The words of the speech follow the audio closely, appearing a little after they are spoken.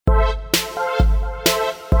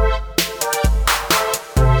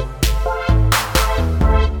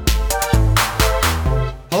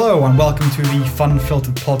Hello and welcome to the Fun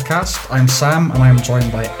Filtered podcast. I'm Sam and I am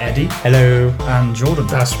joined by Eddie. Hello. And Jordan.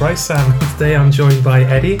 That's right, Sam. Today I'm joined by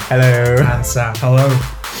Eddie. Hello. And Sam. Hello.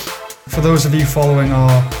 For those of you following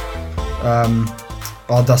our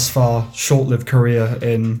thus far short-lived career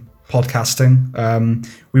in podcasting,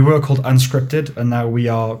 we were called Unscripted and now we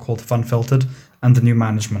are called Fun Filtered under new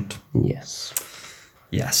management. Yes.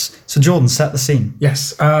 So Jordan, set the scene.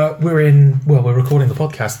 Yes, we're recording the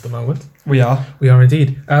podcast at the moment. We are. We are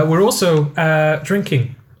indeed. We're also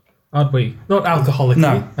drinking, aren't we? Not alcoholically,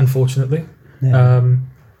 No. Unfortunately. No.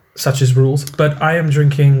 Such as rules. But I am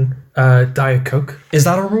drinking Diet Coke. Is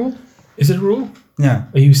that a rule? Is it a rule? Yeah.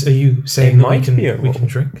 Are you saying that might be a we rule. can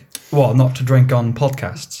drink? Well, not to drink on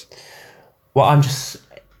podcasts. Well,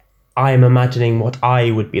 I am imagining what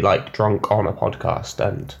I would be like drunk on a podcast,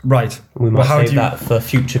 and Right. we Well, might save that for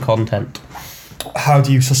future content. How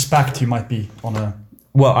do you suspect you might be on a...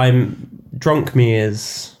 Well, drunk me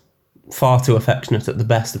is far too affectionate at the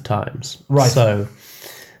best of times. Right. So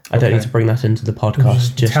I don't Okay. need to bring that into the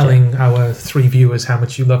podcast just telling yet. our 3 viewers how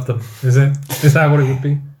much you love them. Is that what it would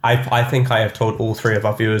be? I think I have told all 3 of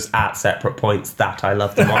our viewers at separate points that I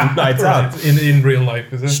love them on nights out. Right, in real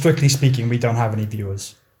life, is it? Strictly speaking, we don't have any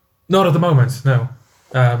viewers. Not at the moment, no.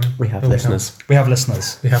 We have no, listeners. We have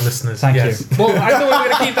listeners. We have listeners. Thank you. Well, I thought we were going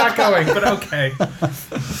to keep that going, but okay.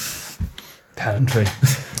 Pedantry.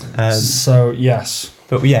 So, yes.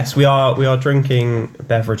 but yes, we are drinking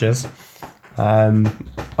beverages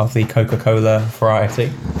of the Coca-Cola variety.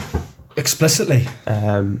 Explicitly.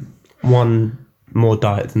 One more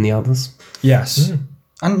diet than the others. Yes.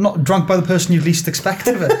 And not drunk by the person you least expect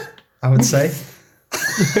of it, I would say.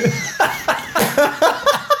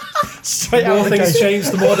 Straight The out more of the things gate. change,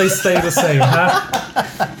 the more they stay the same, huh?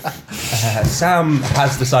 Sam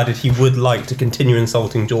has decided he would like to continue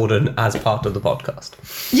insulting Jordan as part of the podcast.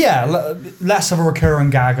 Yeah, less of a recurring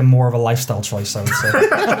gag and more of a lifestyle choice, I would say.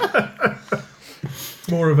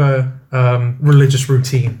 More of a religious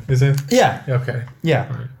routine, is it? Yeah, Okay. yeah.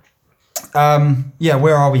 Yeah,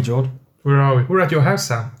 where are we, Jord? Where are we? We're at your house,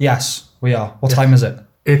 Sam. Yes, we are. What time is it?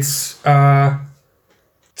 It's 10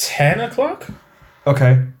 o'clock?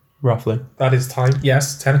 Okay. Roughly. That is time.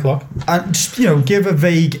 Yes, 10 o'clock. And just, give a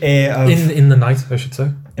vague air of... In the night, I should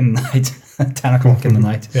say. in the night, 10 o'clock in the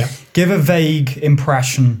night. Yeah. Give a vague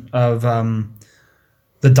impression of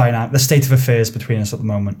the state of affairs between us at the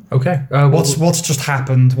moment. Okay. What's just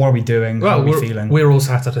happened? What are we doing? How are we feeling? We're all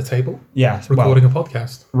sat at a table Yeah, recording a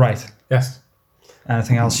podcast. right. Yes.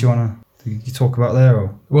 Anything else you want to talk about there?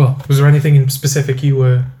 Or? Well, was there anything in specifically you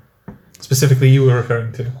were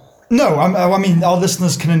referring to? No, I mean, our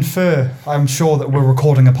listeners can infer, I'm sure, that we're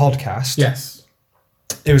recording a podcast. Yes.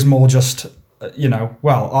 It was more just,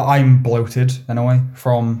 I'm bloated in a way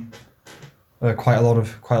from quite a lot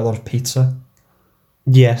of pizza.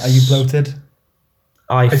 Yes. Are you bloated?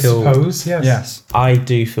 I I feel. suppose, yes. Yes. I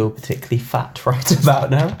do feel particularly fat right about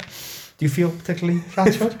now. Do you feel particularly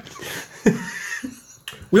fat?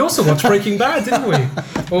 We also watched Breaking Bad, didn't we?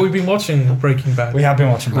 Well, we've been watching Breaking Bad. We have been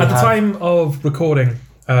watching. At the time of recording,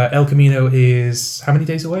 El Camino is how many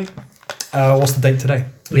days away? What's the date today?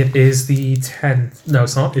 It is the 10th. No,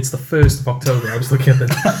 it's not. It's the 1st of October. I was looking at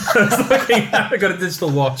I got a digital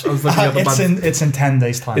watch. I was looking at the month. It's in 10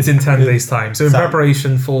 days' time. It's in 10 days' time. So in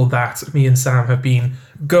preparation for that, me and Sam have been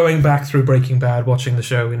going back through Breaking Bad, watching the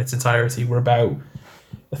show in its entirety. We're about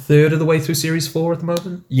a third of the way through series 4 at the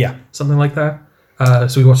moment. Yeah. Something like that.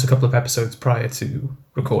 So we watched a couple of episodes prior to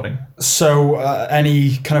recording. So,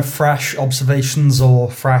 any kind of fresh observations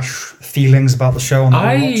or fresh feelings about the show on the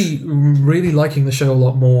watch? I'm really liking the show a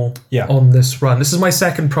lot more on this run. This is my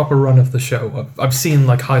second proper run of the show. I've seen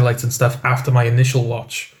like highlights and stuff after my initial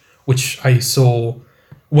watch, which I saw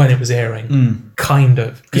when it was airing, kind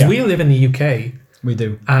of. Because we live in the UK. We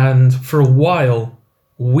do. And for a while,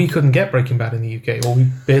 we couldn't get Breaking Bad in the UK, or we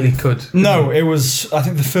barely could. No, it was, I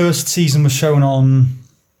think the first season was shown on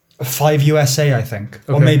 5 USA, I think.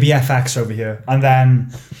 Or Okay. maybe FX over here. And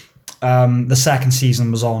then the second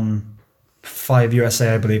season was on 5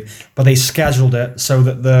 USA, I believe. But they scheduled it so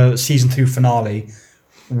that the season 2 finale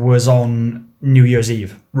was on New Year's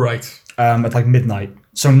Eve. Right. At like midnight.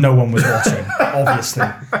 So no one was watching, obviously.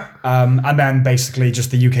 And then basically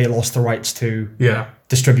just the UK lost the rights to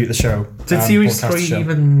distribute the show. Did Series broadcast the 3 show.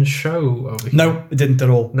 even show over here? No, it didn't at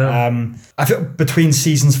all. No. I think between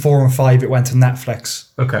seasons 4 and 5, it went to Netflix.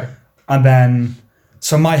 Okay. And then,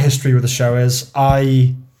 so my history with the show is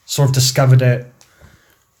I sort of discovered it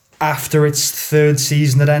after its 3rd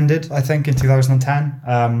season had ended, I think, in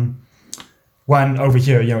 2010. When over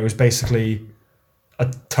here, it was basically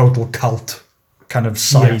a total cult kind of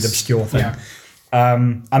side obscure thing. Yeah.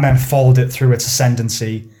 and then followed it through its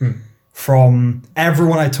ascendancy from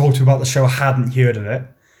everyone I talked to about the show hadn't heard of it.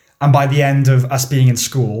 And by the end of us being in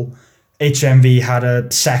school, HMV had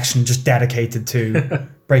a section just dedicated to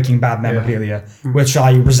Breaking Bad memorabilia, which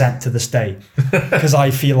I resent to this day. Because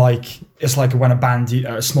I feel like it's like when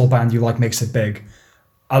a small band you like makes it big.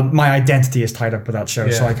 My identity is tied up with that show.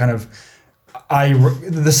 So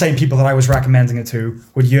the same people that I was recommending it to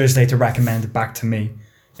would years later recommend it back to me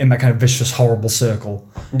in that kind of vicious, horrible circle.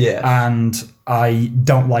 Yeah. And I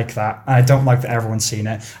don't like that. And I don't like that everyone's seen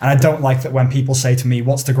it. And I don't like that when people say to me,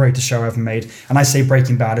 what's the greatest show ever made? And I say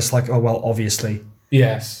Breaking Bad, it's like, oh, well, obviously.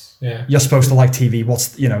 Yes. Yeah. You're supposed to like TV.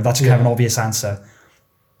 That's kind of an obvious answer.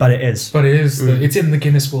 But it is. But it is. It's in the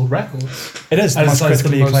Guinness World Records. It is. The most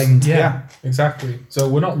critically acclaimed. Yeah, exactly. So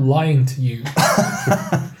we're not lying to you.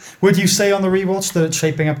 Would you say on the rewatch that it's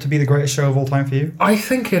shaping up to be the greatest show of all time for you? I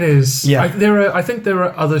think it is. Yeah. I think there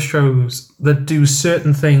are other shows that do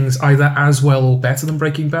certain things either as well or better than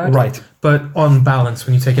Breaking Bad. Right. But on balance,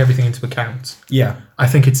 when you take everything into account. Yeah. I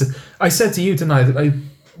think I said to you tonight that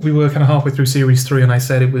we were kind of halfway through series 3 and I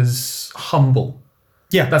said it was humble.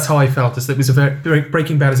 Yeah. That's how I felt. Is that it was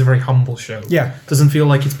Breaking Bad is a very humble show. Yeah. It doesn't feel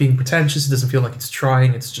like it's being pretentious. It doesn't feel like it's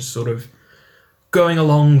trying. It's just sort of going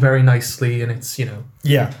along very nicely, and it's,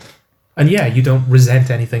 Yeah. And you don't resent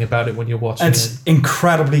anything about it when you're watching it. It's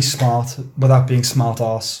incredibly smart without being smart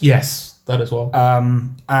arse. Yes, that as well.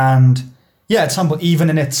 And it's humble even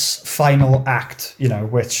in its final act,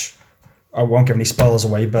 which I won't give any spoilers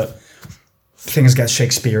away, but things get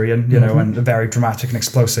Shakespearean, and very dramatic and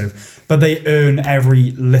explosive. But they earn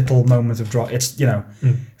every little moment of drama. It's,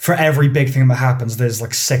 for every big thing that happens, there's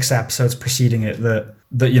like 6 episodes preceding it that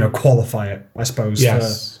qualify it, I suppose,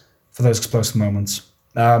 for those explosive moments.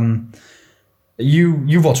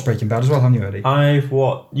 You've watched Breaking Bad as well, haven't you, Eddie? I've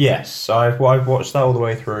watched that all the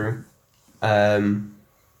way through.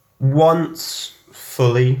 Once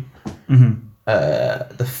fully.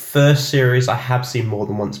 The first series I have seen more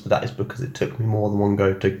than once, but that is because it took me more than one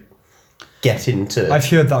go to get into. I've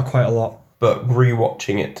heard that quite a lot. But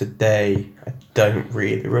rewatching it today, I don't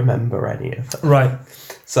really remember any of it. Right.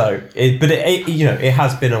 So, it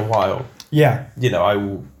has been a while. Yeah.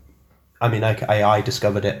 I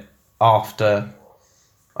discovered it after,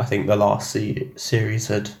 I think the last series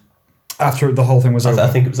had... After the whole thing was over? I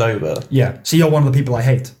think it was over. Yeah. So you're one of the people I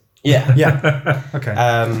hate? Yeah. Yeah. Okay.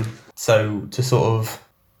 So to sort of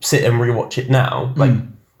sit and rewatch it now,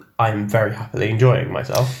 I'm very happily enjoying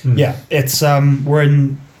myself. Yeah. It's, we're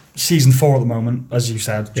in season 4 at the moment, as you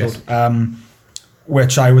said, yes.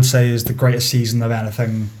 Which I would say is the greatest season of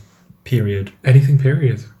anything, period. Anything,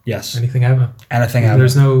 period. Yes. Anything ever. Anything ever.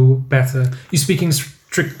 There's no better... You speaking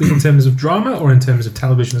strictly in terms of drama or in terms of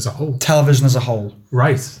television as a whole? Television as a whole.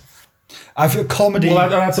 Right. I feel comedy... Well,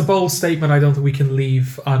 that's a bold statement I don't think we can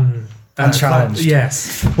leave unchallenged.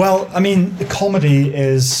 Yes. Well, the comedy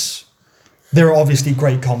is... There are obviously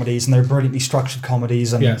great comedies and there are brilliantly structured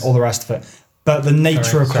comedies and all the rest of it. But the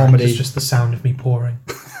nature of comedy... It's just the sound of me pouring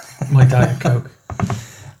my Diet Coke.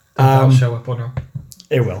 That'll show up or not?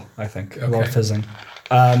 It will, I think. Okay. A lot of fizzing.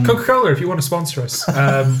 Coca-Cola, if you want to sponsor us.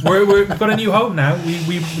 We've got a new home now.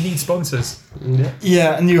 We need sponsors.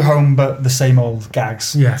 Yeah, a new home, but the same old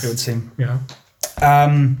gags, yes. It would seem. Yeah.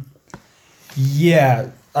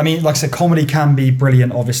 Like I said, comedy can be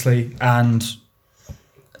brilliant, obviously, and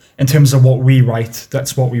in terms of what we write,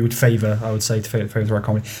 that's what we would favour, I would say, to favour the right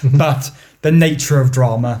comedy. Mm-hmm. But the nature of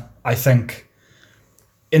drama, I think,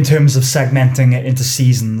 in terms of segmenting it into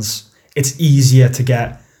seasons, it's easier to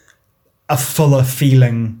get a fuller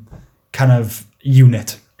feeling kind of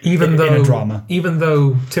unit in a drama. Even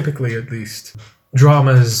though, typically at least,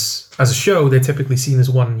 dramas as a show, they're typically seen as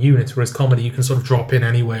one unit, whereas comedy you can sort of drop in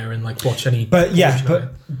anywhere and like watch any... But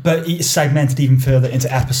it's segmented even further into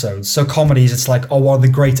episodes. So comedies, it's like, what are the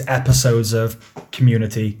great episodes of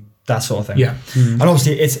Community, that sort of thing. Yeah. And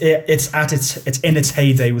obviously it's in its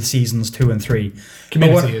heyday with seasons 2 and 3.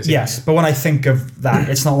 Community is. Yes, but when I think of that,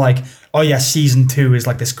 it's not like, season 2 is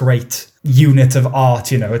like this great unit of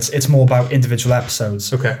art, it's more about individual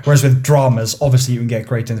episodes. Okay. Whereas with dramas, obviously you can get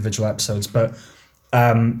great individual episodes, but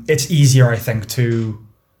it's easier, I think, to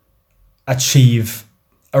achieve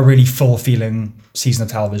a really full feeling season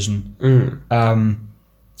of television.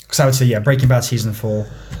 Because I would say, Breaking Bad season 4.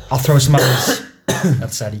 I'll throw some others.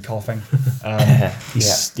 That's Eddie coughing. I'll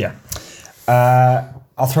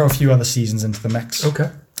throw a few other seasons into the mix.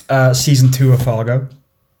 Okay. Season 2 of Fargo.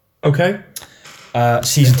 Okay.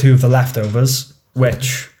 Season 2 of The Leftovers,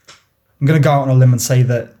 which I'm going to go out on a limb and say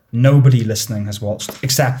that nobody listening has watched,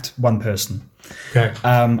 except one person. Okay.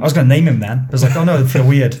 I was going to name him then. I was like, oh no, it'd feel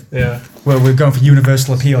weird. Yeah. Well, we're going for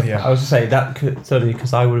universal appeal here. I was to say that could certainly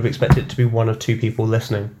because I would have expected it to be one or two people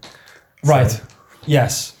listening. Right. So.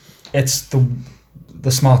 Yes. It's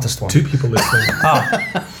the smartest one. 2 people listening.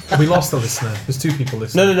 We lost a listener. There's 2 people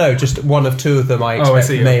listening. No. Just one of 2 of them I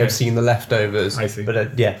expect may have seen The Leftovers. I see.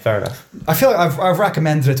 But yeah, fair enough. I feel like I've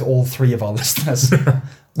recommended it to all 3 of our listeners.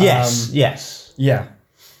 Yes. Yeah.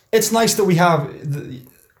 It's nice that we have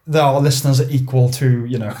that our listeners are equal to,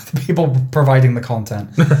 the people providing the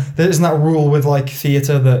content. There isn't that rule with like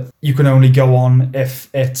theatre that you can only go on if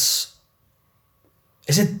it's...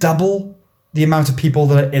 Is it double the amount of people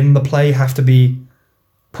that are in the play have to be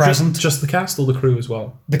present? Just the cast or the crew as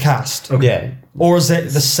well? The cast. Okay. Yeah. Or is it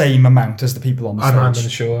the same amount as the people on the stage? I'm not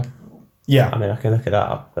sure. Yeah. I mean, I can look it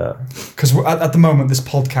up. Because at the moment, this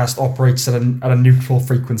podcast operates at a neutral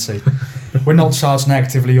frequency. We're not charged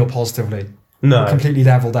negatively or positively. No. We're completely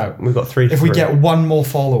leveled out. We've got 3 If we get one more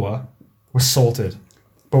follower, we're sorted.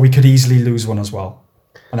 But we could easily lose one as well.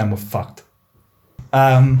 And then we're fucked.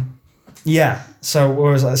 Yeah. So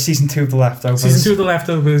what was that? Season 2 of The Leftovers. Season 2 of The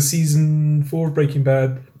Leftovers. Season 4 of Breaking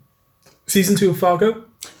Bad. Season 2 of Fargo.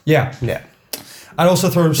 Yeah. Yeah. I'd also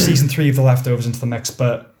throw Season 3 of The Leftovers into the mix,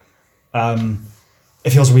 but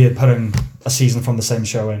it feels weird putting a season from the same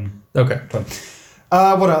show in. Okay.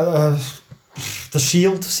 The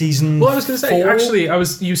Shield season. Well, I was going to say, 4?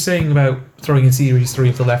 actually, you saying about throwing in series 3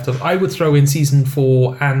 of The Leftovers. I would throw in season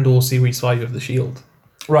 4 and or series 5 of The Shield.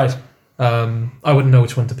 Right. I wouldn't know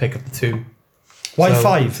which one to pick of the 2. Why So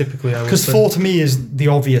 5? Typically, I would. Because 4 to me is the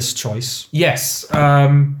obvious choice. Yes.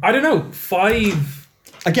 I don't know. 5.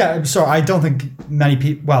 Again, sorry, I don't think many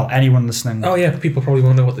people, well, anyone listening. Oh yeah, people probably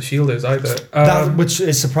won't know what The Shield is either. That, which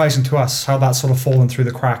is surprising to us, how that's sort of fallen through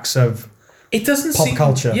the cracks of it doesn't pop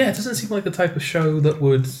culture. Yeah, it doesn't seem like the type of show that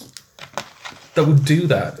would do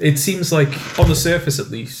that. It seems like, on the surface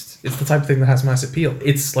at least, it's the type of thing that has mass appeal.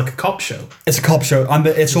 It's like a cop show. It's a cop show, and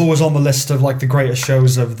it's always on the list of like the greatest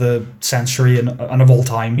shows of the century and of all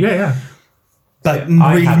time. Yeah. But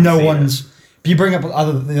really, no one's. If you bring up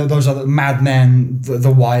those other Mad Men,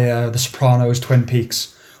 the Wire, The Sopranos, Twin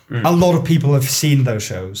Peaks, a lot of people have seen those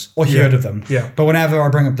shows or heard of them. Yeah. But whenever I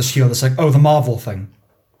bring up The Shield, it's like, oh, the Marvel thing.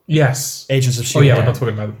 Yes. Agents of S.H.I.E.L.D. Oh yeah, we're not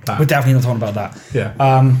talking about that. We're definitely not talking about that.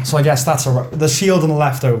 Yeah. So I guess that's The Shield and The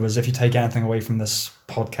Leftovers, if you take anything away from this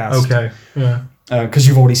podcast. Okay. Yeah. Because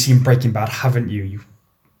you've already seen Breaking Bad, haven't you, you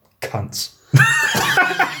cunts?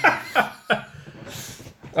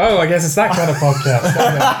 Oh, I guess it's that kind of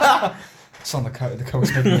podcast. It's on the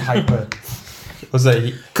coast, making me hyper. Was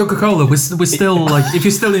it Coca-Cola, we're still like, if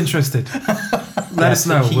you're still interested, let us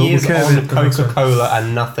know. He is on Coca-Cola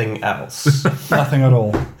and nothing else. Nothing at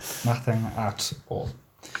all. Nothing at all.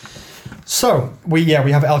 So we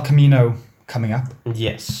have El Camino coming up.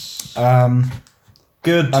 Yes.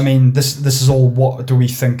 Good. I mean, this is all. What do we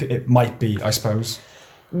think it might be? I suppose.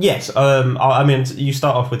 Yes. I mean, you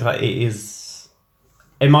start off with that. It is,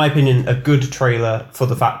 in my opinion, a good trailer for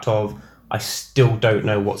the fact of I still don't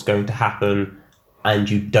know what's going to happen, and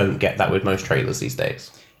you don't get that with most trailers these days.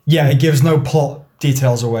 Yeah, it gives no plot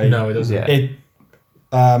details away. No, it doesn't. Yeah. It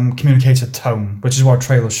communicates a tone, which is what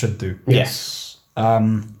trailers should do. Yes.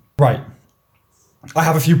 Right. I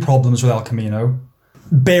have a few problems with El Camino.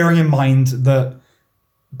 Bearing in mind that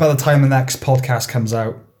by the time the next podcast comes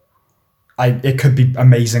out, it could be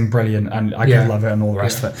amazing, brilliant, and I could love it and all the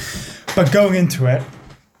rest of it. But going into it,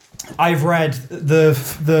 I've read the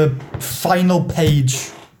final page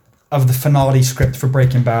of the finale script for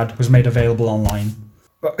Breaking Bad was made available online.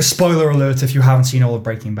 Spoiler alert if you haven't seen all of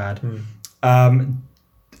Breaking Bad.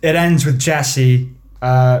 It ends with Jesse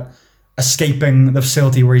escaping the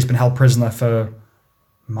facility where he's been held prisoner for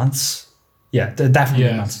months. Yeah,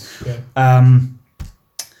 definitely months. Yeah.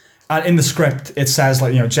 And in the script, it says,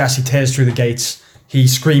 Jesse tears through the gates. He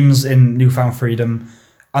screams in newfound freedom.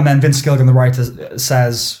 And then Vince Gilligan, the writer,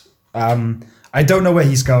 says, I don't know where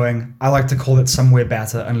he's going. I like to call it somewhere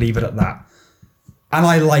better and leave it at that. And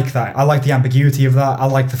I like that. I like the ambiguity of that. I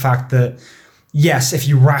like the fact that, yes, if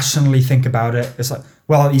you rationally think about it, it's like,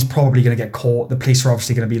 well, he's probably going to get caught. The police are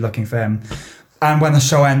obviously going to be looking for him. And when the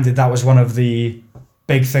show ended, that was one of the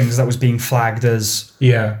big things that was being flagged as,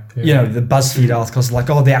 the BuzzFeed articles, like,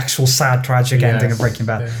 the actual sad, tragic ending of Breaking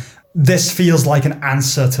Bad. Yeah. This feels like an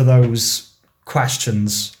answer to those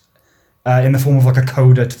questions in the form of like a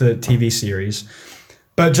coda to the TV series.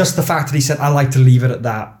 But just the fact that he said, I like to leave it at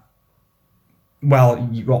that. Well,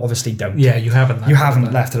 you obviously don't. Yeah, you haven't. You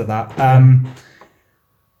haven't left it at that.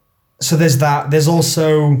 So there's that. There's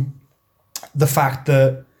also the fact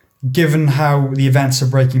that given how the events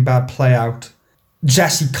of Breaking Bad play out,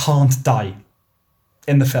 Jesse can't die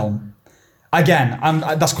in the film. Again,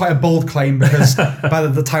 that's quite a bold claim because by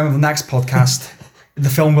the time of the next podcast, the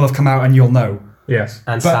film will have come out and you'll know. Yes.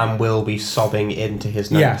 And Sam will be sobbing into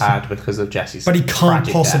his notepad because of Jesse's But he can't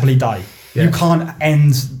possibly die. Yeah. You can't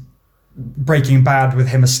end Breaking Bad with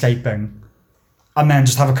him escaping and then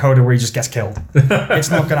just have a coda where he just gets killed. It's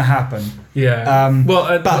not going to happen. Yeah.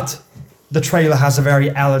 But the trailer has a very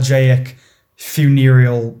elegiac,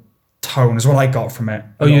 funereal tone is what I got from it.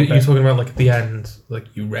 Oh, you're talking about like at the end, like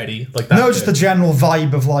you ready? Like that? No, just the general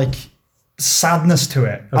vibe of like sadness to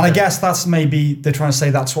it. Okay. And I guess that's maybe they're trying to say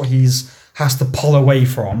that's what has to pull away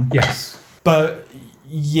from. Yes. But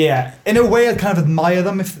yeah, in a way, I'd kind of admire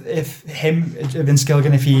them if Vince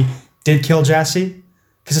Gilligan, if he did kill Jesse,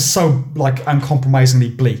 because it's so like uncompromisingly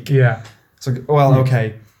bleak. Yeah. It's like, well,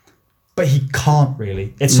 okay, but he can't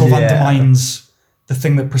really. It sort of undermines the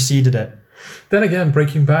thing that preceded it. Then again,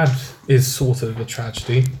 Breaking Bad is sort of a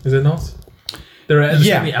tragedy, is it not? There are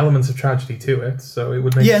certainly elements of tragedy to it, so it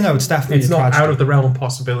would make... Yeah, no, it's definitely it's a not tragedy. out of the realm of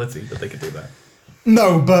possibility that they could do that.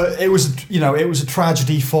 No, but it was a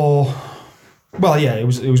tragedy for... Well, yeah, it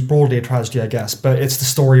was broadly a tragedy, I guess, but it's the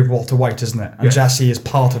story of Walter White, isn't it? And Jesse is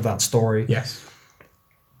part of that story. Yes.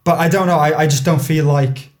 But I don't know, I just don't feel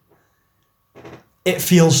like... It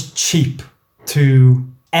feels cheap to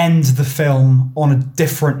end the film on a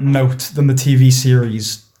different note than the TV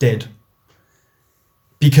series did.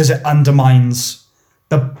 Because it undermines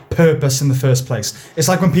the purpose in the first place. It's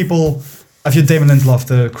like when people... I've heard Damon Lindelof,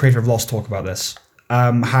 the creator of Lost, talk about this.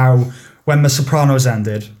 How when The Sopranos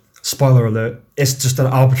ended, spoiler alert, it's just an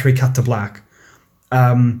arbitrary cut to black.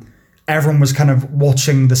 Everyone was kind of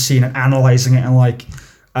watching the scene and analysing it and like,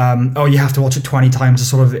 you have to watch it 20 times to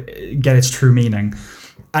sort of get its true meaning.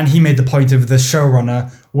 And he made the point of the showrunner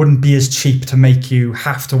wouldn't be as cheap to make you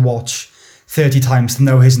have to watch 30 times to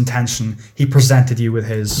know his intention. He presented you with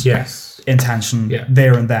his intention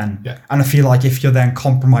there and then. Yeah. And I feel like if you're then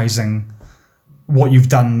compromising what you've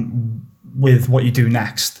done with what you do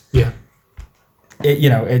next, it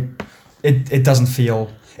doesn't feel...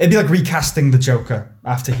 It'd be like recasting the Joker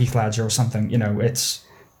after Heath Ledger or something. It's...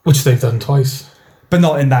 Which they've done twice. But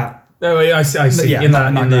not in that... Oh, I see. Yeah, in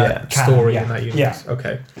that story, canon, in that universe. Yeah.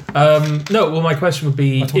 Okay. No, well, my question would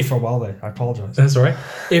be... I talked for a while there. I apologise. That's all right.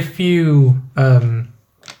 If you do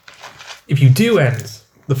end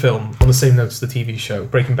the film on the same note as the TV show,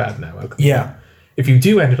 Breaking Bad now, if you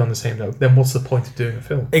do end it on the same note, then what's the point of doing a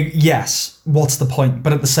film? Yes, what's the point?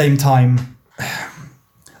 But at the same time,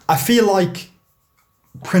 I feel like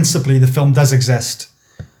principally the film does exist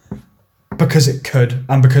because it could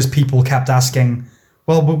and because people kept asking,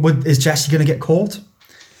 well, is Jesse going to get caught?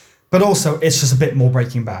 But also, it's just a bit more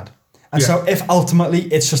Breaking Bad. And so if ultimately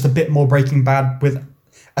it's just a bit more Breaking Bad with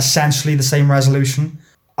essentially the same resolution,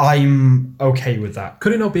 I'm okay with that.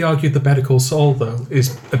 Could it not be argued that Better Call Saul, though,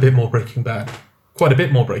 is a bit more Breaking Bad? Quite a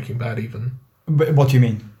bit more Breaking Bad, even. But what do you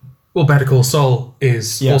mean? Well, Better Call Saul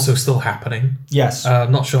is also still happening. Yes.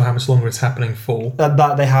 Not sure how much longer it's happening for.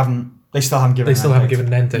 That they still haven't given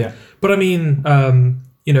an end date. Yeah. But I mean,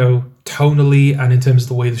 tonally and in terms of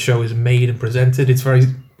the way the show is made and presented, it's very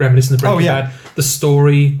reminiscent of Breaking Bad. The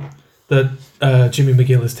story that Jimmy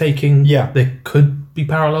McGill is taking, there could be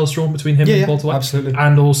parallels drawn between him and Walter White. Absolutely.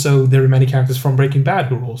 And also there are many characters from Breaking Bad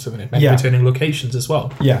who are also in it, many returning locations as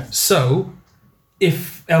well. Yeah. So,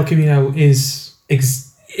 if El Camino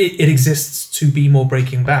it exists to be more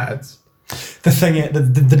Breaking Bad. The thing is,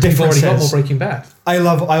 the difference You've already got is, more Breaking Bad. I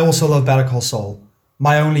also love Better Call Saul.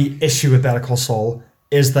 My only issue with Better Call Saul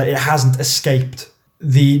is that it hasn't escaped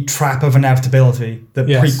the trap of inevitability that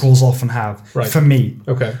prequels often have. Right. For me.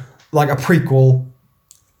 Okay. Like a prequel,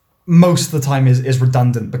 most of the time is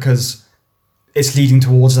redundant because it's leading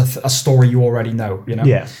towards a story you already know, you know?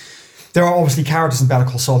 Yeah. There are obviously characters in Better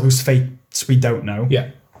Call Saul whose fates we don't know.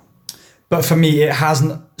 Yeah. But for me, it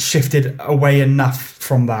hasn't shifted away enough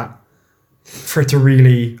from that for it to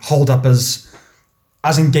really hold up as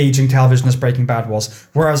engaging television as Breaking Bad was.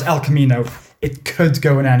 Whereas El Camino, it could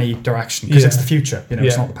go in any direction because it's the future,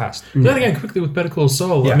 it's not the past. Then again, quickly with Better Call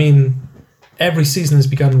Saul, I mean, every season has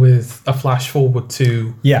begun with a flash forward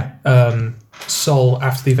to Saul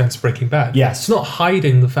after the events of Breaking Bad. Yes. It's not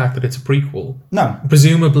hiding the fact that it's a prequel. No.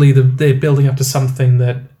 Presumably they're building up to something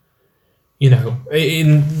that, in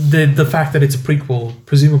the fact that it's a prequel,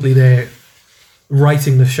 presumably they're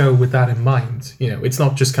writing the show with that in mind. It's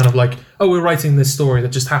not just kind of like, oh, we're writing this story that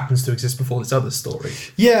just happens to exist before this other story.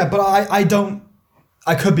 Yeah, but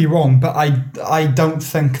I could be wrong, but I don't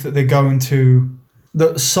think that they're going to...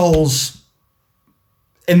 The Saul's...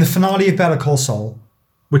 In the finale of Better Call Saul...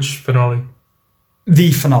 Which finale?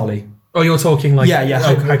 The finale. Oh, you're talking like... Yeah,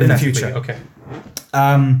 in the future. Okay.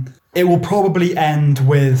 It will probably end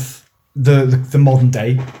with the modern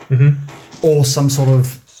day, or some sort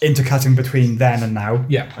of intercutting between then and now,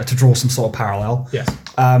 to draw some sort of parallel. Yes.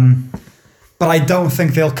 But I don't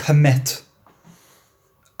think they'll commit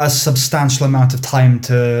a substantial amount of time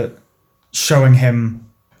to showing him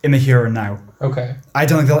in the here and now. Okay. I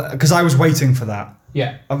don't think they'll, because I was waiting for that.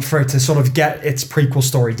 Yeah. For it to sort of get its prequel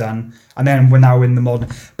story done, and then we're now in the modern.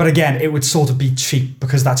 But again, it would sort of be cheap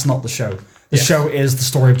because that's not the show. The show is the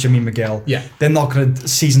story of Jimmy McGill. Yeah. They're not going to.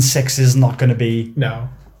 Season 6 is not going to be. No.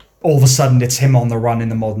 All of a sudden, it's him on the run in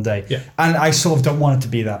the modern day. Yeah. And I sort of don't want it to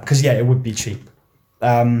be that because it would be cheap.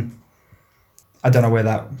 I don't know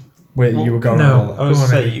where you were going. No, I was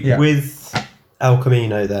saying with El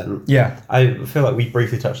Camino then. Yeah. I feel like we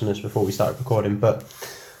briefly touched on this before we started recording, but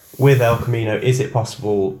with El Camino, is it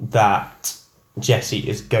possible that Jesse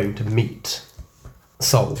is going to meet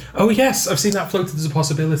Saul? Oh yes, I've seen that floated as a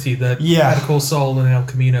possibility that Yeah. Better Call Saul and El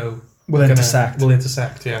Camino Will intersect. Will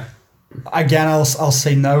intersect, yeah. Again, I'll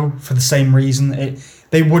say no for the same reason.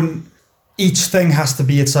 They wouldn't. Each thing has to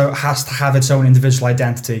have its own individual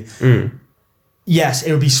identity. Yes,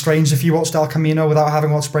 it would be strange if you watched El Camino without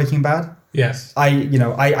having watched Breaking Bad. Yes.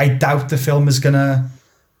 I doubt the film is gonna.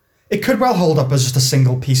 It could well hold up as just a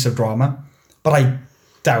single piece of drama, but I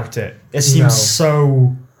doubt it. It seems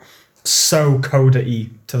so coda-y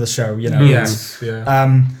to the show, you know. Yes.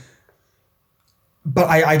 Yeah. But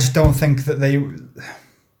I just don't think that they.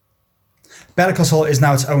 Better Call Saul is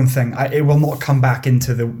now its own thing. It will not come back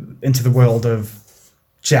into the world of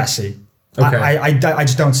Jesse. Okay. I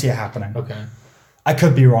just don't see it happening. Okay. I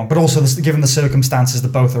could be wrong, but also given the circumstances that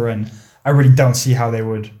both are in, I really don't see how they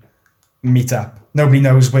would meet up. Nobody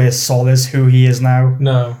knows where Saul is, who he is now.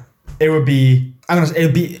 No. It would be.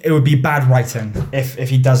 It would be bad writing if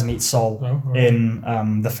he does meet Saul in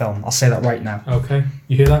the film. I'll say that right now. Okay.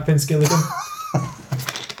 You hear that, Vince Gilligan?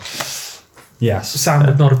 Yes. Sam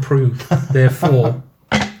would not approve. Therefore,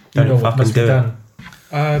 you know what must be done.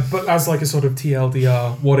 But as like a sort of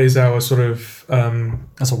TLDR, what is our sort of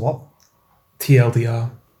As a what?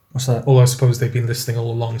 TLDR? What's that? Although I suppose they've been listening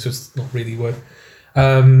all along, so it's not really what.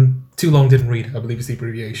 Too long didn't read, I believe is the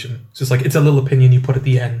abbreviation. So it's like it's a little opinion you put at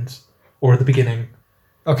the end or at the beginning.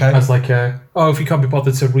 Okay. As like if you can't be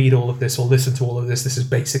bothered to read all of this or listen to all of this, this is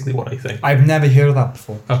basically what I think. I've never heard of that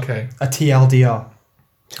before. Okay. A TLDR.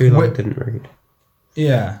 Too long didn't read.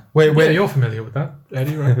 Yeah. Yeah, you're familiar with that,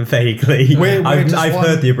 Eddie, right? Vaguely. I've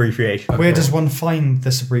heard the abbreviation. Where does one find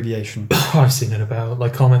this abbreviation? I've seen it about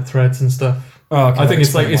like comment threads and stuff. Oh, okay. I think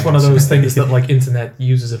it's one of those things that like internet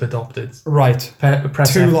users have adopted. Right.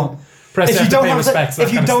 Press Too F, long. Press If F you to don't pay have respects,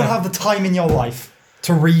 if you don't have the time in your life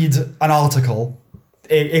to read an article,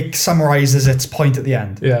 it summarizes its point at the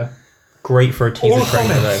end. Yeah. Great for a teaser Or trailer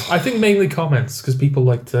though. comments. I think mainly comments because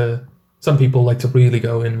some people like to really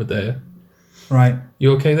go in with their. Right.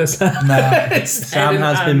 You okay there, Sam? Nah. Sam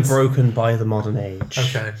has been broken by the modern age.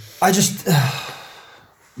 Okay. I just.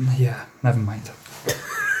 Yeah, never mind.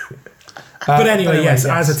 But anyway, yes,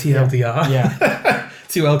 yes. as a TLDR, Yeah.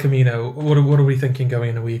 to El Camino, what are we thinking going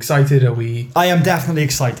in? Are we excited? Are we... I am definitely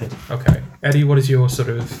excited. Okay. Eddie, what is your sort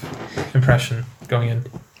of impression going in?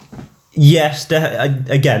 Yes,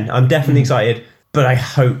 again, I'm definitely excited, but I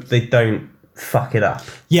hope they don't fuck it up.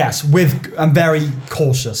 Yes, I'm very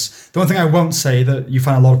cautious. The one thing I won't say that you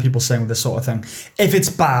find a lot of people saying with this sort of thing, if it's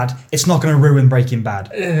bad, it's not going to ruin Breaking Bad.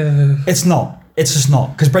 It's not. It's just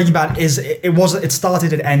not. Because Breaking Bad it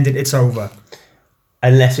started, it ended, it's over.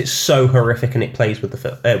 Unless it's so horrific and it plays with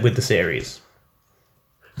the series.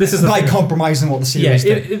 This is by compromising what the series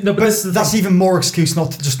did. No, but that's even more excuse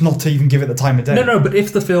not to even give it the time of day. No, but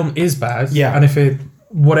if the film is bad, yeah, and if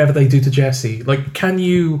whatever they do to Jesse, like, can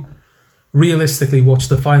you realistically watch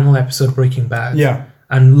the final episode of Breaking Bad? Yeah.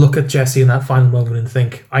 And look at Jesse in that final moment and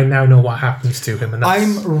think, I now know what happens to him. And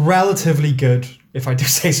I'm relatively good, if I do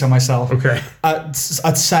say so myself, okay, at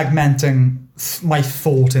segmenting my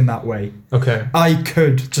thought in that way. Okay. I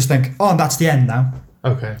could just think, oh, that's the end now.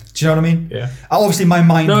 Okay. Do you know what I mean? Yeah. Obviously, my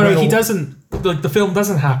mind. No, he doesn't. Like, the film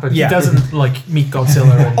doesn't happen. Yeah. He doesn't like meet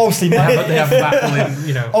Godzilla. And obviously, they have a battle in,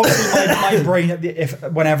 you know. Obviously, my brain,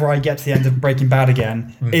 whenever I get to the end of Breaking Bad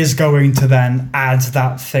again, is going to then add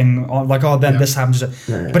that thing on, like, oh, then this happens.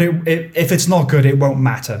 No. But if it's not good, it won't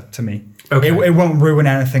matter to me. Okay. It won't ruin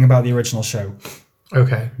anything about the original show.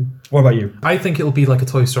 Okay. What about you? I think it'll be like a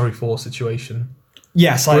Toy Story 4 situation.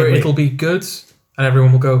 Yes, I agree. It'll be good. And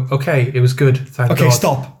everyone will go, okay, it was good, thank God. Okay,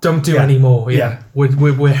 stop. Don't do any more. Yeah.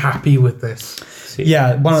 We're happy with this. See,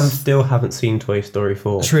 yeah, still haven't seen Toy Story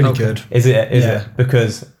 4. It's really good. Is it?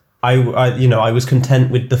 Because I was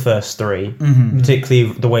content with the first three,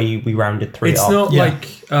 particularly the way we rounded 3 it's off.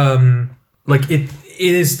 It's not like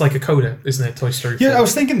is like a coda, isn't it? Toy Story 4. Yeah, I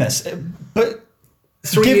was thinking this, but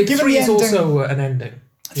 3 given is the ending, also an ending.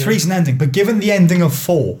 3's an ending, but given the ending of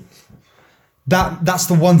 4, that's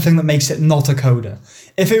the one thing that makes it not a coda.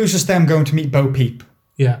 If it was just them going to meet Bo Peep,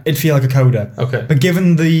 it'd feel like a coda. Okay. But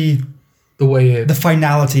given the way the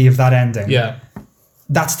finality of that ending,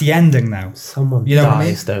 that's the ending now. Someone you know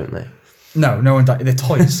dies, don't they? No one dies. They're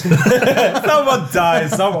toys. Someone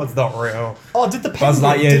dies. Someone's not real. Oh, did the penguin... Buzz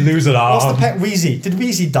Lightyear lose an arm. What's the pet? Wheezy. Did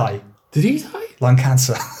Wheezy die? Did he die? Lung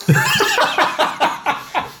cancer.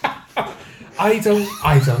 I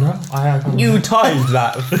don't know. You timed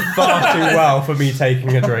that far too well for me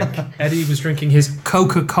taking a drink. Eddie was drinking his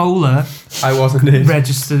Coca-Cola. I wasn't in.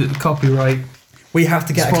 Registered copyright. We have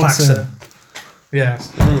to get sponsor. a klaxon.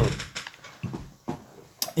 Yes.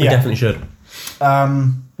 We definitely should.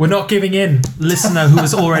 We're not giving in, listener who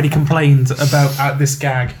has already complained about this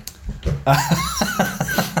gag.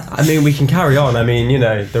 I mean, we can carry on. I mean,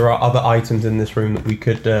 there are other items in this room that we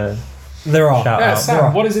could there are. shout out.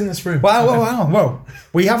 Sam, what is in this room? Whoa.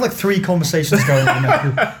 We have like 3 conversations going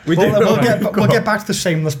on. We'll get back to the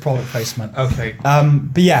shameless product placement. Okay.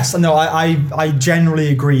 But yes, no, I generally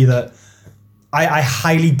agree that I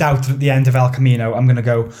highly doubt that at the end of El Camino I'm going to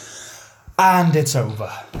go, and it's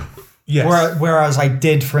over. Yes. Whereas I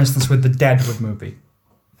did, for instance, with the Deadwood movie.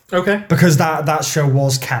 Okay. Because that show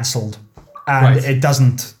was cancelled, and it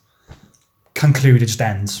doesn't conclude; it just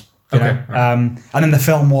ends. You know? And then the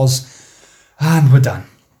film was, and we're done.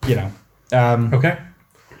 Okay.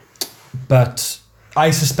 But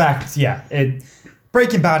I suspect,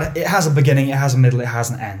 Breaking Bad, it has a beginning, it has a middle, it has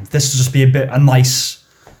an end. This will just be a nice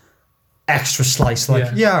extra slice. All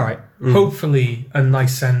right. Hopefully, a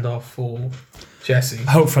nice send off for Jesse.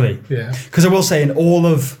 Hopefully. Yeah. Because I will say, in all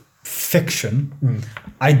of fiction,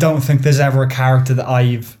 I don't think there's ever a character that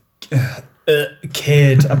I've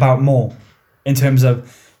cared about more. In terms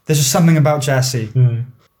of, there's just something about Jesse.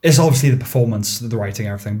 It's obviously the performance, the writing,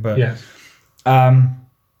 everything. But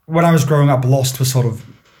when I was growing up, Lost was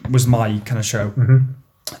my kind of show.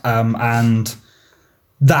 And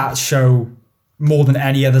that show, more than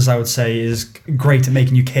any others, I would say, is great at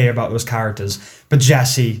making you care about those characters. But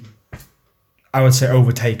Jesse, I would say,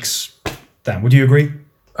 overtakes them. Would you agree?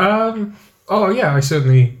 I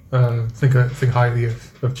certainly think highly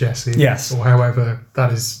of Jesse. Yes. Or however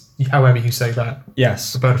you say that.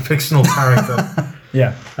 Yes. About a fictional character.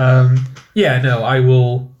 I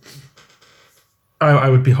will. I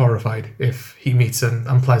would be horrified if he meets an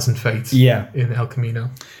unpleasant fate. In El Camino.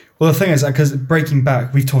 Well, the thing is, because Breaking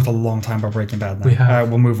Bad, we've talked a long time about Breaking Bad now. We have.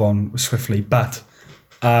 We'll move on swiftly, but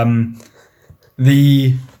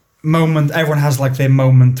the moment, everyone has like their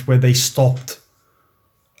moment where they stopped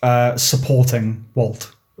supporting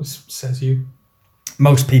Walt. Says you.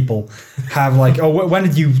 Most people have like, when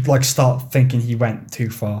did you like start thinking he went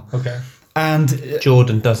too far? Okay. And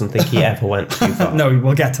Jordan doesn't think he ever went too far. No,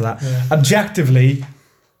 we'll get to that. Yeah. Objectively,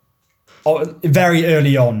 very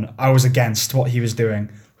early on, I was against what he was doing.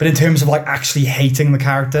 But in terms of like actually hating the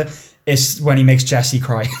character, it's when he makes Jesse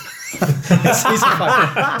cry. He's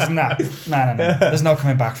like, no. There's no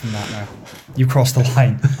coming back from that now. You crossed the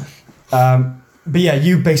line. But yeah,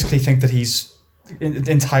 you basically think that he's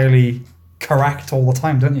entirely correct all the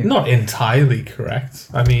time, don't you? Not entirely correct.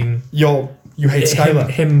 I mean, you hate Skylar.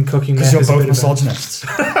 Him cooking because you're meth both is misogynists.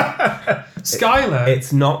 Skylar.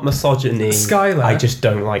 It's not misogyny. Skylar. I just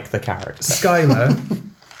don't like the character. Skylar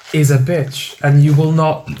is a bitch, and you will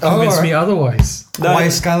not convince me otherwise. No. Why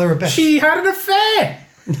is Skylar a bitch? She had an affair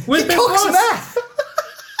with He cooks meth.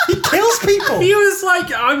 He kills people. He was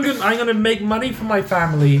like, I'm gonna make money for my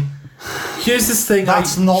family. Here's this thing.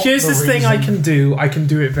 Here's this thing I can do. I can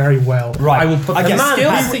do it very well. Right. I will put the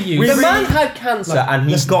skills to use. The man had cancer, and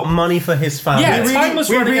he's got money for his family. Yeah, time was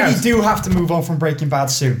running out. We really do have to move on from Breaking Bad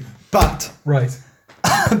soon. But right,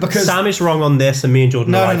 because Sam is wrong on this, and me and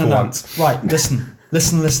Jordan are right for once. Right, listen. The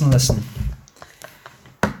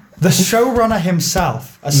showrunner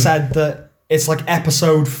himself has said that it's like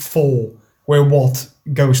episode 4 where Walt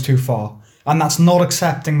goes too far, and that's not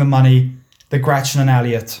accepting the money that Gretchen and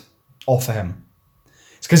Elliot offer him.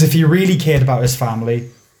 It's because if he really cared about his family,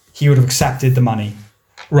 he would have accepted the money.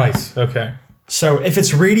 Right. Okay. So if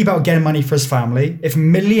it's really about getting money for his family, if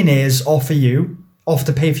millionaires offer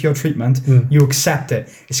to pay for your treatment, you accept it.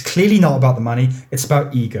 It's clearly not about the money. It's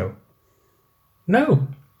about ego. No.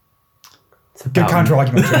 Good counter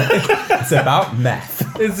argument. It's about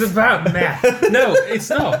meth. It's about meth. No, it's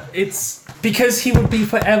not. It's because he would be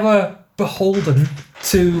forever beholden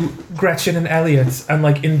to Gretchen and Elliot and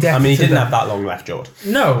like in debt. I mean, he didn't them. have that long left, George.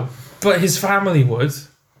 No, but his family would.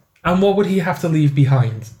 And what would he have to leave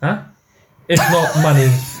behind? Huh? if not money,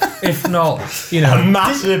 if not, a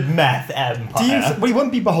massive meth empire. We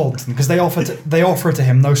wouldn't be beholden because they offer it to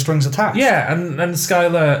him, no strings attached. Yeah, and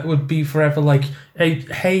Skylar would be forever like,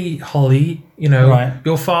 hey, Holly, Right.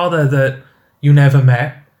 your father that you never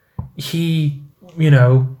met, he,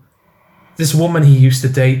 this woman he used to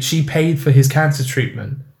date, she paid for his cancer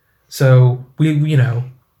treatment. So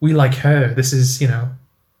we like her. This is,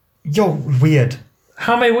 You're weird.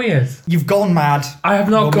 How am I weird? You've gone mad. I have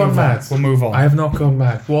not gone mad. We'll move on. I have not gone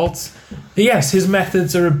mad. Walt, yes, his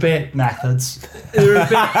methods are a bit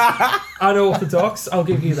unorthodox. I'll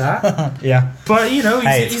give you that. Yeah. But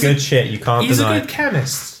it's good shit. You can't he's deny. He's a good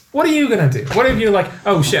chemist. What are you gonna do? What if you're like,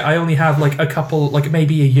 oh shit, I only have like a couple, like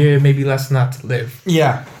maybe a year, maybe less than that to live.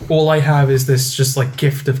 Yeah. All I have is this just like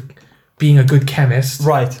gift of being a good chemist.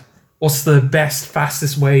 Right. What's the best,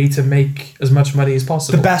 fastest way to make as much money as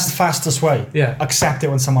possible? The best, fastest way. Yeah. Accept it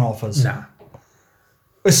when someone offers. Nah.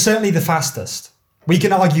 It's certainly the fastest. We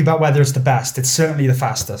can argue about whether it's the best. It's certainly the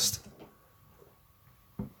fastest.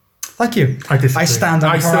 Thank you. I disagree. I stand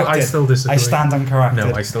uncorrected. I still disagree. I stand uncorrected.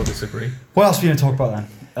 No, I still disagree. What else are we going to talk about then?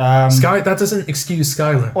 Sky, that doesn't excuse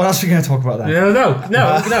Skylar. What else are we going to talk about then?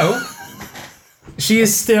 No. She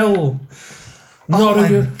is still not oh a my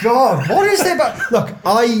good... God. What is there about... Look,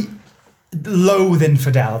 I loathe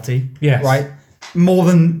infidelity. Yes. Right? More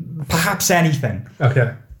than perhaps anything.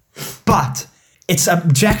 Okay. But it's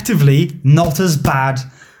objectively not as bad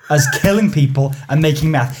as killing people and making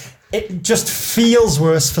meth. It just feels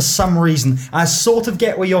worse for some reason. I sort of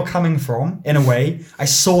get where you're coming from, in a way. I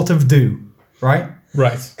sort of do, right?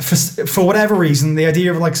 Right. For whatever reason, the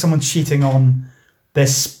idea of like someone cheating on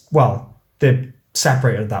this, well, they're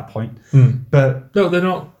separated at that point. But no, they're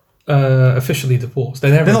not officially divorced.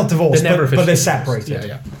 They're not divorced, but they're separated.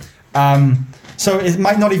 Yeah. So it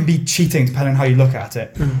might not even be cheating, depending on how you look at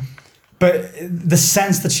it. But the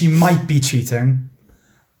sense that she might be cheating,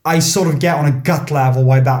 I sort of get on a gut level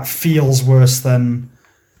why that feels worse than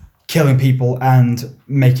killing people and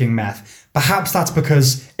making meth. Perhaps that's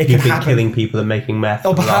because it can happen. Killing people and making meth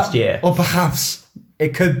last year. Or perhaps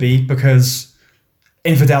it could be because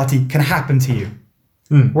infidelity can happen to you.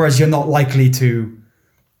 Whereas you're not likely to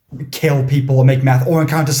kill people or make meth or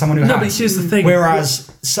encounter someone who has. No, but here's the thing.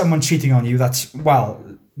 Whereas someone cheating on you, that's, well,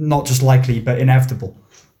 not just likely, but inevitable.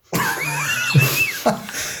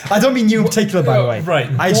 I don't mean you in particular, by the way. Right.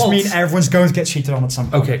 I just mean everyone's going to get cheated on at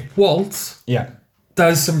some point. Okay, Walt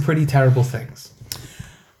does some pretty terrible things.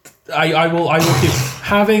 I will give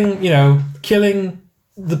having, killing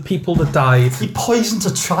the people that died. He poisoned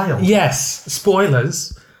a child. Yes,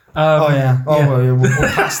 spoilers. Well, we'll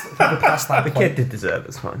pass that. The kid did deserve it,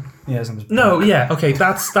 it's fine. Yeah, okay,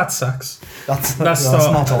 that sucks. That's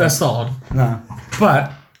not on. No.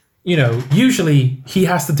 But usually he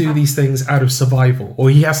has to do these things out of survival, or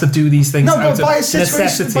he has to do these things out of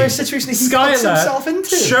necessity. By a situation he puts himself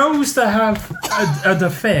into. Chose to have an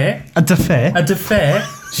affair. A affair.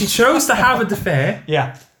 She chose to have an affair.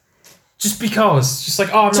 Yeah. Just because. Just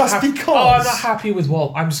like, I'm not happy with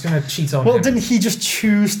Walt. I'm just going to cheat on him. Well, didn't he just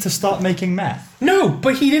choose to start making meth? No,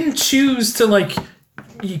 but he didn't choose to,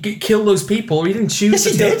 kill those people. Or he didn't choose Yes,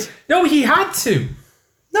 he did. No, he had to.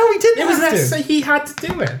 No, he didn't. It was necessary. He had to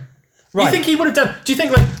do it. Right. You think he would have done? Do you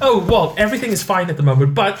think Walt, everything is fine at the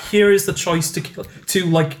moment, but here is the choice to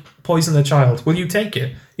poison the child. Will you take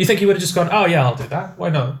it? You think he would have just gone, oh yeah, I'll do that. Why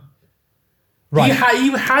not? Right.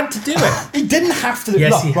 You had to do it. He didn't have to do it.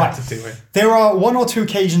 Yes, he had to do it. There are one or two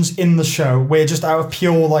occasions in the show where just out of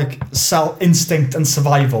pure instinct and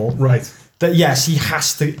survival, right, that yes, he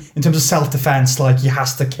has to, in terms of self-defense, he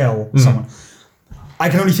has to kill someone. I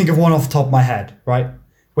can only think of one off the top of my head, right?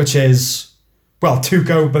 Which is,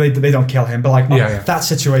 Tuco, but they don't kill him, but that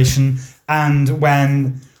situation, and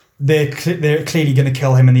when they're clearly going to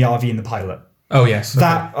kill him in the RV in the pilot. Oh yes.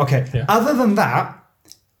 Okay. Yeah. Other than that,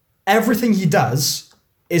 everything he does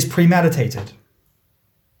is premeditated.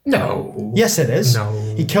 No. Yes, it is. No.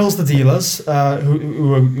 He kills the dealers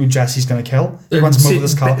who Jesse's going to kill. He runs him over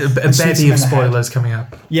this car. A bevy of spoilers coming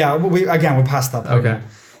up. Yeah, we're past that point. Okay.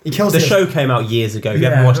 He kills the show came out years ago. If you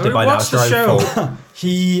haven't watched it by now, it's your own fault.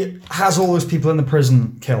 He has all those people in the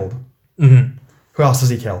prison killed. Mm-hmm. Who else does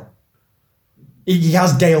he kill? He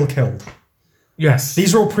has Gale killed. Yes.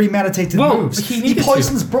 These are all premeditated moves. He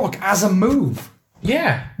poisons Brock as a move.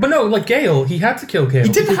 Yeah, but no, Gale, he had to kill Gale.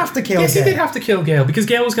 He didn't have to kill Gale. Yes, he did have to kill Gale, because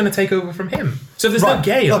Gale was going to take over from him. So if there's no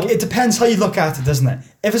Gale... Look, it depends how you look at it, doesn't it?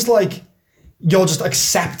 If it's you're just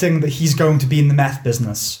accepting that he's going to be in the meth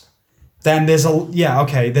business, then there's a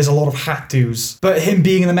lot of hat-dos. But him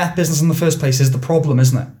being in the meth business in the first place is the problem,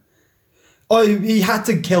 isn't it? Oh, he had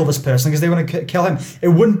to kill this person because they want to kill him. It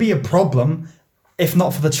wouldn't be a problem if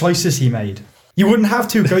not for the choices he made. You wouldn't have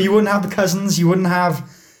Tuco, you wouldn't have the cousins, you wouldn't have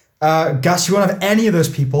Gus, you wouldn't have any of those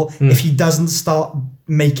people if he doesn't start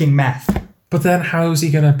making meth. But then how's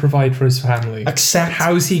he going to provide for his family? Accept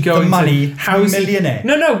how's he going the money, to... How's millionaire.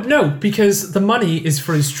 No, because the money is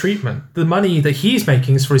for his treatment. The money that he's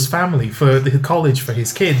making is for his family, for the college, for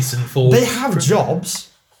his kids, and for... They have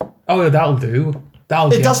jobs. Oh, that'll do.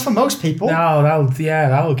 It does for most people. No,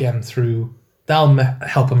 that'll get him through. That'll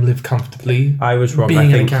help him live comfortably. I was wrong. Being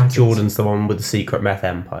I think accountant. Jordan's the one with the secret meth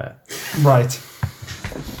empire. Right.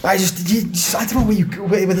 I don't know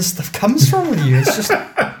where this stuff comes from with you. It's just...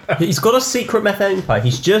 He's got a secret meth empire.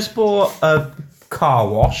 He's just bought a car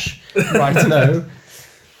wash. Right, no.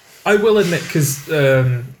 I will admit, because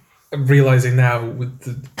I'm realising now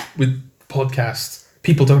with podcasts,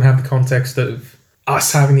 people don't have the context of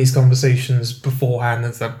us having these conversations beforehand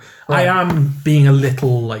and stuff. Right. I am being a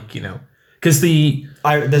little, because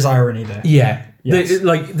there's irony there. Yeah. Yes.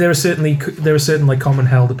 There are certain like common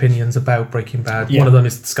held opinions about Breaking Bad. Yeah. One of them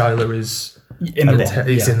is that Skyler is in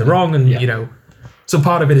the wrong, and so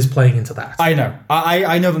part of it is playing into that. I know.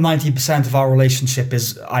 I know that 90% of our relationship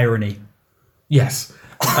is irony. Yes.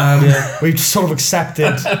 We've sort of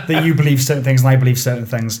accepted that you believe certain things and I believe certain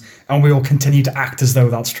things, and we all continue to act as though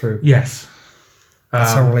that's true. Yes.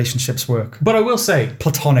 That's how relationships work. But I will say,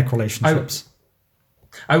 platonic relationships.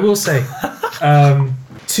 I will say,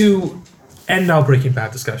 to end our Breaking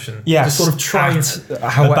Bad discussion. Yeah. To sort of try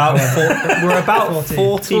we're about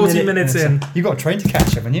 40 minutes in. You've got a train to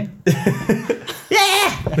catch, haven't you? Yeah!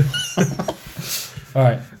 All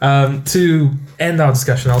right. To end our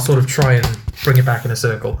discussion, I'll sort of try and bring it back in a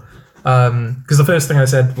circle. Because the first thing I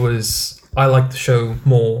said was I liked the show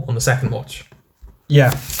more on the second watch.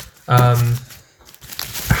 Yeah.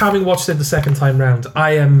 Having watched it the second time round,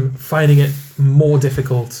 I am finding it more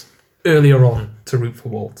difficult earlier on to root for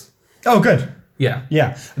Walt. Oh, good. Yeah.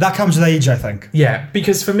 Yeah. That comes with age, I think. Yeah,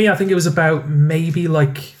 because for me, I think it was about maybe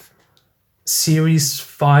series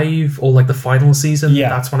 5 or the final season. Yeah.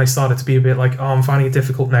 That's when I started to be a bit I'm finding it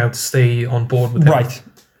difficult now to stay on board with him. Right.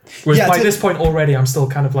 Whereas by this point already, I'm still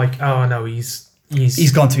kind of oh no, he's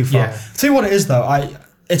gone too far. Yeah. Tell you what it is though,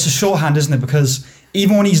 it's a shorthand, isn't it? Because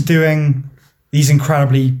even when he's doing these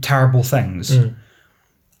incredibly terrible things,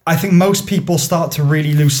 I think most people start to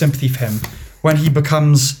really lose sympathy for him when he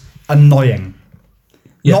becomes annoying.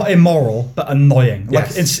 Yeah. Not immoral, but annoying.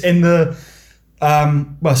 Yes. It's in the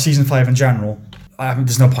season 5 in general.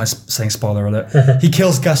 There's no point saying spoiler alert. He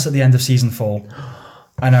kills Gus at the end of season 4.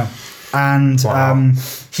 I know. And wow.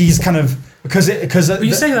 He's kind of because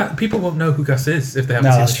you say that people won't know who Gus is if they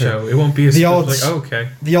haven't seen the show. It won't be as okay.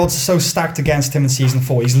 The odds are so stacked against him in season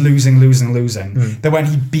 4. He's losing. That when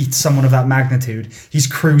he beats someone of that magnitude, he's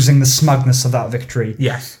cruising the smugness of that victory.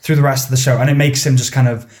 Yes. Through the rest of the show, and it makes him just kind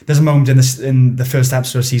of. There's a moment in the first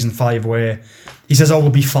episode of season 5 where he says, "Oh, we'll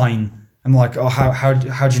be fine." I'm like, "Oh, how do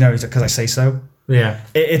you know?" He's like, "Because I say so." Yeah,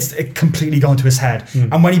 it's completely gone to his head.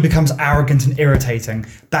 And when he becomes arrogant and irritating,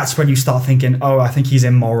 that's when you start thinking, oh, I think he's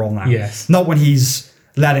immoral now. Yes. Not when he's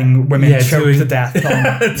letting women choke to death.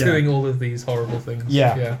 Doing all of these horrible things.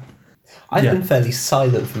 Yeah. I've been fairly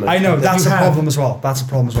silent for most I know, of that's a problem as well.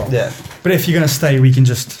 Yeah. But if you're going to stay, we can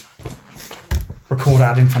just record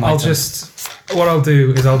ad infinitum. What I'll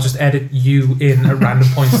do is I'll just edit you in at random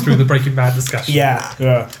points through the Breaking Bad discussion.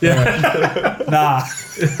 Yeah. Nah.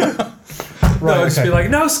 Right, no, just be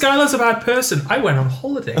no, Skylar's a bad person. I went on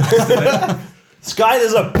holiday.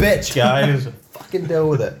 Skylar's a bitch, guys. Fucking deal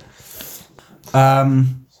with it.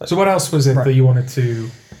 So what else was it that you wanted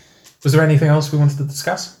to... Was there anything else we wanted to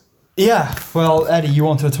discuss? Yeah, well, Eddie, you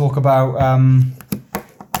wanted to talk about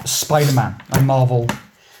Spider-Man and Marvel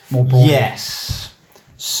more broadly. Yes.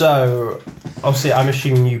 So, obviously, I'm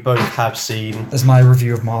assuming you both have seen... There's my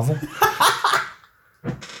review of Marvel.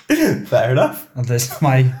 Fair enough. And there's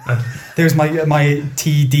my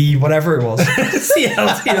TD, whatever it was.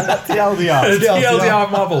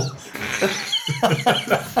 TLDR Marvel.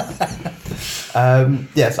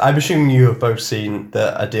 Yes, I'm assuming you have both seen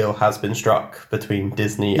that a deal has been struck between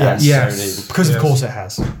Disney and Sony. Because of course it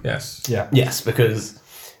has. Yes. Yeah. Yes, because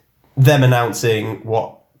them announcing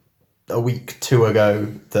a week, 2 ago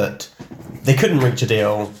that they couldn't reach a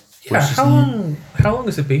deal. Yeah, how long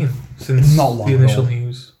has it been since not long the initial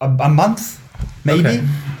news? A month, maybe. Okay.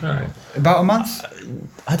 All right. About a month.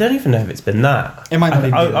 I don't even know if it's been that. It might not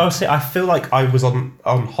be. I'll say I feel like I was on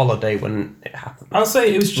holiday when it happened. I'll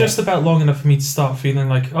say it was just about long enough for me to start feeling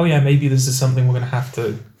maybe this is something we're going to have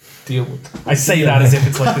to deal with. I say that as if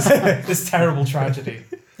it's this terrible tragedy.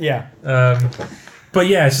 Yeah. But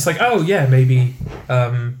yeah, it's just maybe.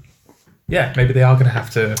 Maybe they are going to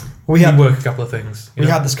have to rework a couple of things. We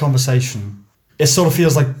had this conversation it sort of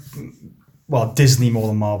feels like, well, Disney more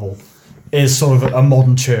than Marvel is sort of a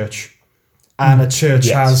modern church, and a church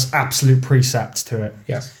has absolute precepts to it.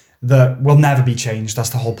 Yes. That will never be changed.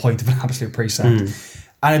 That's the whole point of an absolute precept.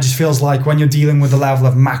 And it just feels like when you're dealing with the level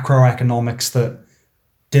of macroeconomics that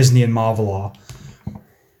Disney and Marvel are,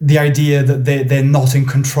 the idea that they're not in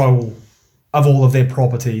control of all of their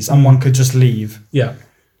properties and one could just leave. Yeah.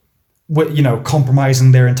 With, you know,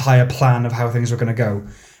 compromising their entire plan of how things are going to go.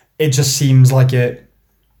 It just seems like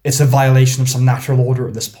it's a violation of some natural order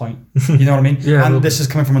at this point. You know what I mean? Yeah. And this is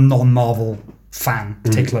coming from a non-Marvel fan,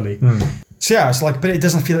 particularly. So yeah, it's like, but it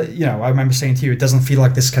doesn't feel, you know, I remember saying to you, it doesn't feel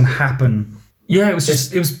like this can happen. Yeah, it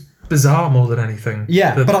was bizarre more than anything.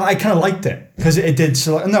 Yeah, but I kind of liked it because it did.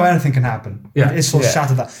 So no, anything can happen. Yeah, it sort of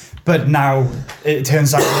shattered that. But now it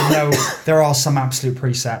turns out that no, there are some absolute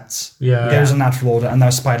precepts. Yeah, there's a natural order, and now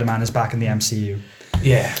Spider-Man is back in the MCU.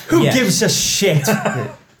 Yeah, who gives a shit?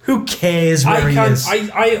 Who cares where he is?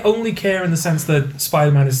 I only care in the sense that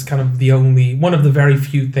Spider-Man is kind of one of the very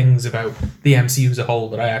few things about the MCU as a whole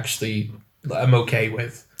that I actually am okay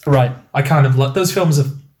with. Right. I kind of like those films.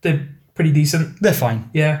 They're pretty decent. They're fine.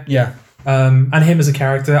 Yeah. Yeah. And him as a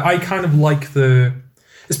character, I kind of like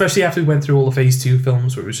especially after we went through all the Phase 2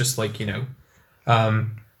 films where it was just like,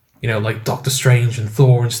 like Doctor Strange and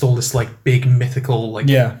Thor and just all this like big mythical, like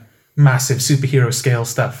massive superhero scale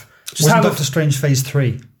stuff. Just wasn't Doctor Strange Phase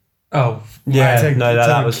 3? Oh. Yeah,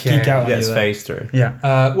 that was geek out. Yes, Phase 3.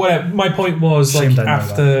 Yeah. Whatever. My point was, like,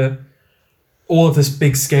 after all of this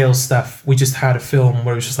big scale stuff, we just had a film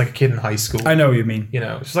where it was just like a kid in high school. I know what you mean. You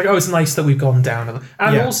know, it's just like, oh, it's nice that we've gone down.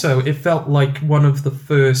 And also, it felt like one of the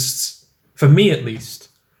first, for me at least,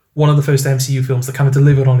 one of the first MCU films that kind of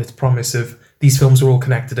delivered on its promise of these films are all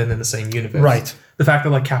connected and in the same universe. Right. The fact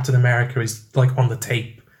that like Captain America is like on the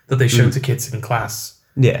tape that they show to kids in class.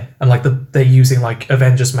 Yeah. And like they're using like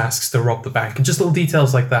Avengers masks to rob the bank and just little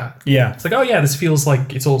details like that. Yeah. It's like, oh yeah, this feels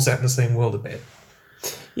like it's all set in the same world a bit.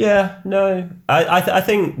 Yeah, no. I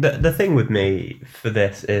think the thing with me for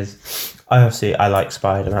this is I like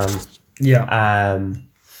Spider-Man. Yeah.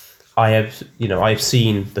 I've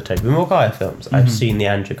seen the Tobey Maguire films. I've seen the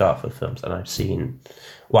Andrew Garfield films, and I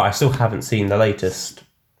still haven't seen the latest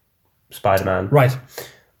Spider-Man. Right.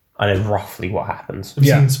 I know roughly what happens. Have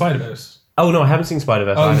you seen Spider-Verse? Oh no, I haven't seen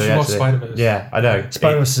Spider-Verse. Oh, you should watch Spider-Verse. Yeah, I know.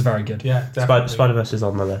 Spider-Verse is very good. Yeah, definitely. Spider-Verse is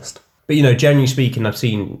on the list. But generally speaking, I've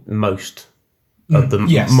seen most of the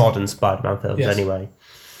modern Spider-Man films anyway.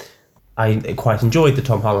 I quite enjoyed the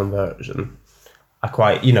Tom Holland version. I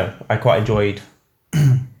quite enjoyed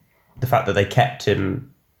the fact that they kept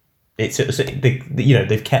him. They've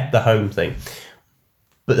kept the home thing,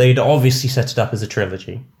 but they'd obviously set it up as a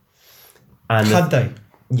trilogy. And had they?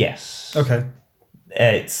 Yes. Okay.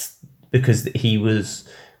 It's because he was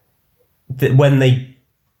when they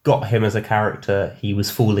got him as a character, he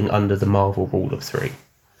was falling under the Marvel rule of 3.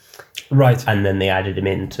 Right. And then they added him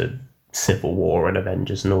into Civil War and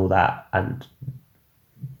Avengers and all that, and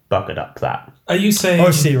buggered up that. Are you saying? Oh,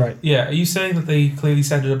 I see. Right. Yeah. Are you saying that they clearly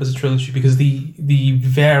set it up as a trilogy because the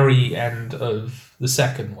very end of the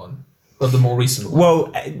second one, of the more recent one?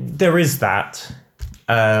 Well, there is that,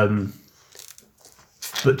 but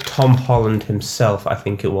Tom Holland himself, I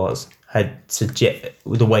think it was, had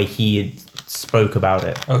the way he had spoke about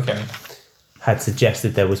it. Okay. Had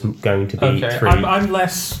suggested there was going to be 3. I'm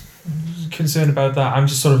less concerned about that. I'm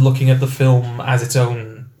just sort of looking at the film as its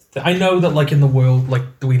own. I know that, like, in the world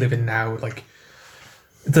like that we live in now, like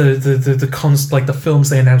the films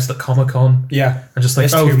they announced at Comic-Con, and just like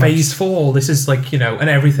Phase 4, this is like and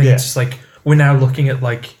everything. It's just like we're now looking at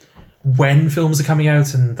like when films are coming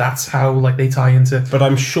out, and that's how like they tie into. But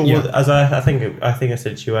I'm sure, as I think I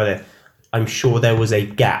said to you earlier, I'm sure there was a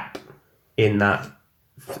gap in that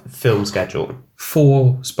film schedule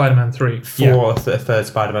for Spider-Man 3 for the third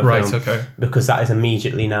Spider-Man film. Right, okay. Because that is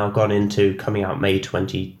immediately now gone into coming out May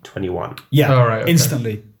 2021. Yeah, all right, okay.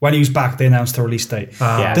 Instantly. When he was back, they announced the release date.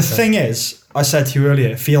 The thing is, I said to you earlier,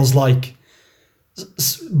 it feels like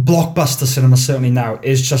blockbuster cinema certainly now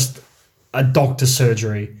is just a doctor's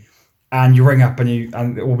surgery, and you ring up and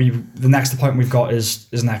the next appointment we've got is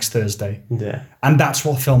next Thursday. Yeah. And that's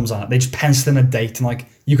what films are. They just pencil in a date, and like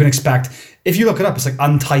you can expect, if you look it up, it's like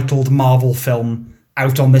untitled Marvel film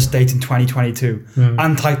out on this date in 2022.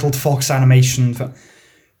 Untitled Fox animation film.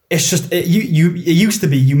 It's just it used to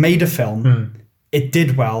be you made a film, it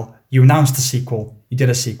did well, you announced a sequel, you did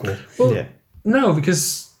a sequel. Well, no,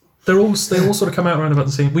 because they all sort of come out around about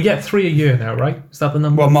the same. We get 3 a year now, right? Is that the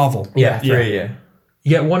number? Well, Marvel. 3 a year. You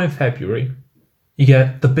get one in February. You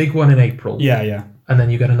get the big one in April. Yeah. And then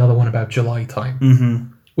you get another one about July time. Mm-hmm.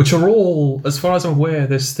 Which are all, as far as I'm aware,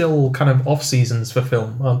 they're still kind of off seasons for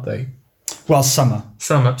film, aren't they? Well, summer.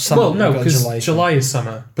 Summer. Summer, Well, no, we've got because July is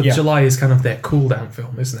summer, but July is kind of their cool down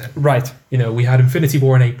film, isn't it? Right. You know, we had Infinity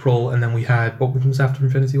War in April, and then we had what was after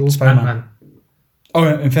Infinity War? Spider-Man. Ant-Man. Oh,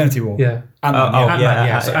 Infinity War. Yeah.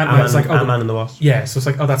 Ant-Man, So Ant-Man is like, Ant-Man and the Wasp. Yeah, so it's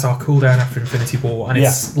like, that's our cool down after Infinity War, and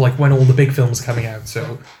it's like when all the big films are coming out, so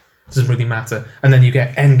it doesn't really matter. And then you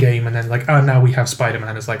get Endgame, and then like, now we have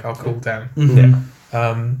Spider-Man. It's like our cool down. Mm-hmm.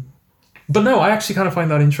 Yeah. But no, I actually kind of find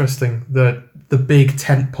that interesting that the big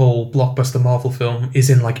tentpole blockbuster Marvel film is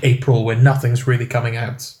in like April when nothing's really coming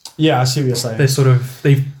out. Yeah, I see what you're saying.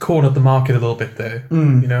 They've cornered the market a little bit there, you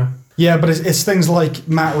know? Yeah, but it's things like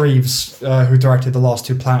Matt Reeves, who directed the last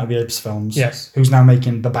 2 Planet of the Apes films. Yes. Who's now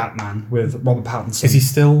making The Batman with Robert Pattinson. Is he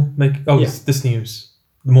still making... Oh, it's this news.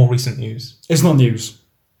 The more recent news. It's not news.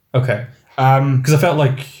 Okay. Because I felt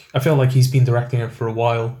like he's been directing it for a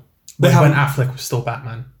while. When Affleck was still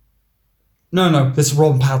Batman. No. This is the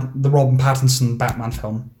Robert Pattinson Batman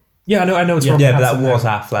film. Yeah, I know it's Robert Pattinson. Yeah, but that was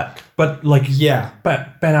Affleck. But like, yeah,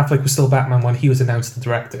 but Ben Affleck was still Batman when he was announced to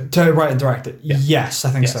direct it. To write and direct it. Yeah. Yes, I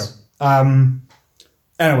think so.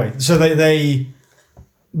 Anyway, so the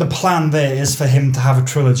plan there is for him to have a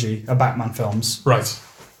trilogy of Batman films, right?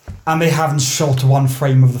 And they haven't shot one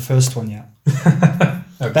frame of the first one yet.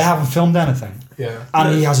 Okay. They haven't filmed anything. Yeah,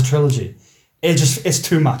 and he has a trilogy. It's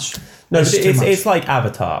too much. No, it's like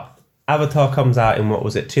Avatar. Avatar comes out in,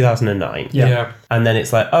 2009? Yeah. And then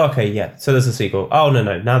it's like, oh, okay, yeah, so there's a sequel. Oh,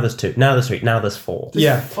 no, now there's 2, now there's 3, now there's 4.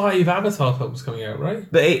 There's 5 Avatar films coming out, right?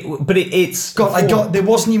 But it's... there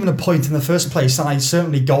wasn't even a point in the first place, and I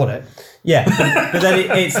certainly got it. Yeah, but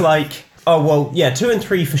then it's like, oh, well, yeah, 2 and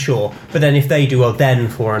 3 for sure, but then if they do, well, then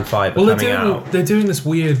 4 and 5 are coming out. They're doing this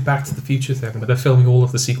weird Back to the Future thing, but they're filming all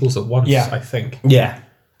of the sequels at once, I think. Yeah.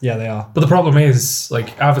 Yeah, they are. But the problem is,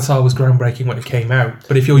 like, Avatar was groundbreaking when it came out,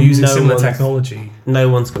 but if you're using similar technology... No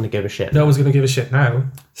one's going to give a shit. No one's going to give a shit now. The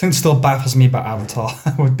thing still baffles me about Avatar,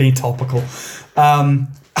 with being topical.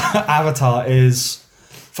 Avatar is,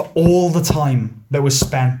 for all the time that was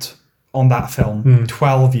spent on that film,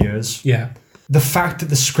 12 years... Yeah. The fact that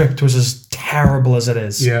the script was as terrible as it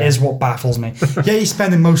is what baffles me. Yeah, you're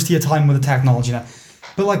spending most of your time with the technology now,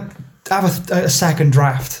 but, like, have a second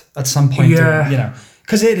draft at some point, you know...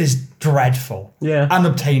 Because it is dreadful. Yeah.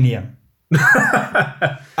 Unobtainium.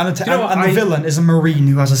 And the villain is a Marine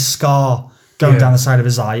who has a scar going down the side of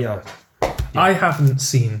his eye. Oh. I haven't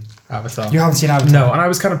seen Avatar. You haven't seen Avatar? No, and I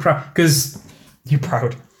was kind of proud because... You're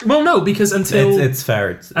proud? Well, no, because until... It's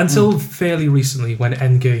fair. Until fairly recently, when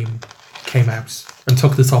Endgame came out and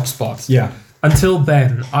took the top spot. Yeah. Until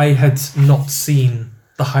then, I had not seen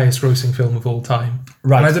the highest grossing film of all time.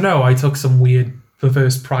 Right. And I don't know, I took some weird...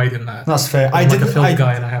 perverse pride in that. That's fair. I'm like a film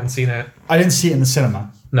guy and I haven't seen it. I didn't see it in the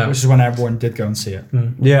cinema. No. Which is when everyone did go and see it.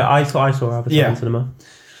 Yeah, I saw Avatar in cinema.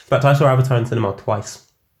 But I saw Avatar in cinema twice.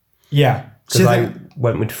 Yeah. Because I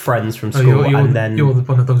went with friends from school and then... You're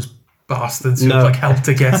one of those bastards who helped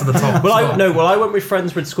to get to the top. I went with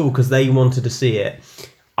friends from school because they wanted to see it.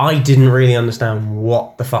 I didn't really understand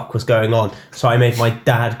what the fuck was going on, so I made my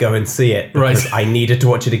dad go and see it because I needed to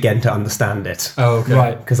watch it again to understand it. Oh, okay.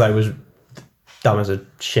 Right. Because I was... dumb as a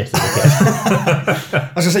shit as a kid.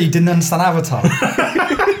 I was going to say, you didn't understand Avatar.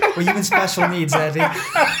 Were you in special needs, Eddie?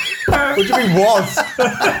 What do you mean, was?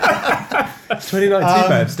 It's 2019,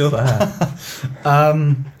 babe, still there.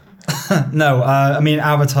 No, I mean,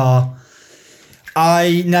 Avatar,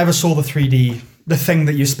 I never saw the 3D, the thing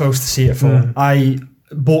that you're supposed to see it for. I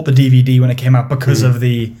bought the DVD when it came out because of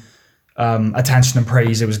the attention and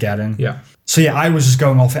praise it was getting. Yeah. So yeah, I was just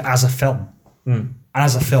going off it as a film. And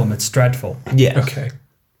as a film, it's dreadful. Yeah. Okay.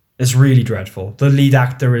 It's really dreadful. The lead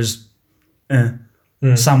actor is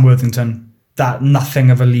Sam Worthington, that nothing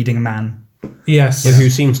of a leading man. Yes. Who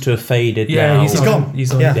seems to have faded now. He's gone.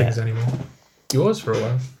 He's not things anymore. He was for a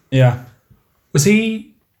while. Yeah. Was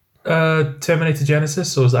he Terminator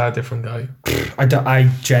Genesis or was that a different guy? I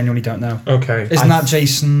genuinely don't know. Okay. Isn't that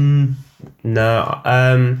Jason? No.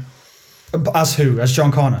 As who? As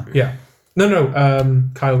John Connor? Yeah. No.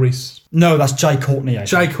 Kyle Reese. No, that's Jai Courtney.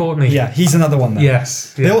 Jai Courtney. Yeah, he's another one then.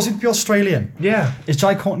 Yes. They all seem to be Australian. Yeah. Is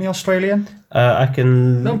Jai Courtney Australian? I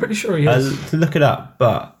can... No, I'm pretty sure he is. Look it up,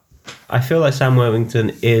 but I feel like Sam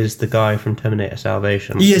Worthington is the guy from Terminator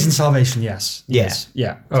Salvation. He is in Salvation, yes. Yes.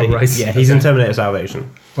 Yeah. Oh, right. Yeah, he's in Terminator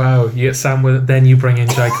Salvation. Wow, you get Sam with then you bring in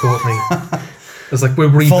Jai Courtney. It's like we're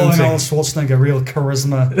rebooting. Following Arnold Schwarzenegger, real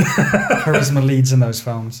charisma leads in those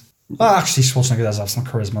films. Well, actually, Schwarzenegger does have some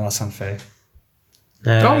charisma, that's unfair.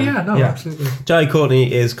 Absolutely. Jai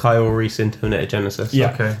Courtney is Kyle Reese in Terminator Genesis.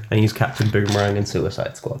 Yeah. Okay. And he's Captain Boomerang in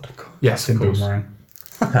Suicide Squad. Yes, in of course. Boomerang.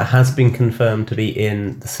 That has been confirmed to be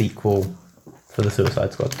in the sequel for the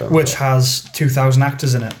Suicide Squad film. Which has 2,000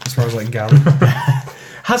 actors in it, as far as I can gather.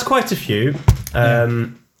 Has quite a few.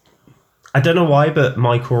 I don't know why, but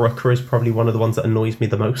Michael Rooker is probably one of the ones that annoys me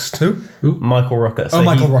the most. Who? Michael Rooker. So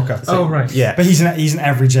Michael Rooker. Oh, right. Yeah. But he's in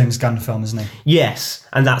every James Gunn film, isn't he? Yes,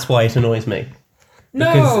 and that's why it annoys me.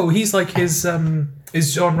 No, he's like his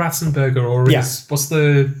is John Ratzenberger or is what's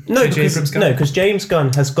the J.J. Abrams guy? because James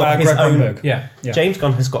Gunn has got his Greg own. Grunberg. Yeah. James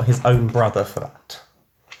Gunn has got his own brother for that.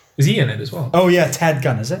 Is he in it as well? Oh yeah, Ted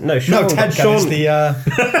Gunn, is it? No, Sean- Ted Gunn Sean- is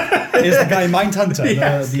the guy in Mindhunter.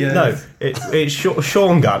 Yes. No, it's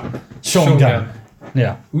Sean Gunn, Sean Gunn.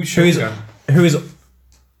 Yeah. who is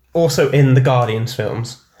also in the Guardians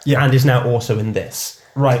films, and is now also in this,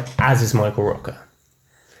 Right. as is Michael Rooker.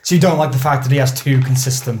 So you don't like the fact that he has two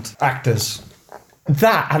consistent actors?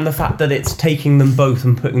 That and the fact that it's taking them both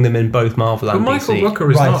and putting them in both Marvel and But Michael DC.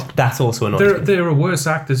 Rooker is Right. not. That's also annoying. There are worse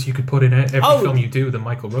actors you could put in every Oh. film you do than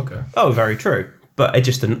Michael Rooker. Oh, very true. But that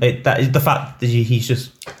is the fact that he's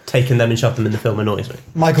just taken them and shoved them in the film annoys me.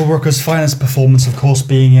 Michael Rooker's finest performance, of course,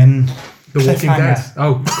 being in The Walking Cliffhanger. Dead.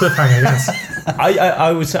 Oh, Cliffhanger,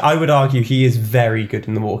 yes. I would argue he is very good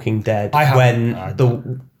in The Walking Dead. I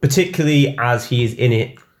haven't. Particularly as he is in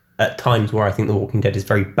it at times where I think The Walking Dead is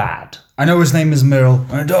very bad. I know his name is Merle.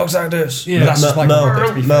 And dogs like this. Yeah. But that's just Michael Rooker,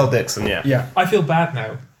 to be fair. Mel Dixon, yeah. Yeah. I feel bad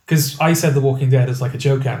now because I said The Walking Dead is like a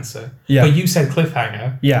joke answer. Yeah. But you said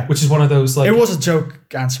Cliffhanger. Yeah. Which is one of those like. It was a joke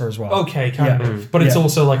answer as well. Okay, kind Yeah. of. But it's Yeah.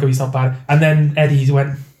 also like, oh, he's not bad. And then Eddie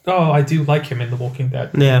went, oh, I do like him in The Walking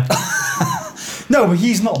Dead. Yeah. No, but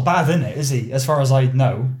he's not bad in it, is he? As far as I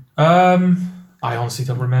know. I honestly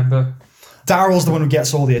don't remember. Daryl's the one who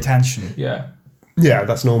gets all the attention. Yeah. Yeah,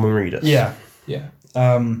 that's Norman Reedus. Yeah. Yeah.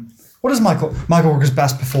 What is Michael Rooker's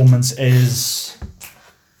best performance is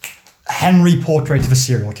Henry Portrait of a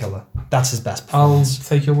Serial Killer. That's his best I'll performance.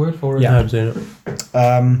 take your word for it. Yeah. I'm doing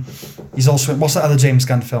it. He's also in, what's that other James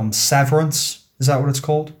Gunn film? Severance? Is that what it's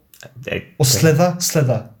called? Or Slither?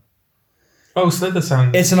 Slither. Oh, Slither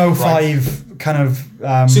sounds. It's an 05 kind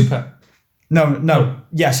of... Super. No.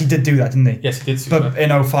 Yes, he did do that, didn't he? Yes, he did Super. But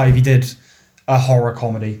in 05 he did a horror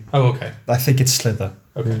comedy. Oh, okay. I think it's Slither.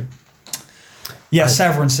 Okay. Yeah,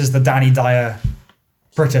 Severance is the Danny Dyer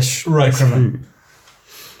British equivalent.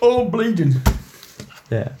 Oh, bleeding.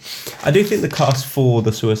 Yeah. I do think the cast for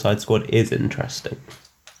the Suicide Squad is interesting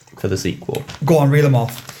for the sequel. Go on, reel them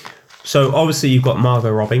off. So obviously you've got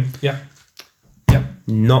Margot Robbie, Yeah.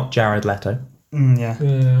 not Jared Leto.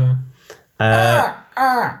 Yeah. Yeah.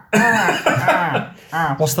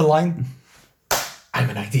 What's the line? I'm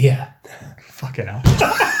an idea. Fucking hell.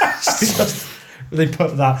 They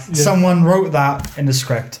put that. Yeah. Someone wrote that in the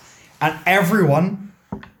script. And everyone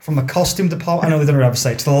from the costume department, I know they don't ever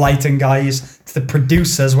say, to the lighting guys, to the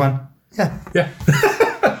producers went, yeah.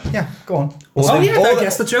 Yeah, go on. I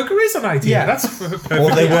guess the Joker is an idea. Yeah. That's perfect.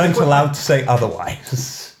 Or they weren't allowed to say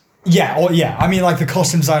otherwise. Yeah. I mean, like, the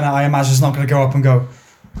costume designer, I imagine, is not going to go up and go,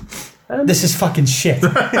 this is fucking shit.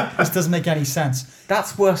 This doesn't make any sense.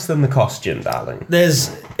 That's worse than the costume, darling. It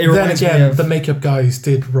Then reminds me again, of... the makeup guys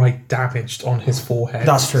did write damaged on his forehead.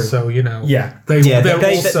 That's true. So, you know. Yeah. They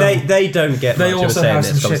don't get They much of a also say in have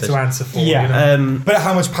this some shit to conversation. answer for. Yeah. You know? But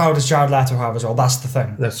how much power does Jared Leto have as well? That's the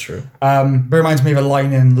thing. That's true. But it reminds me of a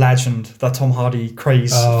line in Legend, that Tom Hardy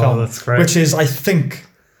craze film. That's great. Which is, I think,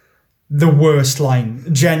 the worst line.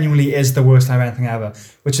 Genuinely is the worst line of anything ever.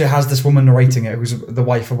 Which it has this woman narrating it, who's the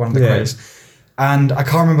wife of one of the craze. And I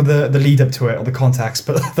can't remember the lead up to it or the context,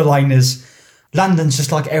 but the line is, London's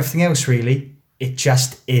just like everything else, really. It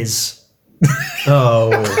just is.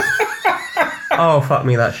 Oh, fuck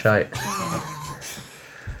me, that shite.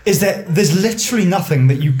 There's literally nothing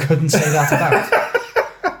that you couldn't say that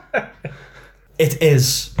about. It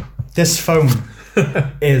is. This phone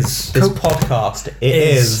is. This podcast, it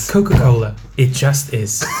is. Coca-Cola. It just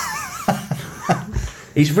is.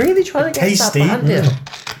 He's really trying to get Tasty. that band in.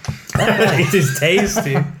 It is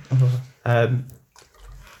tasty. But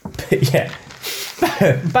yeah.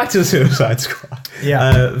 Back to the Suicide Squad.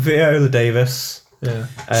 Yeah. Viola Davis. Yeah.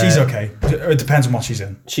 She's okay. It depends on what she's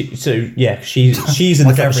in. She's in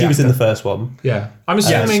Like the every she was in the actor. first one. Yeah. I'm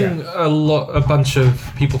assuming a bunch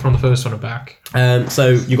of people from the first one are back. So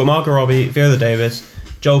you've got Margot Robbie, Viola Davis,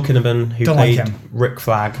 Joel Kinnaman, who Don't like played him. Rick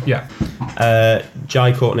Flag. Yeah.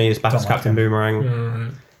 Jai Courtney is back Don't as like Captain him.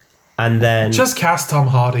 Boomerang. And then Just cast Tom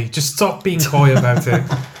Hardy. Just stop being coy about it.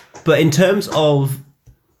 but in terms of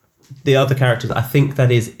the other characters, I think that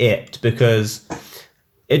is it, because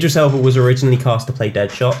Idris Elba was originally cast to play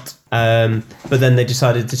Deadshot, but then they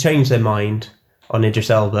decided to change their mind on Idris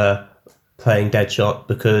Elba playing Deadshot,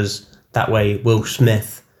 because that way Will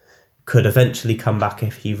Smith could eventually come back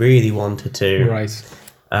if he really wanted to. Right.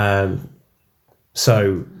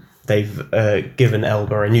 So they've given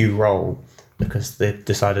Elba a new role because they've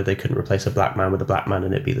decided they couldn't replace a black man with a black man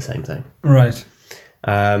and it'd be the same thing. Right.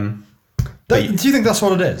 Do you think that's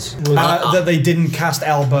what it is? That they didn't cast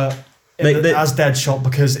Elba as Deadshot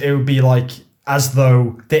because it would be like as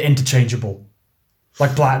though they're interchangeable,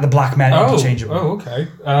 like the black men interchangeable. Oh, okay.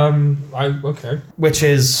 Okay. Which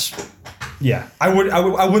is, yeah, I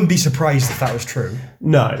wouldn't be surprised if that was true.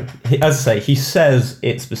 No, as I say, he says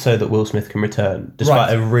it's so that Will Smith can return,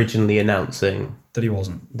 despite originally announcing that he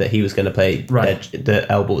wasn't, that he was going to play that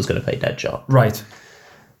Elba was going to play Deadshot. Right.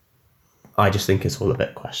 I just think it's all a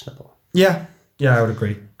bit questionable. Yeah, I would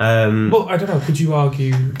agree. Well, I don't know. Could you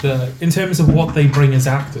argue that in terms of what they bring as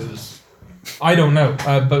actors, I don't know,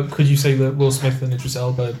 but could you say that Will Smith and Idris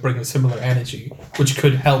Elba bring a similar energy, which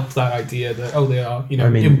could help that idea that they are,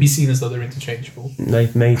 it would be seen as though they're interchangeable?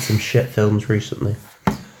 They've made some shit films recently.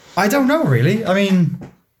 I don't know, really. I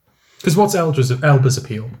mean, because what's Elba's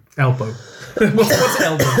appeal? Elbow. What's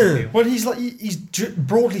Elba's appeal? Well, he's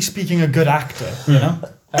broadly speaking a good actor, you know.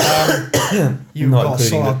 You've got to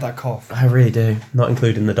sort out that cough. I really do. Not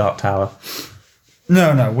including The Dark Tower.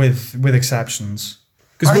 No, with exceptions.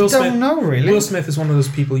 Because I don't know, really. Will Smith is one of those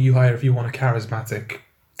people you hire if you want a charismatic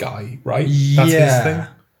guy, right? That's his thing?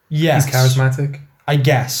 Yes. He's charismatic? I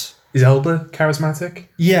guess. Is Elba charismatic?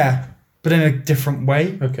 Yeah, but in a different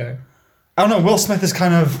way. Okay. I don't know, Will Smith is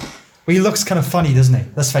kind of... Well, he looks kind of funny, doesn't he?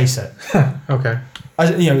 Let's face it. Okay.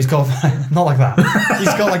 He's got... Not like that. He's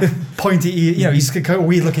got like pointy... he's a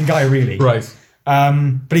weird-looking guy, really. Right.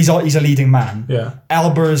 But he's a leading man. Yeah.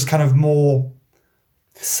 Elba is kind of more...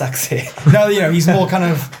 sexy. No, he's more kind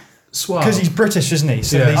of... Suave. Because he's British, isn't he?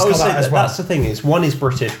 So he's got that as well. That's the thing is, one is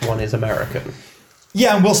British, one is American.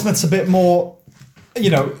 Yeah, and Will Smith's a bit more...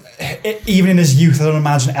 even in his youth, I don't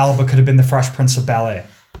imagine Elba could have been the Fresh Prince of Bel-Air.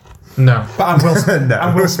 No. But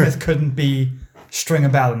and Will Smith couldn't be Stringer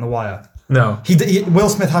Bell in The Wire. No. Will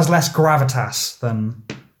Smith has less gravitas than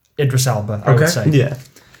Idris Elba, I would say. Yeah.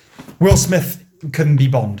 Will Smith couldn't be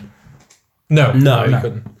Bond. No, he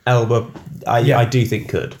couldn't. Elba, I do think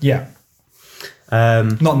could. Yeah.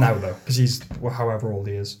 Not now, though, because he's however old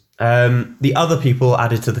he is. The other people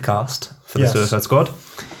added to the cast for the Suicide Squad.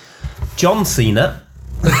 John Cena.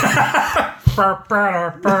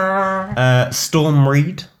 Storm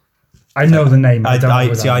Reed. I know the name. I don't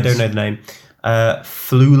know the name.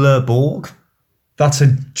 Flula Borg. That's a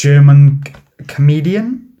German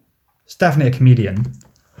comedian. It's definitely a comedian.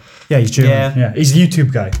 Yeah, he's German. Yeah, he's a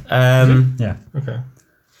YouTube guy. Yeah. Okay.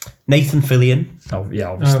 Nathan Fillion. Oh, yeah,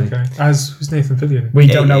 obviously. Okay. Who's Nathan Fillion? We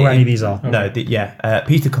don't know where any of these are. No,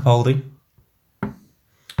 Peter Capaldi.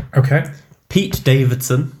 Okay. Pete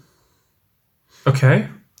Davidson. Okay.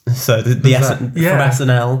 So from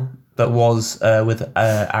SNL that was with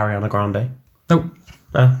Ariana Grande. Nope.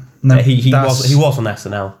 No, he was on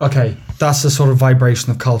SNL. Okay, that's the sort of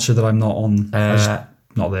vibration of culture that I'm not on.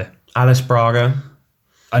 Not there. Alice Braga.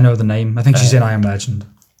 I know the name. I think she's in I Am Legend.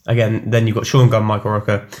 Again, then you've got Sean Gunn, Michael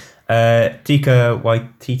Rooker, Tika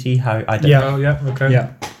Waititi. I don't know. Oh yeah. Okay.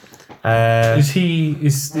 Yeah.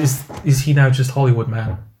 Is he now just Hollywood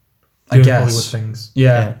man? I Doing guess. Hollywood things.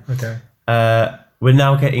 Yeah. Okay. We're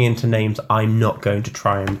now getting into names I'm not going to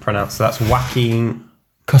try and pronounce. So that's Joaquin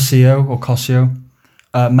Cosio.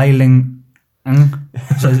 Mei Ling Ng.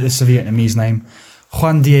 So it's a Vietnamese name.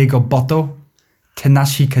 Juan Diego Botto.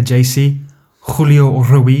 Tanashi Kajasi. Julio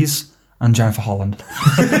Ruiz. And Jennifer Holland.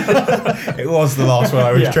 It was the last one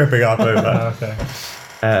I was tripping up over. Okay.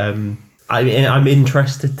 I'm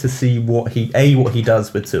interested to see what he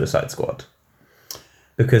does with Suicide Squad,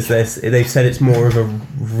 because they've said it's more of a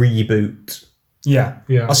reboot. Yeah.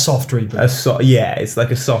 A soft reboot. It's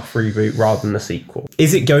like a soft reboot rather than a sequel.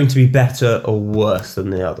 Is it going to be better or worse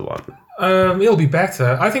than the other one? It'll be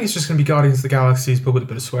better. I think it's just going to be Guardians of the Galaxy, but with a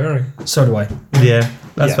bit of swearing. So do I. Yeah,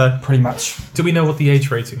 that's fair. Pretty much. Do we know what the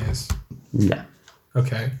age rating is? No.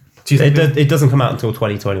 Okay. Do you think it doesn't come out until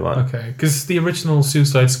 2021. Okay, because the original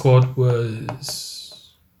Suicide Squad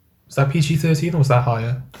was that PG-13 or was that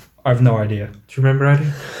higher? I have no idea. Do you remember,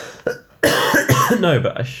 Eddie? No,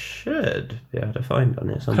 but I should be able to find on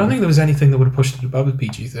it somewhere. I don't think there was anything that would have pushed it above a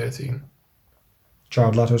PG-13.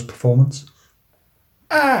 Jared Leto's performance.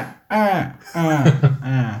 You got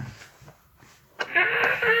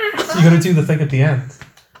to do the thing at the end.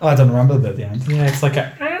 I don't remember the bit at the end. Yeah, it's like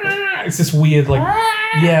it's this weird like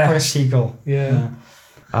like a seagull. Yeah.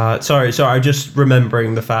 Sorry. I'm just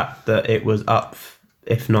remembering the fact that it was up,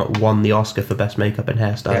 if not won the Oscar for best makeup and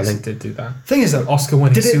hairstyling. Yes, it did do that. Thing is, though, Oscar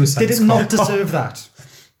winning Suicide Squad. Did it not deserve that?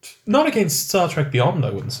 Not against Star Trek Beyond,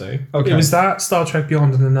 I wouldn't say. Okay. It was that, Star Trek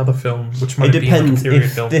Beyond, and another film, which might It be like a depends period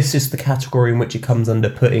if film. this is the category in which it comes under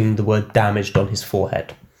putting the word damaged on his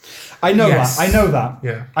forehead. I know Yes. that. I know that.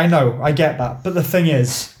 Yeah. I know. I get that. But the thing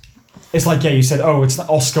is, it's like, yeah, you said, oh, it's the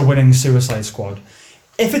Oscar-winning Suicide Squad.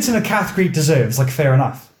 If it's in a category it deserves, like, fair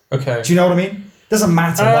enough. Okay. Do you know what I mean? Doesn't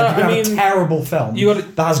matter. Like, you can have a terrible film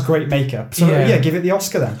that has great makeup. So, yeah, give it the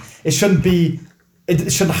Oscar then. It shouldn't be...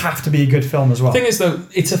 It shouldn't have to be a good film as well. The thing is, though,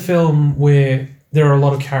 it's a film where there are a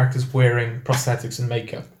lot of characters wearing prosthetics and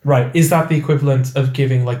makeup. Right. Is that the equivalent of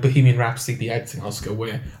giving, like, Bohemian Rhapsody the editing Oscar,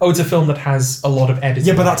 where, it's a film that has a lot of editing?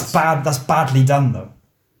 Yeah, but that's bad. That's badly done, though.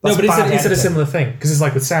 No, but is it a similar thing? Because it's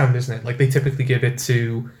like with sound, isn't it? Like, they typically give it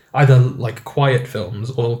to either, like, quiet films,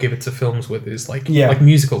 or give it to films where there's, like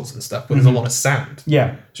musicals and stuff, where there's a lot of sound.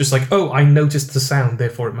 Yeah. Just like, I noticed the sound,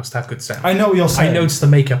 therefore it must have good sound. I know what you're saying. I noticed the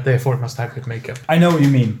makeup, therefore it must have good makeup. I know what you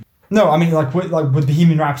mean. No, I mean, like with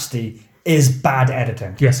Bohemian Rhapsody is bad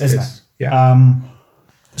editing. Yes, isn't it is. it? Yeah.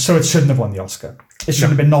 So it shouldn't have won the Oscar. It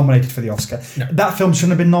shouldn't have been nominated for the Oscar. No. That film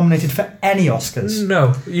shouldn't have been nominated for any Oscars.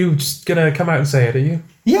 No, you just gonna come out and say it, are you?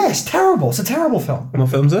 Yeah, it's terrible. It's a terrible film. What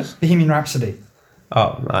film's this? Bohemian Rhapsody.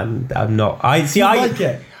 Oh, I'm not. I like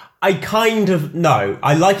it. I kind of no.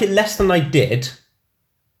 I like it less than I did.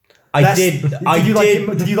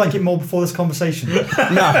 Did you like it more before this conversation?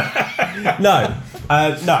 No.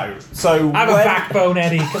 So have a backbone,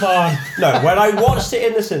 Eddie. Come on. No, when I watched it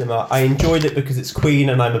in the cinema, I enjoyed it because it's Queen,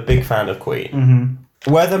 and I'm a big fan of Queen.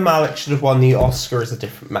 Mm-hmm. Whether Malick should have won the Oscar is a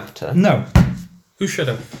different matter. No. Who should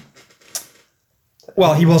have?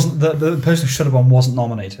 Well, he wasn't. The person who should have won wasn't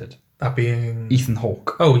nominated. That being Ethan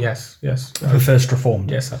Hawke. Oh yes. Who first reformed.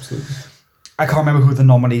 Yes, absolutely. I can't remember who the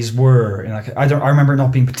nominees were. I remember it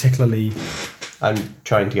not being particularly. I'm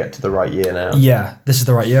trying to get to the right year now. Yeah, this is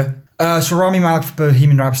the right year. So Rami Malek for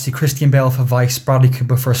Bohemian Rhapsody, Christian Bale for Vice, Bradley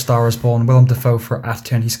Cooper for A Star Is Born, Willem Dafoe for At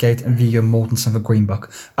Eternity Skate, and Viggo Mortensen for Green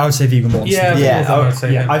Book. I would say Viggo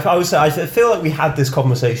Mortensen. I would say I feel like we had this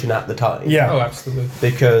conversation at the time. Yeah. Oh, absolutely.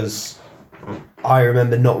 Because I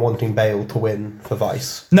remember not wanting Bale to win for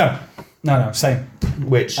Vice. No, same.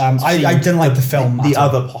 Which I didn't like the film. The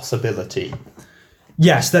other possibility.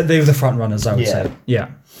 Yes, they were the front runners, I would say. Yeah.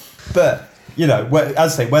 But, as I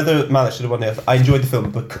say, whether Malick should have won the Oscar, I enjoyed the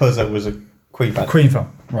film because I was a Queen fan. Queen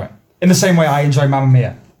film, right. In the same way I enjoy Mamma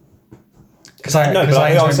Mia.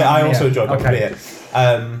 I also enjoyed Mamma Mia.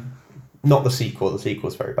 Not the sequel. The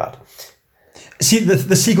sequel's very bad. See,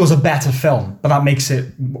 the sequel's a better film, but that makes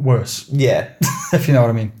it worse. Yeah. If you know what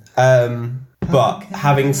I mean. But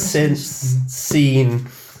having since seen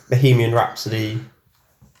Bohemian Rhapsody,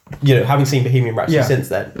 since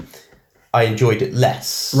then, I enjoyed it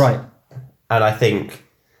less. Right. And I think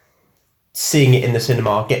seeing it in the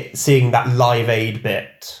cinema, seeing that Live Aid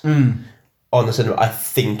bit on the cinema, I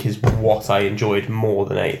think is what I enjoyed more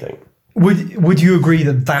than anything. Would you agree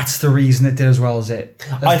that that's the reason it did as well as it?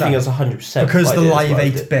 I think it's 100%. Because the Live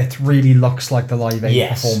Aid bit really looks like the Live Aid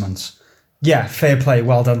performance. Yeah, fair play,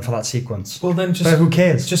 well done for that sequence. Well, then but who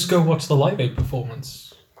cares? Just go watch the Live Aid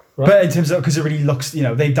performance. Right? But in terms of, because it really looks,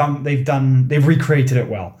 they've recreated it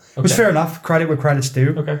well. Okay. Which fair enough. Credit where credit's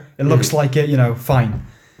due. Okay. It looks like it, fine.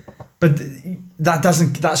 But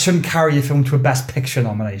that shouldn't carry a film to a Best Picture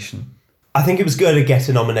nomination. I think it was going to get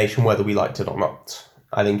a nomination whether we liked it or not.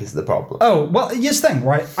 I think is the problem. Oh, well, here's the thing,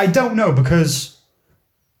 right? I don't know, because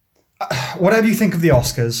whatever you think of the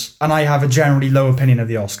Oscars, and I have a generally low opinion of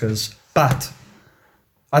the Oscars, but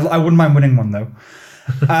I wouldn't mind winning one, though.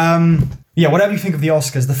 Yeah, whatever you think of the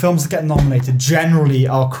Oscars, the films that get nominated generally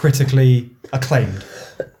are critically acclaimed.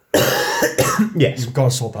 Yes. You've got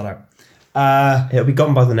to sort that out. It'll be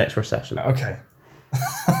gone by the next recession. Okay.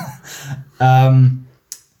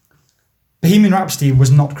 Bohemian Rhapsody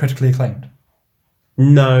was not critically acclaimed.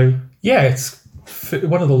 No. Yeah, it's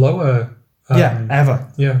one of the lower. Ever.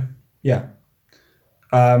 Yeah. Yeah.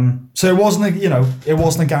 So it wasn't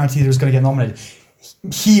a guarantee that it was going to get nominated.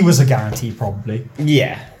 He was a guarantee, probably.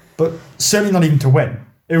 Yeah. But certainly not even to win.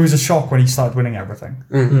 It was a shock when he started winning everything.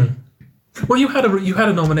 Mm-hmm. Well, you had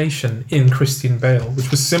a nomination in Christian Bale,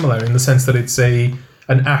 which was similar in the sense that it's an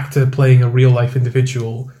actor playing a real life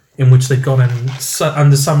individual in which they've gone in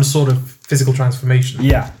under some sort of physical transformation.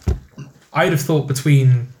 Yeah. I'd have thought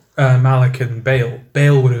between Malick and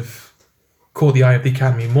Bale would have caught the eye of the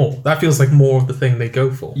Academy more. That feels like more of the thing they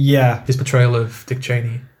go for. Yeah. His portrayal of Dick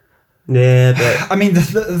Cheney. Yeah, but I mean,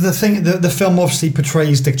 the film obviously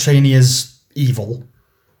portrays Dick Cheney as evil,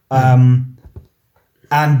 and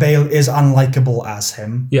Bale is unlikable as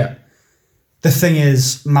him. Yeah. The thing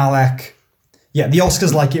is, Malick. Yeah, the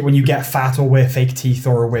Oscars like it when you get fat or wear fake teeth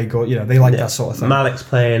or a wig, or they like that sort of thing. Malick's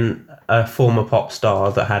playing a former pop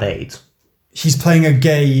star that had AIDS. He's playing a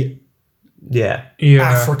gay Yeah.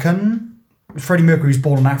 African. Freddie Mercury's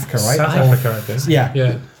born in Africa, right? South Africa, I think. Yeah.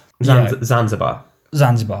 Yeah. Zanzibar.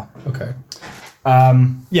 Zanzibar. Okay.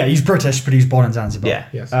 Yeah, he's British, but he's born in Zanzibar. Yeah.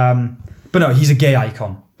 Yes. But no, he's a gay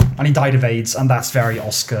icon. And he died of AIDS, and that's very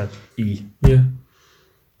Oscar-y. Yeah.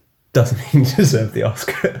 Doesn't he deserve the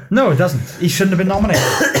Oscar? No, it doesn't. He shouldn't have been nominated.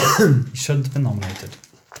 He shouldn't have been nominated.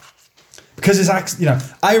 Because his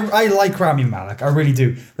I like Rami Malek, I really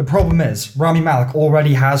do. The problem is, Rami Malek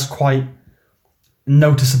already has quite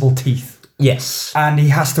noticeable teeth. Yes. And he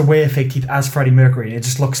has to wear fake teeth as Freddie Mercury. It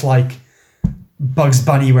just looks like Bugs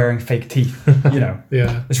Bunny wearing fake teeth,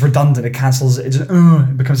 Yeah. It's redundant, it cancels, it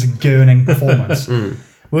becomes a gurning performance.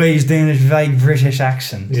 Where he's doing this very British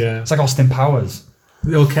accent. Yeah. It's like Austin Powers.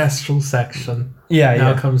 The orchestral section. Yeah,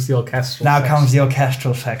 Now yeah. comes the orchestral Now section. comes the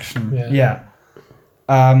orchestral section. Yeah. Yeah.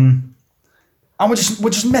 And we're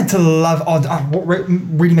just meant to love. What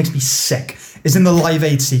really makes me sick is in the Live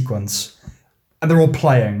Aid sequence, and they're all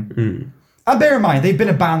playing. And bear in mind, they've been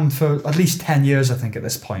a band for at least 10 years, I think, at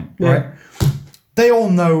this point, right? They all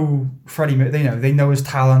know Freddie. They know his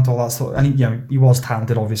talent, all that sort. And he was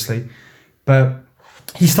talented, obviously, but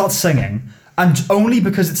he starts singing, and only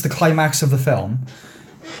because it's the climax of the film,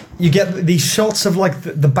 you get these shots of like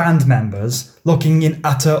the band members looking in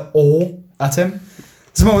utter awe at him.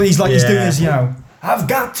 Some of he's doing this, I've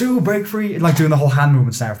got to break free, like doing the whole hand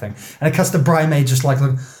movements and everything. And it cuts to Brian May just like,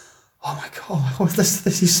 oh my god, this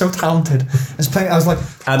he's so talented. It's playing. I was like,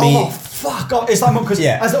 oh fuck off. It's like because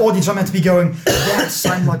as the audience I'm meant to be going, yes,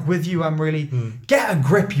 I'm like with you. I'm really get a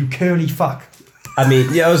grip, you curly fuck. I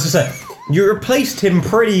mean, I was just saying, you replaced him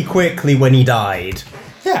pretty quickly when he died.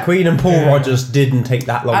 Yeah. Queen and Paul Rogers didn't take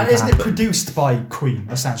that long And to isn't happen. it produced by Queen,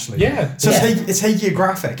 essentially? Yeah. So it's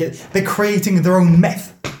hagiographic. They're creating their own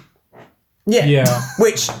myth. Yeah. Yeah.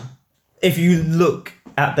 Which, if you look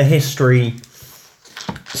at the history,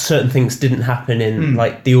 certain things didn't happen in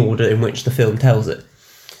like the order in which the film tells it.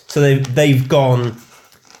 So they've gone,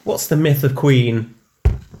 what's the myth of Queen?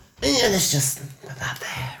 Yeah, let's just put that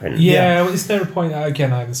there. And, Yeah, well, is there a point?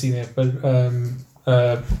 Again, I haven't seen it, but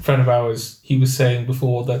a friend of ours, he was saying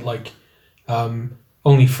before that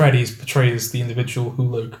only Freddie's portrayed as the individual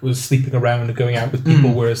who was sleeping around and going out with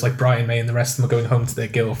people, whereas like Brian May and the rest of them are going home to their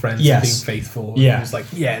girlfriends and being faithful. Yeah, and he was like,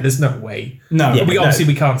 there's no way. No,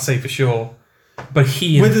 we can't say for sure, but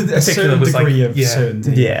he in with a particular certain was degree like, of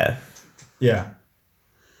certainty. Yeah. Yeah.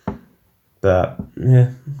 But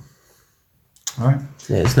yeah. All right.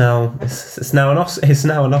 It's now an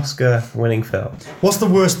Oscar winning film. What's the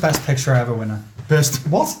worst Best Picture ever winner? What's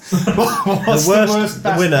The worst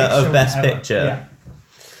winner of Best Picture.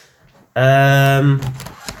 Yeah.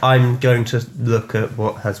 I'm going to look at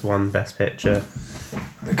what has won Best Picture.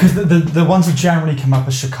 Because the ones that generally come up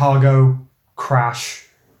are Chicago, Crash,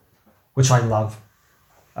 which I love.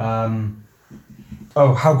 How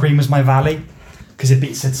Green Was My Valley, because it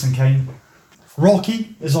beat Citizen Kane.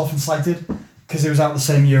 Rocky is often cited, because it was out the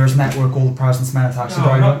same year as Network, All the President's Men, Taxi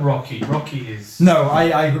Driver. not Rocky. Rocky is... No,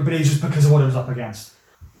 I agree, but it's just because of what it was up against.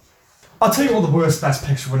 I'll tell you what the worst Best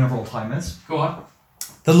Picture winner of all time is. Go on.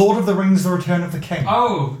 The Lord of the Rings, The Return of the King.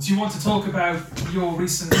 Oh, do you want to talk about your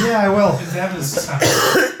recent Yeah, I will. endeavours?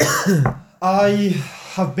 I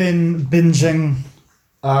have been binging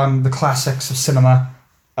the classics of cinema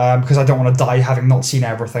because I don't want to die having not seen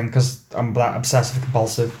everything because I'm that obsessive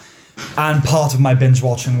compulsive. And part of my binge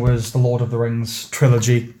watching was the Lord of the Rings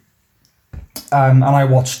trilogy. And I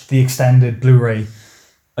watched the extended Blu-ray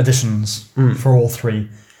editions for all three.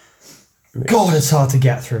 God, it's hard to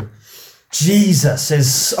get through. Jesus,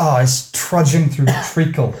 it's trudging through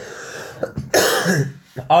treacle.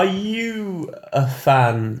 Are you a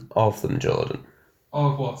fan of them, Jordan?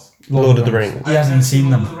 Oh, what? Lord of the Rings. He hasn't seen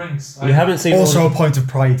them. You haven't seen Also a point of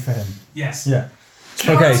pride for him. Yes. Yeah.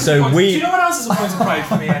 Okay, so Do you know what else is a point of pride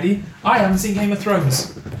for me, Eddie? I haven't seen Game of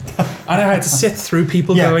Thrones. And I had to sit through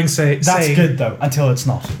people That's saying... good though, until it's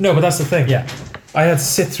not. No, but that's the thing. Yeah. I had to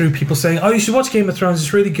sit through people saying, "Oh, you should watch Game of Thrones.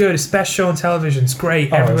 It's really good. It's the best show on television. It's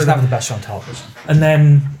great." Oh, it's never the best show on television. And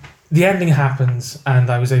then the ending happens, and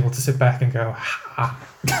I was able to sit back and go, "Ha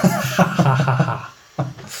ha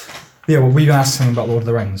ha." Yeah, well, were you going to ask something about Lord of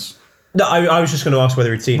the Rings? No, I was just going to ask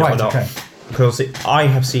whether he'd seen it or not. Okay. Because I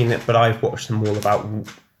have seen it, but I've watched them all about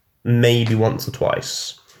maybe once or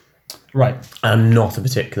twice. Right. I'm not a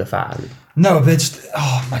particular fan. No, but it's...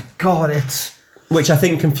 Oh, my God, it's... Which I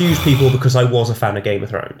think confused people because I was a fan of Game of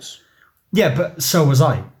Thrones. Yeah, but so was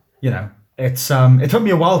I. It's it took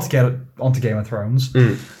me a while to get onto Game of Thrones.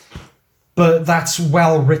 But that's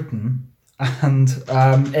well written, and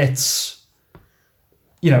it's...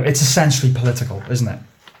 it's essentially political, isn't it?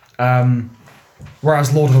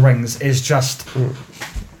 Whereas Lord of the Rings is just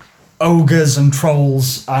ogres and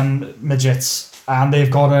trolls and midgets, and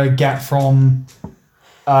they've got to get from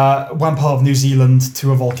one part of New Zealand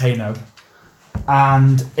to a volcano,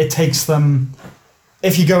 and it takes them,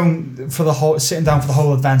 if you go for sitting down for the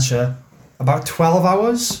whole adventure, about 12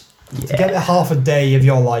 hours to get half a day of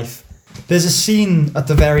your life. There's a scene at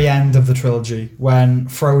the very end of the trilogy when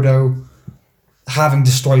Frodo, having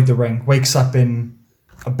destroyed the ring, wakes up in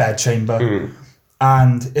a bedchamber,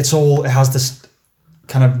 and it has this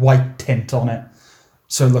kind of white tint on it,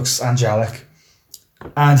 so it looks angelic.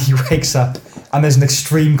 And he wakes up, and there's an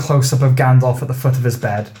extreme close-up of Gandalf at the foot of his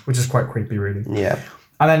bed, which is quite creepy, really. Yeah.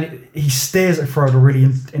 And then he stares at Frodo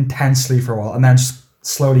really intensely for a while, and then just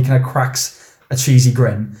slowly kind of cracks a cheesy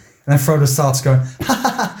grin. And then Frodo starts going,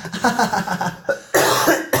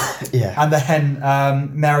 yeah. And then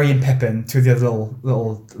Merry and Pippin, two of the other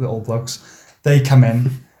little blokes, they come in,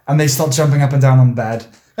 and they start jumping up and down on the bed.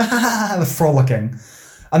 They're frolicking.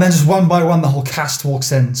 And then just one by one, the whole cast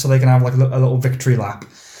walks in so they can have like a little victory lap.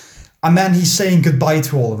 And then he's saying goodbye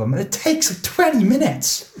to all of them. And it takes like 20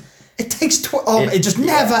 minutes. It takes... it just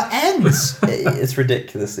never ends. It's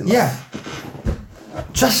ridiculous. Yeah.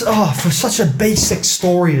 Just, for such a basic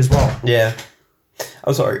story as well. Yeah.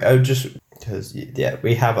 I'm sorry. Because,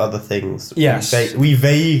 we have other things. Yes. We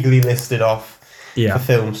vaguely listed off the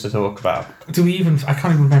films to talk about. I can't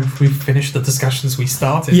even remember if we finished the discussions we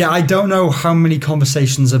started. Yeah, I don't know how many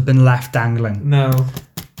conversations have been left dangling. No.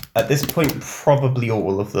 At this point, probably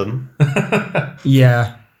all of them.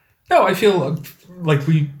 Yeah. No, I feel like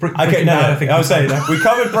we... I was saying, we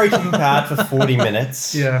covered Breaking Bad for 40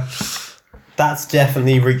 minutes. Yeah. That's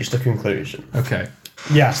definitely reached a conclusion. Okay.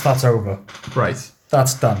 Yes, that's over. Right.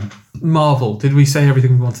 That's done. Marvel. Did we say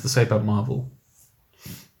everything we wanted to say about Marvel?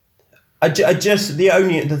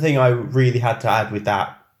 The thing I really had to add with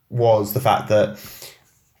that was the fact that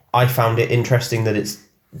I found it interesting that it's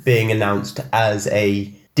being announced as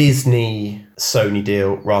a Disney Sony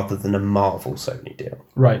deal rather than a Marvel Sony deal.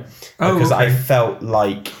 Right. Because I felt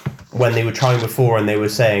like when they were trying before and they were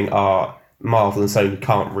saying, Marvel and Sony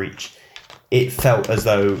can't reach, it felt as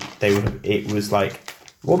though it was like,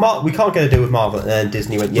 well, we can't get a deal with Marvel. And then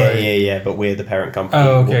Disney went, but we're the parent company.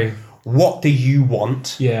 Oh, okay. What do you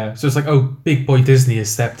want? Yeah, so it's like, big boy Disney has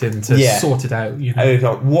stepped in to sort it out. You know? They've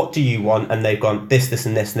gone, what do you want? And they've gone, this,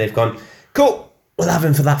 and this, and they've gone, cool, we'll have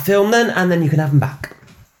him for that film then, and then you can have him back.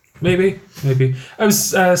 Maybe. I was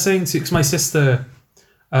saying because my sister,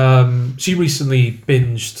 she recently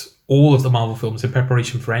binged all of the Marvel films in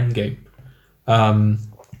preparation for Endgame.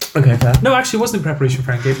 Okay, fair. No, actually, it wasn't in preparation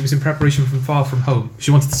for Endgame. It was in preparation for Far From Home. She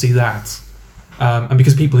wanted to see that. And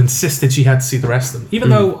because people insisted she had to see the rest of them. Even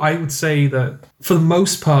though I would say that, for the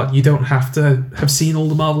most part, you don't have to have seen all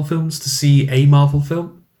the Marvel films to see a Marvel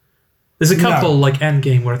film. There's a couple, like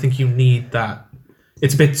Endgame, where I think you need that.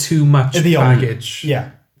 It's a bit too much baggage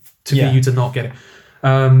for you to not get it.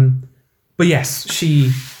 But yes,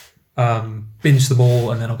 she binged them all,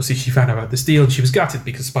 and then obviously she found out about this deal, and she was gutted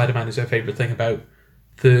because Spider-Man is her favourite thing about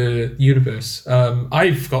the universe.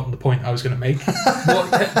 I've forgotten the point I was going to make.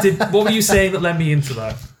 What were you saying that led me into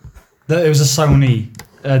that? That it was a Sony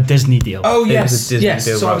Disney deal. Oh, yes. It was a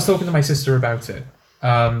Disney deal, So right. I was talking to my sister about it.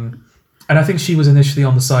 And I think she was initially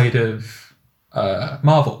on the side of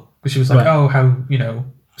Marvel. But she was like, how,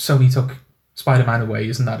 Sony took Spider-Man away.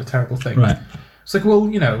 Isn't that a terrible thing? Right. It's like, well,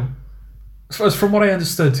 from what I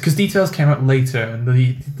understood, because details came out later, and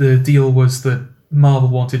the deal was that Marvel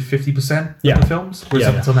wanted 50% of the films, whereas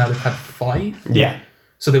up until now they've had 5%. Yeah.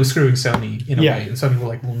 So they were screwing Sony in a way, and Sony were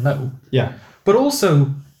like, well, no. Yeah. But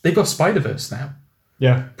also, they've got Spider-Verse now.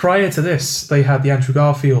 Yeah. Prior to this, they had the Andrew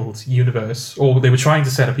Garfield universe, or they were trying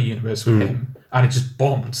to set up a universe with him, and it just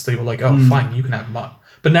bombed. So they were like, fine, you can have mine.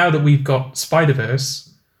 But now that we've got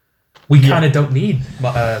Spider-Verse, we kind of don't need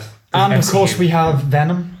and of course we have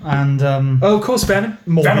Venom and... of course, Venom.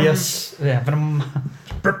 Morbius. Venom.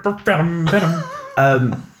 Venom.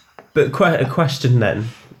 But a question then,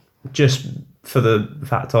 just for the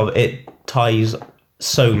fact of it ties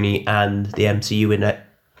Sony and the MCU in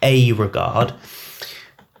a regard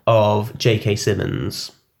of J.K.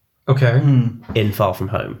 Simmons. Okay. In Far From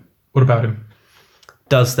Home. What about him?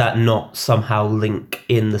 Does that not somehow link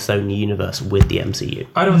in the Sony universe with the MCU?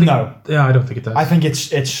 I don't think. No. Yeah, I don't think it does. I think it's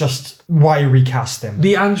just why recast him.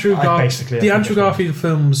 The Andrew Garfield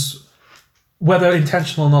films, whether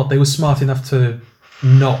intentional or not, they were smart enough to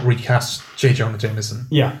not recast J. Jonah Jameson.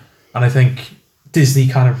 Yeah. And I think Disney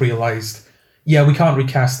kind of realised, we can't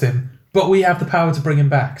recast him, but we have the power to bring him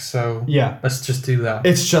back, so let's just do that.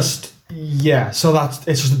 It's just, so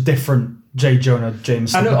it's just a different J. Jonah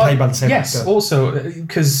Jameson, played by the same actor. Yes, also,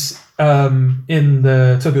 because in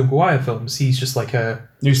the Tobey Maguire films, he's just like a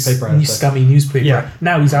scummy newspaper. Yeah.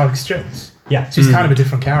 Now he's Alex Jones. Yeah. So he's kind of a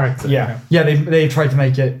different character. Yeah. Yeah, they tried to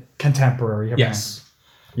make it contemporary. Yes.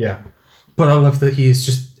 Yeah. But I love that he is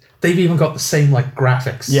just... They've even got the same like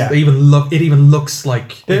graphics. Yeah. It even looks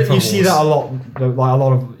like you see that a lot, like a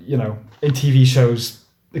lot of, in TV shows,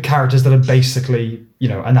 the characters that are basically,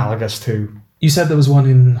 analogous to... You said there was one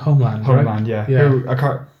in Homeland, right? Homeland, yeah.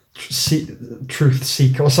 Truth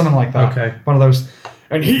Seeker or something like that. Okay. One of those.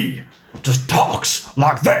 And he just talks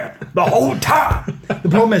like that the whole time. The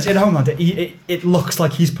problem is, in Homeland, it looks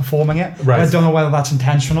like he's performing it. Right. I don't know whether that's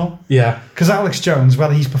intentional. Yeah. Because Alex Jones,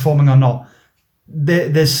 whether he's performing or not,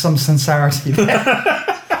 there's some sincerity there.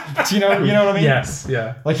 Do you know what I mean? Yes,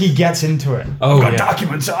 yeah. Like he gets into it. Oh, I've got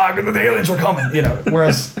documents. The aliens were coming.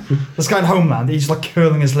 Whereas this guy in Homeland, he's like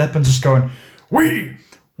curling his lip and just going, "We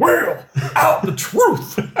will out the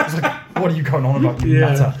truth." It's like, what are you going on about? You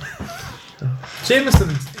nutter. Jameson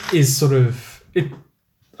is sort of it.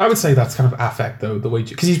 I would say that's kind of affect though, the way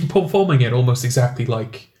because he's performing it almost exactly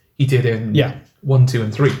like he did in 1, 2,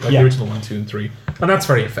 and 3, like the original 1, 2, and 3, and that's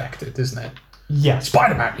very affected, isn't it? Yeah,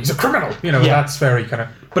 Spider-Man, he's a criminal. That's very kind of...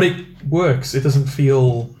 But it works. It doesn't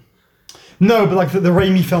feel... No, but like the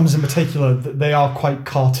Raimi films in particular, they are quite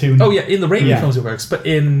cartoony. Oh, yeah, in the Raimi films it works. But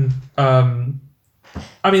in...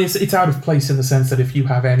 it's out of place in the sense that if you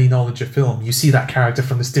have any knowledge of film, you see that character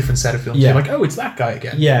from this different set of films. You're like, oh, it's that guy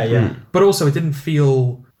again. Yeah, yeah. But also, it didn't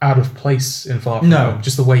feel out of place in Far From Home.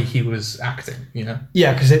 Just the way he was acting,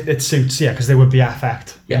 Yeah, because it suits, because there would be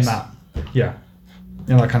affect in that. Yeah.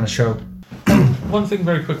 In that kind of show. One thing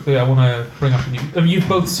very quickly I want to bring up. You've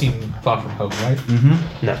both seen Far From Home, right?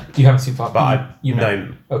 Mm-hmm. No. You haven't seen Far From Home?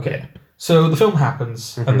 No. Okay. So the film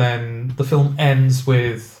happens, and then the film ends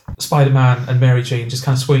with Spider-Man and Mary Jane just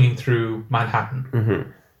kind of swinging through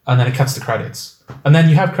Manhattan. And then it cuts to credits. And then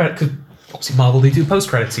you have credit, because obviously Marvel, they do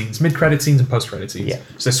post-credit scenes, mid-credit scenes and post-credit scenes. Yeah.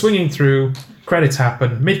 So they're swinging through, credits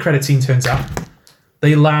happen, mid-credit scene turns up,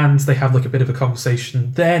 they land, they have like a bit of a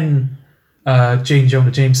conversation, then J.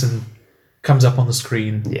 Jonah Jameson comes up on the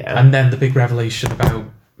screen, and then the big revelation about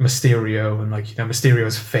Mysterio, and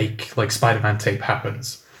Mysterio's fake Spider-Man tape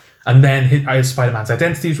happens, and then Spider-Man's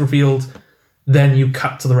identity is revealed. Then you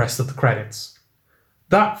cut to the rest of the credits.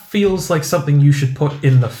 That feels like something you should put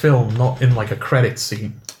in the film, not in a credit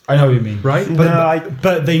scene. I know what you mean, right?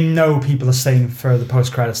 But they know people are staying for the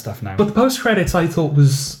post-credit stuff now. But the post-credits I thought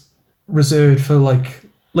was reserved for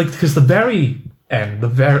because the very end,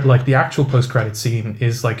 the actual post-credit scene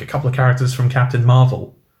is a couple of characters from Captain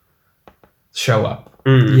Marvel show up.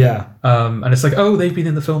 Yeah. And it's they've been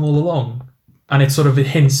in the film all along. And it sort of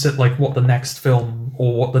hints at what the next film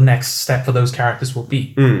or what the next step for those characters will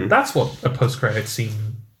be. That's what a post-credit scene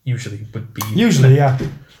usually would be. Usually, yeah.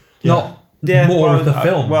 Not more of the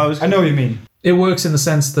film. I know what you mean. It works in the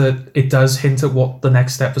sense that it does hint at what the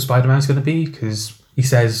next step for Spider-Man is going to be, because he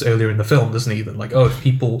says earlier in the film, doesn't he, that if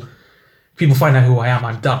people find out who I am,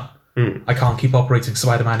 I'm done. I can't keep operating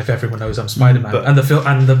Spider-Man if everyone knows I'm Spider-Man. And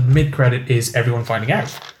the mid-credit is everyone finding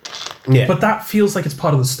out. Yeah. But that feels like it's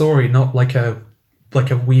part of the story, not like a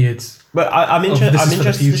weird... But I'm interested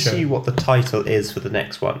to see what the title is for the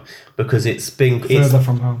next one, because it's Further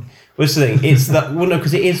From Home. What's the thing? It's that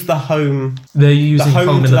because it is the home. They're using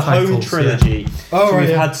home in the home titles, trilogy. Yeah. Oh, so right,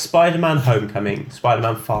 we've had Spider-Man: Homecoming,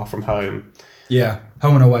 Spider-Man: Far From Home. Yeah,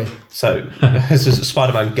 Home and Away. So this is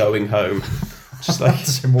Spider-Man going home, just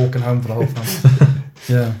just him walking home for the whole film.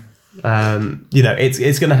 Yeah.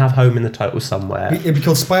 It's going to have home in the title somewhere. It'd be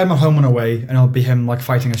called Spider-Man: Home and Away, and it'll be him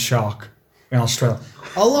fighting a shark in Australia.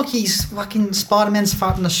 Oh look, he's fucking Spider-Man's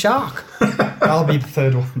fighting a shark. That'll be the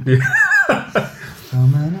third one. Yeah.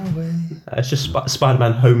 Home and Away. It's just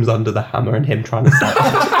Spider-Man homes under the hammer and him trying to stop.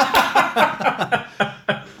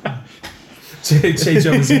 J.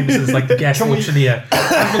 Jonah Jameson is the guest auctioneer.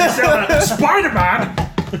 Spider-Man.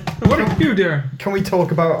 What are you doing? Can we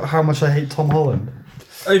talk about how much I hate Tom Holland?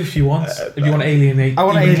 If you want to alienate I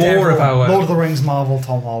want even to more of our Lord of the Rings, Marvel,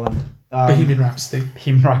 Tom Holland. Bohemian Rhapsody.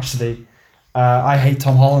 Bohemian Rhapsody. I hate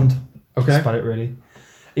Tom Holland. Okay. That's about it, really.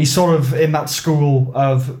 He's sort of in that school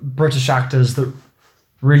of British actors that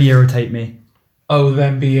really irritate me. Oh,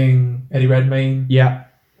 them being Eddie Redmayne? Yeah.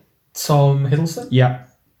 Tom Hiddleston? Yeah.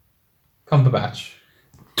 Cumberbatch?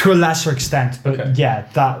 To a lesser extent, but yeah,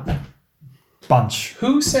 that bunch.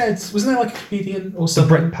 Who said... Wasn't there a comedian or The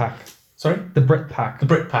someone... Brit Pack. Sorry? The Brit Pack. The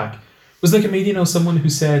Brit Pack. Was there a comedian or someone who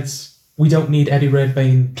said, we don't need Eddie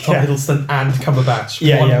Redmayne, Tom Hiddleston and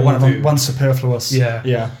Cumberbatch? One's superfluous. Yeah.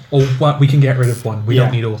 Yeah. Or we can get rid of one. We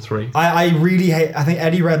don't need all three. I really hate... I think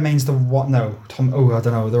Eddie Redmayne's the one... No, Tom... Oh, I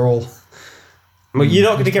don't know. They're all... Well, you're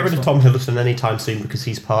not going to get rid of Tom Hiddleston anytime soon because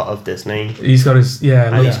he's part of Disney. He's got his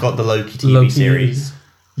and he's got the Loki TV series.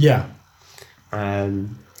 Yeah.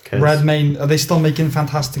 Redmayne, are they still making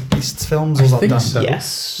Fantastic Beasts films? Or is that done? So.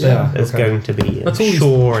 Yes. There's going to be,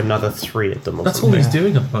 another 3 of them. That's all he's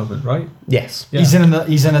doing at the moment, right? Yes. Yeah. He's in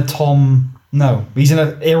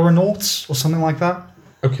a Aeronauts or something like that.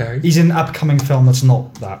 Okay. He's in an upcoming film that's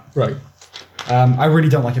not that. Right. I really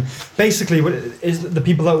don't like him. Basically, what is the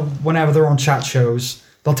people that whenever they're on chat shows,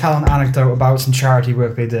 they'll tell an anecdote about some charity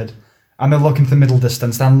work they did, and they'll look into the middle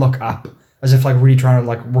distance, then look up as if like really trying to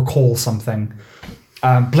like recall something,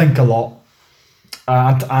 blink a lot,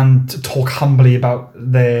 and talk humbly about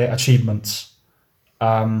their achievements.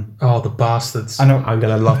 The bastards! I know. I'm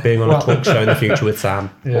gonna love being on a talk show in the future with Sam.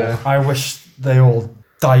 Yeah. I wish they all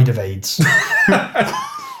died of AIDS.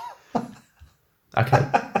 Okay.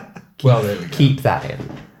 Well, there we go. Keep that in.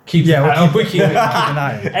 We're keeping an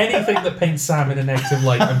eye on it. Anything that paints Sam in a negative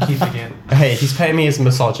light, I'm keeping in. Hey, he's paying me as a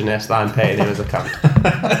misogynist, I'm paying him as a cunt.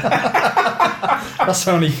 That's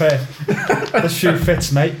only fair. The shoe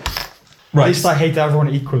fits, mate. Right. At least I hate everyone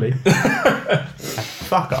equally.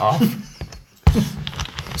 Fuck off.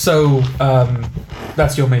 So,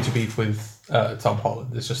 that's your major beef with Tom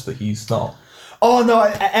Holland. It's just that he's not. Oh no!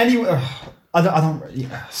 I don't.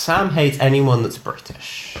 Yeah. Sam hates anyone that's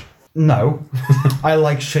British. No, I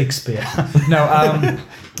like Shakespeare. No,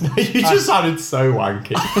 you just sounded so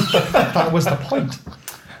wanky. that was the point.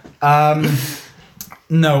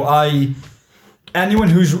 No, anyone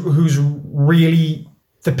who's really,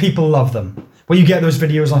 the people love them. When you get those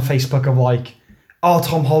videos on Facebook of like, oh,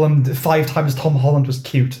 Tom Holland, 5 times Tom Holland was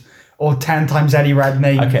cute, or 10 times Eddie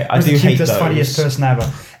Redmayne was the cutest, funniest person ever.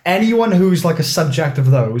 Anyone who's like a subject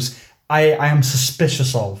of those, I am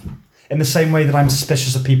suspicious of. In the same way that I'm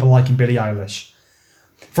suspicious of people liking Billie Eilish.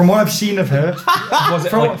 From what I've seen of her... Was it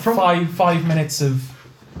five minutes of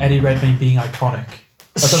Eddie Redmayne being iconic?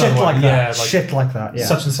 Shit like that. Shit like that, yeah.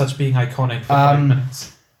 Such and such being iconic for 5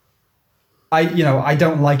 minutes. I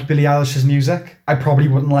don't like Billie Eilish's music. I probably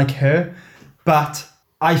wouldn't like her. But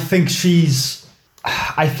I think she's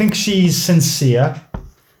sincere.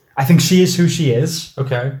 I think she is who she is.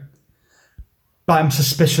 Okay. But I'm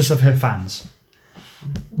suspicious of her fans.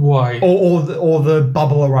 Why? Or the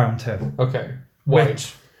bubble around her. Okay. Why?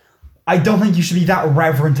 Which I don't think you should be that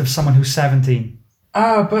reverent of someone who's 17.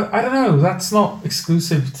 But I don't know. That's not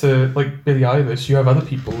exclusive to like Billie Eilish. You have other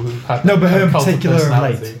people who've had no, but her in cult particular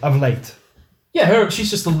personality. of late. Yeah, she's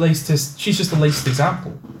just the latest. She's just the latest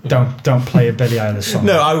example. Don't play a Billie Eilish song.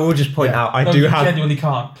 No, I will just point out you genuinely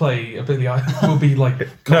can't play a Billie Eilish. Will be like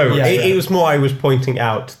it was more I was pointing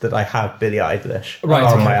out that I have Billie Eilish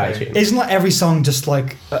on my iTunes. Isn't like every song just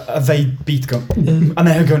like a vague beat going and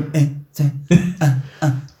then her going?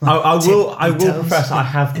 I will profess I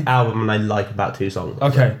have the album and I like about 2 songs.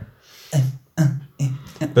 Okay.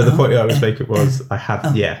 But the point I was making was I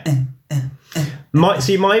have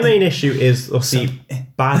My main issue is obviously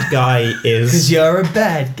bad guy is because you're a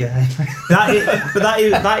bad guy.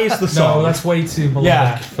 that is the song. No, that's way too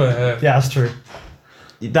melodic for her. Yeah, that's true.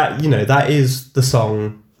 That is the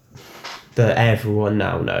song that everyone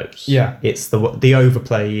now knows. Yeah, it's the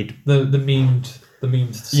overplayed, the memed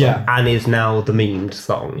song. Yeah, and is now the memed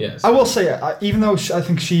song. Yes, I will say, even though I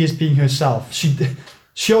think she is being herself,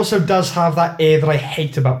 she also does have that air that I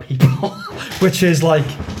hate about people, which is like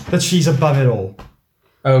that she's above it all.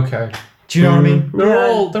 Okay. Do you know what I mean?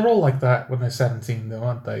 They're all like that when they're 17, though,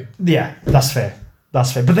 aren't they? Yeah, that's fair.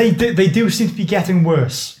 That's fair. But they do seem to be getting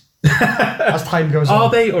worse as time goes on. Are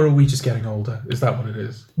they, or are we just getting older? Is that what it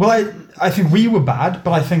is? Well, I think we were bad,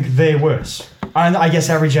 but I think they're worse. And I guess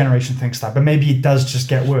every generation thinks that, but maybe it does just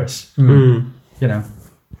get worse. Mm. You know,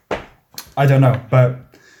 I don't know,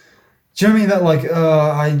 but do you know what I mean? That like,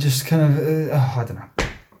 I just kind of, I don't know.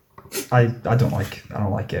 I don't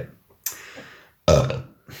like it.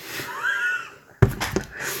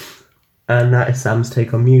 And that is Sam's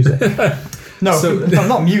take on music. No,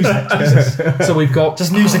 not music. Jesus. So we've got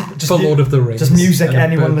just music for Lord of the Rings. Just music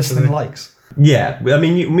anyone listening likes. Yeah, I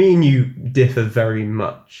mean, me and you differ very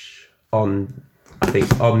much on, I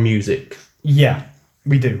think, on music. Yeah,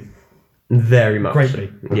 we do. Very much. Greatly.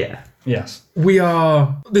 Yeah. Yes.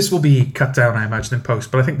 This will be cut down, I imagine, in post,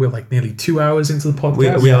 but I think we're like nearly 2 hours into the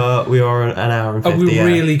podcast. We are an hour and 50. Are we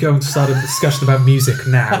really going to start a discussion about music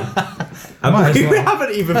now? We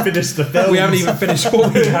haven't even finished the film. We haven't even finished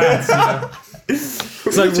what we had.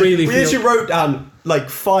 So we actually wrote down like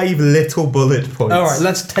 5 little bullet points. All right,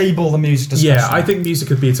 let's table the music discussion. Yeah, I think music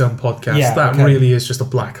could be its own podcast. Yeah, that really is just a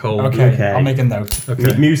black hole. Okay. I'll make a note.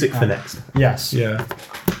 Okay. Music for next. Yes. Yeah.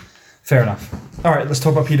 Fair enough. All right, let's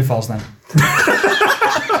talk about paedophiles then.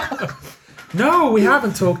 No, we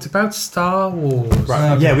haven't talked about Star Wars.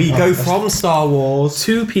 Right. Yeah, we go from Star Wars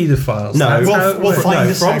to paedophiles. No, That's how it we'll works. find no,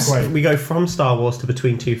 a segue. we go from Star Wars to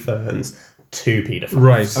Between Two Ferns to paedophiles.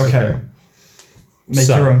 Right. Okay. Make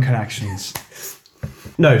So- your own connections.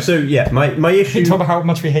 No, so yeah, my issue. Talk about how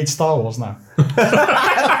much we hate Star Wars now.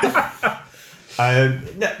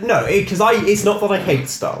 No, because it's not that I hate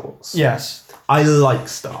Star Wars. Yes. I like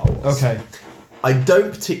Star Wars. Okay. I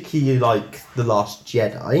don't particularly like The Last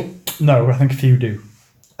Jedi. No, I think few do.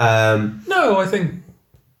 No, I think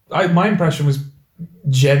my impression was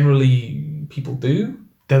generally people do.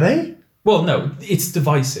 Do they? Well, no, it's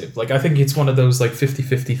divisive. Like, I think it's one of those, like,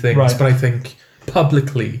 50-50 things, Right. but I think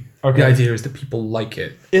publicly Okay. the idea is that people like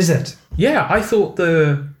it. Is it? Yeah, I thought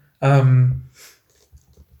the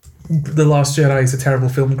Last Jedi is a terrible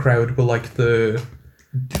film crowd were like the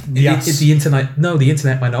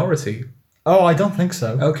internet minority. Oh, I don't think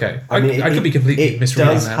so. Okay. I mean, I could be completely It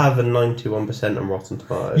misreading does that. have a 91% on Rotten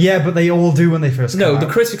Tomatoes. Yeah, but they all do when they first come No, out. the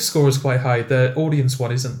critic score is quite high. The audience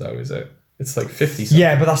one isn't, though, is it? It's like 50 something.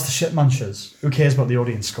 Yeah, but that's the shit munchers. Who cares about the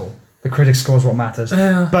audience score? The critic score is what matters.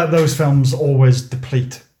 Yeah. But those films always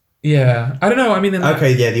deplete. Yeah. I don't know. I mean, in that,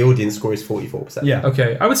 Okay, yeah, the audience score is 44%. Yeah.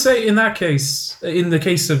 Okay. I would say in that case, in the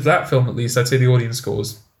case of that film at least, I'd say the audience score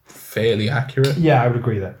is fairly accurate. Yeah, I would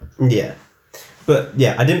agree there. Yeah. But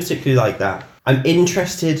yeah, I didn't particularly like that. I'm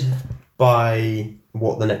interested by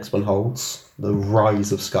what the next one holds. The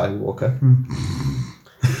Rise of Skywalker.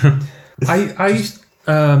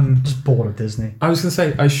 Just bored of Disney. I was going to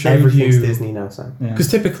say, I showed Everything's you... Disney now, Sam. Yeah. Because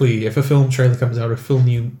typically, if a film trailer comes out or film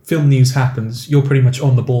news happens, you're pretty much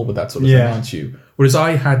on the ball with that sort of thing, Yeah. aren't you? Whereas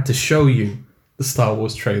I had to show you the Star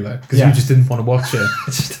Wars trailer because Yeah. you just didn't want to watch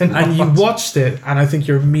it. And you watch. watched it, and I think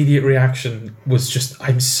your immediate reaction was just,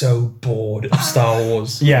 I'm so bored of Star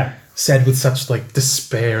Wars. Yeah. Said with such like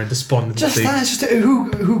despair and despondency. Just that. It's just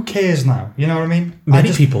who cares now? You know what I mean?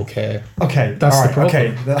 Many people care. Okay, That's all the right,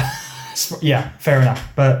 problem. Okay, yeah, fair enough.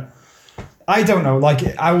 But I don't know.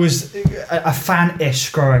 Like, I was a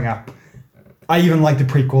fan-ish growing up. I even liked the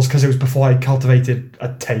prequels because it was before I cultivated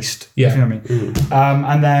a taste. Yeah. If you know what I mean.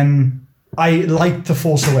 And then I liked The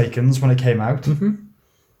Force Awakens when it came out. Mm-hmm.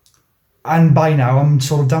 And by now, I'm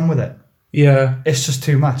sort of done with it. Yeah. It's just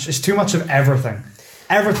too much. It's too much of everything.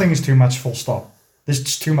 Everything is too much, full stop. There's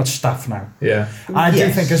just too much stuff now. Yeah. And I do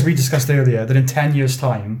think, as we discussed earlier, that in 10 years'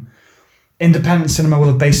 time, independent cinema will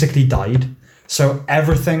have basically died. So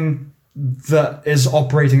everything that is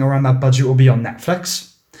operating around that budget will be on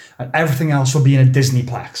Netflix, and everything else will be in a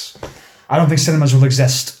Disneyplex. I don't think cinemas will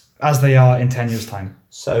exist as they are in 10 years' time.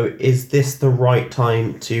 So is this the right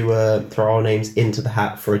time to throw our names into the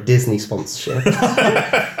hat for a Disney sponsorship?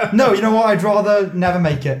 No, you know what? I'd rather never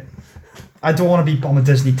make it. I don't want to be on a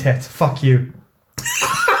Disney tit. Fuck you.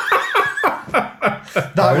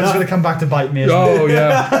 That one's going to come back to bite me. Isn't Oh, it?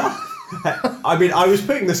 yeah. I mean, I was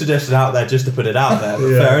putting the suggestion out there just to put it out there, but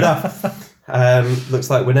fair enough. Looks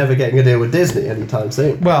like we're never getting a deal with Disney anytime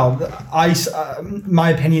soon. Well, my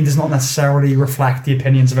opinion does not necessarily reflect the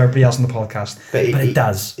opinions of everybody else on the podcast, but it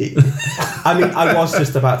does. I mean, I was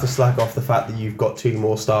just about to slack off the fact that you've got 2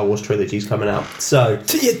 more Star Wars trilogies coming out. So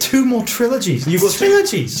 2 more trilogies. you've got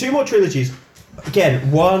trilogies. 2 more trilogies.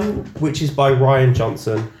 Again, one which is by Rian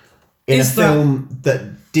Johnson in Is a that- film that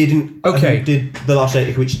didn't. Okay. who did The Last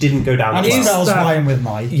Jedi, which didn't go down And as he Is well. spells that- Ryan with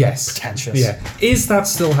my Yes. pretentious. Yeah. Is that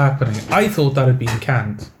still happening? I thought that had been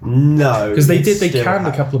canned. No, Because they it's still canned a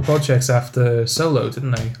happening. couple of projects after Solo,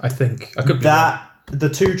 didn't they? I think. I could be wrong. That the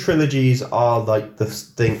 2 trilogies are like the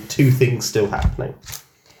 2 things still happening.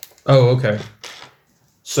 Oh, okay.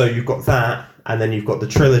 So you've got that, and then you've got the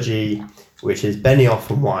trilogy, which is Benioff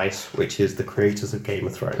and Weiss, which is the creators of Game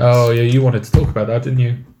of Thrones. Oh, yeah, you wanted to talk about that, didn't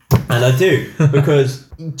you? And I do, because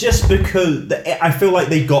I feel like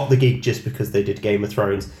they got the gig just because they did Game of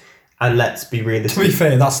Thrones. And let's be To realistic. be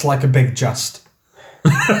fair, that's like a big just.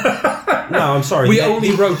 No, I'm sorry. We they-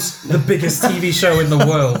 only wrote the biggest TV show in the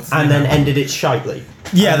world. and then ended it shitely.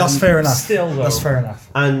 Yeah, that's fair enough. still, though. That's fair enough.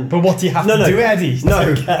 And But what do you have to do, Eddie?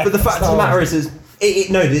 No, to get but the fact of Star the matter Wars? is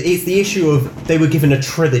it's the issue of they were given a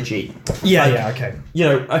trilogy. Yeah, Like, yeah, okay. You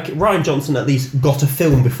know, Rian Johnson at least got a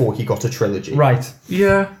film before he got a trilogy. Right.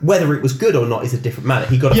 Yeah. Whether it was good or not is a different matter.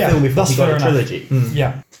 He got a Yeah, film before that's he got fair a enough. trilogy.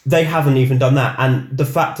 Yeah. They haven't even done that, and the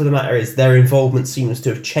fact of the matter is their involvement seems to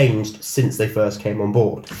have changed since they first came on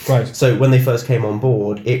board. Right. So when they first came on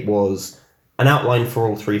board, it was an outline for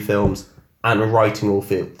all 3 films and writing all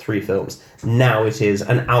 3 films. Now it is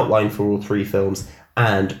an outline for all 3 films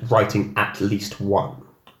and writing at least 1.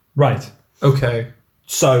 Right. Okay.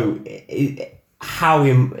 So how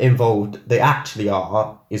involved they actually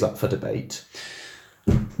are is up for debate.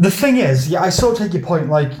 The thing is, yeah, I sort of take your point.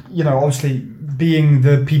 Like, you know, obviously being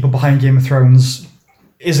the people behind Game of Thrones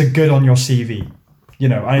is a good on your CV, you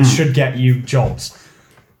know, and it should get you jobs.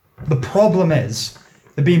 The problem is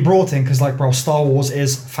they're being brought in because, like, bro, Star Wars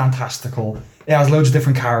is fantastical. It has loads of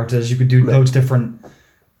different characters. You could do loads of different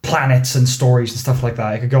planets and stories and stuff like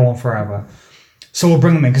that. It could go on forever. So we'll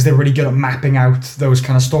bring them in because they're really good at mapping out those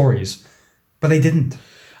kind of stories. But they didn't.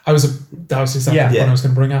 That was exactly the point I was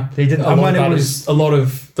going to bring up. They didn't. A lot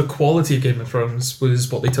of the quality of Game of Thrones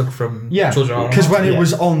was what they took from George R. R. Because when it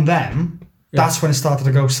was on them, that's when it started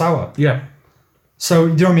to go sour. Yeah. So,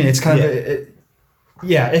 you know what I mean? It's kind of...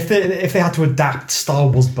 if they had to adapt Star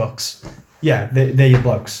Wars books, they're your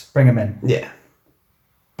blokes. Bring them in. Yeah.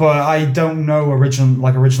 But I don't know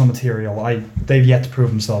original material. They've yet to prove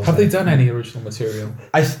themselves. Have they done any original material?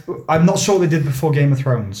 I'm not sure they did before Game of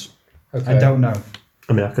Thrones. Okay. I don't know.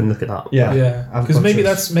 I mean, I can look it up. Yeah. Because maybe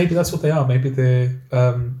that's what they are. Maybe they're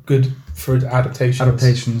good for adaptations.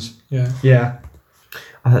 Adaptations. Yeah.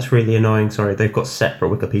 Oh, that's really annoying. Sorry, they've got separate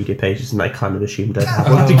Wikipedia pages, and I kind of assumed they'd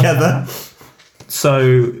have one together.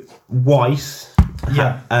 So Weiss,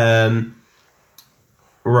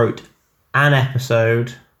 wrote an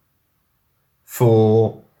episode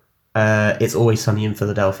for It's Always Sunny in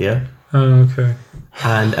Philadelphia. Oh, okay.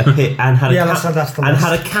 And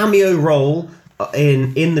had a cameo role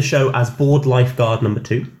in the show as board lifeguard number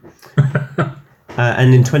 2.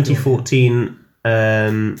 And in 2014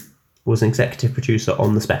 was an executive producer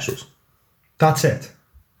on The Specials. That's it.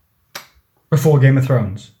 Before Game of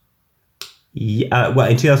Thrones. Yeah, well,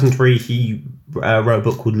 in 2003 he wrote a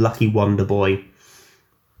book called Lucky Wonder Boy.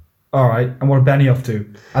 All right, and what did Benioff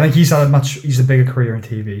do? I think he's a bigger career in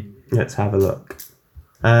TV. Let's have a look.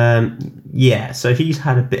 So he's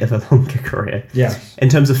had a bit of a longer career. Yeah. In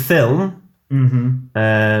terms of film,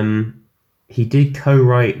 he did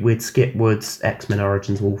co-write with Skip Woods' X-Men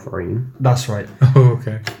Origins Wolverine. That's right. Oh,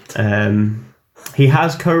 okay. He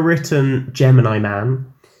has co-written Gemini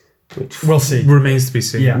Man, which we'll see. Remains to be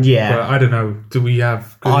seen. Yeah. But I don't know. Do we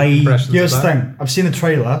have good impressions Here's of the that? thing. I've seen the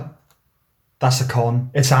trailer. That's a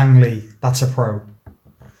con. It's Ang Lee. That's a pro.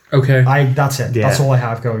 Okay. That's it. Yeah. That's all I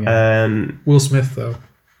have going in. Will Smith, though.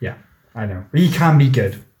 Yeah, I know. He can be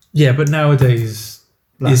good. Yeah, but nowadays,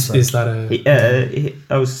 is that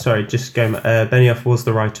a... just going... Benioff was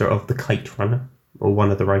the writer of The Kite Runner, or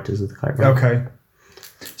one of the writers of The Kite Runner. Okay.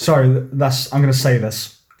 Sorry, I'm going to say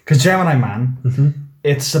this. Because Gemini Man,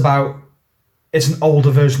 it's an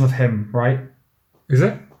older version of him, right? Is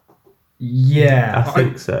it? Yeah. I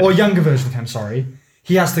think so. Or a younger version of him, sorry.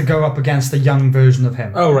 He has to go up against a young version of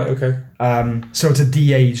him. Oh, right, okay. So it's a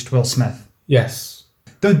de-aged Will Smith. Yes.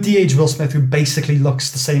 The de-aged Will Smith who basically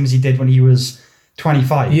looks the same as he did when he was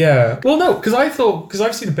 25. Yeah. Well, no, because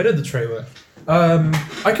I've seen a bit of the trailer.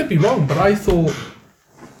 I could be wrong, but I thought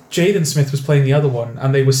Jaden Smith was playing the other one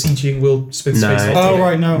and they were CGing Will Smith's face. Oh,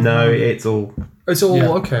 right, no. No, it's all... It's all...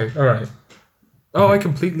 Okay, all right. Oh, I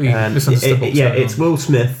completely misunderstood. It's Will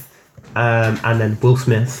Smith and then Will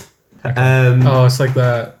Smith. Okay. It's like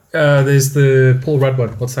that. There's the Paul Rudd one.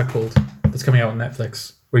 What's that called? That's coming out on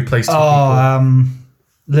Netflix. Where he plays two people.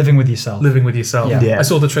 Living with Yourself. Living with Yourself. Yeah. I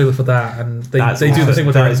saw the trailer for that, and they do the thing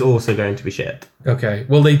with that is also going to be shit. Okay.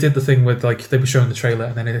 Well, they did the thing with they were showing the trailer,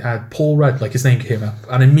 and then it had Paul Rudd, his name came up,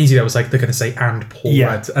 and immediately I was like, they're going to say and Paul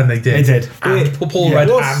Rudd, and they did. They did. And Paul Rudd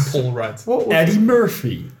and Paul Rudd. Eddie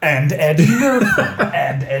Murphy and Eddie Murphy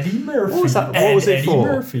and Eddie Murphy. What was that? What was it for?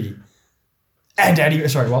 Murphy. And Eddie.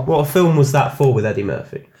 Sorry, what? What film was that for with Eddie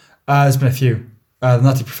Murphy? There's been a few. The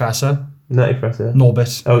Nutty Professor. Nutty Professor.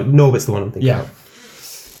 Norbit. Oh, Norbit's the one I'm thinking of.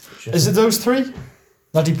 Is it those three?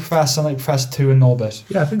 Nutty Professor 2, and Norbit?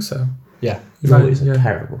 Yeah, I think so. Yeah. Norbit's a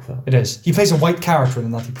terrible film. It is. He plays a white character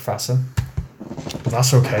in The Nutty Professor. But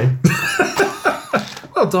that's okay.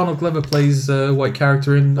 Well, Donald Glover plays a white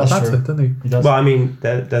character in Atlanta, doesn't he? He does. Well, I mean,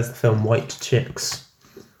 there's the film White Chicks.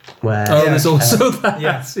 Where there's also that.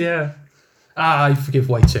 Yeah. I forgive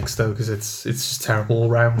White Chicks though because it's just terrible all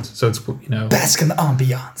round. So it's bask in the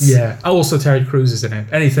ambiance. Yeah. Also, Terry Crews is in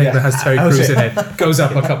it. Anything that has Terry Crews in it goes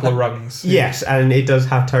up a couple of rungs. Yes, and it does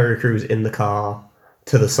have Terry Crews in the car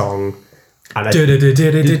to the song. And I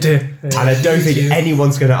don't think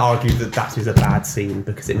anyone's going to argue that is a bad scene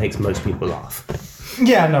because it makes most people laugh.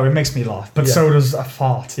 Yeah, no, it makes me laugh, but so does a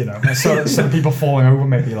fart. So the people falling over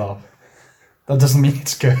make me laugh. That doesn't mean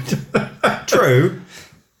it's good. True.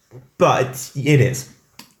 But it is.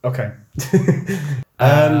 Okay.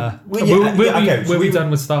 Were we done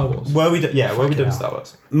with Star Wars? Were we done with Star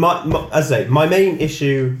Wars? As I say, my main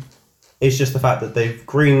issue is just the fact that they've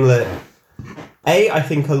greenlit. I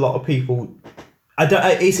think a lot of people.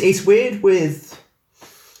 It's weird with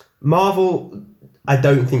Marvel. I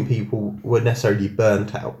don't think people were necessarily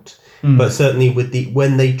burnt out, but certainly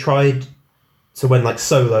when they tried. So when like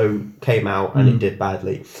Solo came out and it did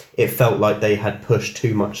badly, it felt like they had pushed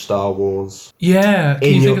too much Star Wars. Yeah,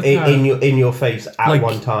 in your face at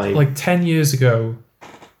one time. Like 10 years ago.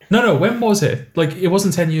 No, when was it? Like it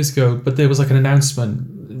wasn't 10 years ago, but there was like an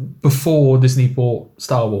announcement before Disney bought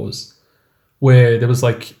Star Wars, where there was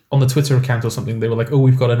like on the Twitter account or something, they were like, "Oh,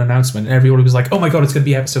 we've got an announcement," and everybody was like, "Oh my god, it's going to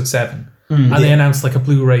be Episode 7." And they announced like a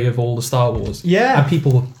Blu-ray of all the Star Wars. Yeah, and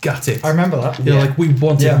people were gutted. I remember that. They're like, "We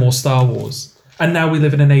wanted more Star Wars." And now we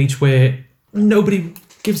live in an age where nobody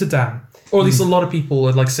gives a damn, or at least a lot of people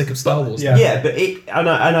are like sick of Star Wars. Yeah, but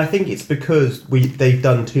I think it's because they've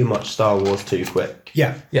done too much Star Wars too quick.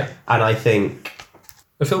 Yeah. And I think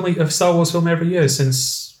a Star Wars film every year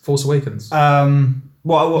since Force Awakens.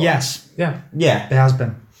 Well, yes, yeah, it has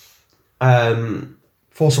been.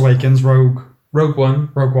 Force Awakens, Rogue One,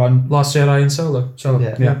 Last Jedi, and Solo.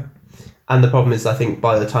 Yeah. And the problem is, I think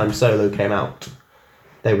by the time Solo came out,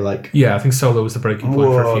 they were like, yeah, I think Solo was the breaking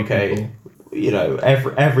point for a few people. You know,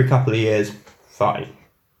 every couple of years, fine.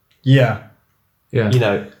 Yeah. You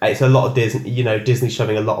know, it's a lot of Disney. You know, Disney's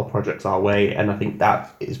shoving a lot of projects our way, and I think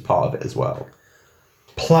that is part of it as well.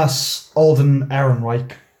 Plus Alden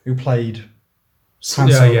Ehrenreich, who played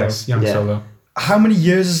Han Solo. Young Solo. How many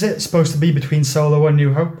years is it supposed to be between Solo and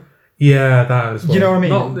New Hope? Yeah, that as well. You know what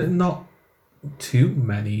I mean? Not too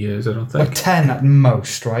many years, I don't think. Like 10 at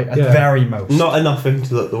most, right? At very most. Not enough for him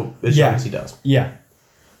to look as young as he does. Yeah.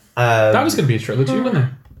 That was going to be a trilogy, wasn't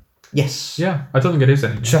it? Yes. Yeah, I don't think it is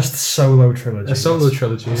anymore. Just a Solo trilogy. A Solo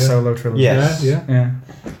trilogy, Solo trilogy. Yes. Yeah.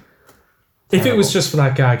 If it was just for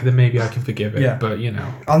that gag, then maybe I can forgive it. Yeah. But, you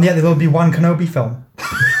know. And yet there will be one Kenobi film.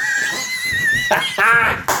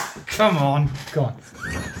 Come on. Go on.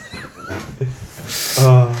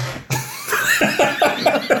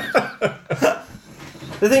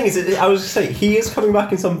 The thing is, I was saying, he is coming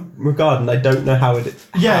back in some regard, and I don't know how it.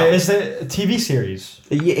 Yeah, is it a TV series?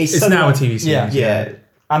 It's now a TV series. Yeah.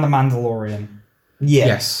 And The Mandalorian. Yeah.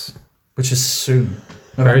 Yes. Which is soon.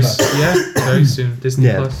 Very soon.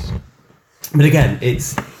 Disney Plus. But again,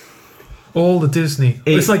 it's all the Disney.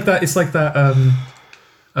 It's like that. It's like that.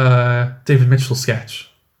 David Mitchell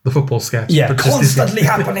sketch, the football sketch. Yeah, constantly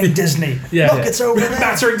happening. Disney. Yeah, look, it's over there.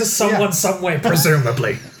 Mattering to someone somewhere,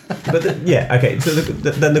 presumably. But okay. So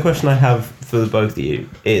then the question I have for the both of you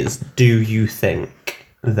is: do you think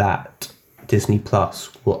that Disney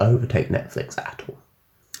Plus will overtake Netflix at all?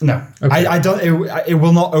 No, okay. I don't. It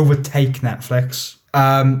will not overtake Netflix.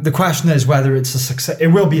 The question is whether it's a success. It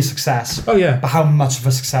will be a success. Oh yeah, but how much of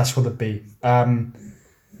a success will it be? I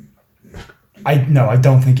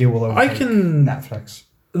don't think it will overtake Netflix.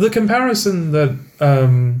 The comparison that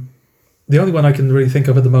the only one I can really think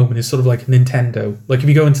of at the moment is sort of like Nintendo. Like if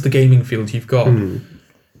you go into the gaming field, you've got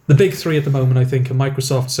the big three at the moment. I think are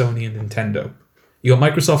Microsoft, Sony, and Nintendo. You got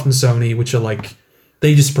Microsoft and Sony, which are like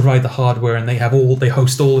they just provide the hardware and they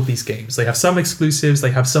host all of these games. They have some exclusives,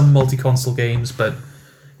 they have some multi-console games, but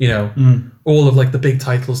you know, all of like the big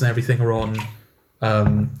titles and everything are on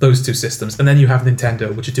those two systems. And then you have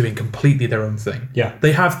Nintendo, which are doing completely their own thing. Yeah.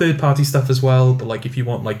 They have third-party stuff as well, but like if you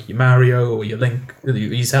want like your Mario or your Link,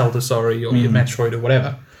 your Zelda, or your Metroid or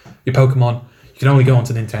whatever, your Pokemon, you can only go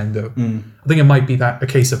onto Nintendo. I think it might be a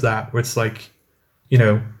case of that, where it's like, you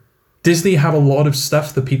know, Disney have a lot of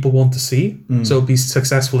stuff that people want to see, so it'll be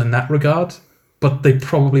successful in that regard, but they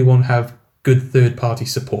probably won't have good third-party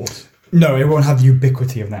support. No, it won't have the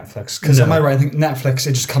ubiquity of Netflix. Because am I right? I think Netflix,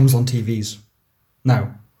 it just comes on TVs.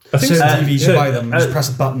 No. I think certain TVs, you buy them, just press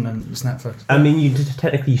a button and it's Netflix. I mean,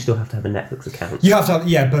 technically you still have to have a Netflix account. You have to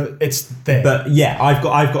have, but it's there. But yeah, I've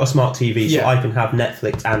got a smart TV, so I can have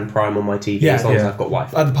Netflix and Prime on my TV as long as I've got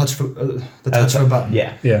Wi-Fi. The touch of a button.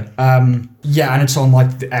 Yeah. And it's on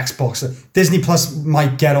like the Xbox. Disney Plus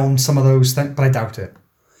might get on some of those things, but I doubt it.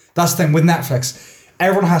 That's the thing with Netflix.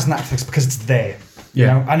 Everyone has Netflix because it's there. You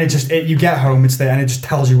know, and you get home, it's there, and it just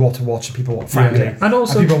tells you what to watch, and people frankly, and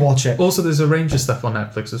also people watch it. Also, there's a range of stuff on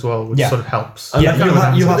Netflix as well, which sort of helps. You'll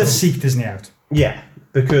have to seek Disney out. Yeah,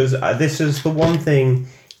 because this is the one thing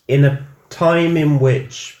in a time in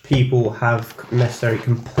which people have necessarily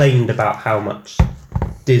complained about how much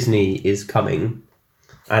Disney is coming,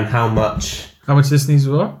 and how much Disney's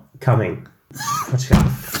what coming.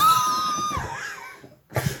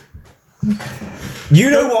 You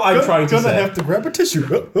know what I'm trying to say. Gonna have to grab a tissue.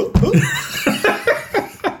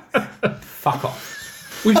 Fuck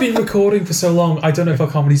off. We've been recording for so long, I don't know if our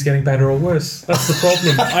comedy's getting better or worse. That's the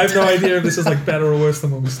problem. I have no idea if this is like better or worse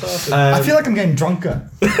than when we started. I feel like I'm getting drunker.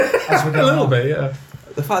 As we're going a little bit, yeah.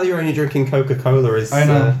 The fact that you're only drinking Coca-Cola is... I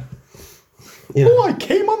know. I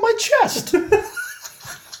came on my chest.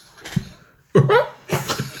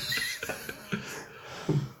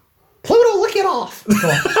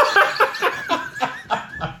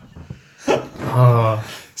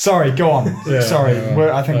 Sorry, go on. Sorry,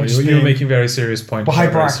 I think we're just you're making very serious points. We're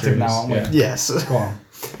hyperactive now, aren't we? Yeah. Yes. Go on.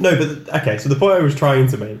 No, but okay. So the point I was trying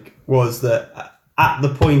to make was that at the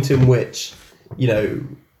point in which, you know,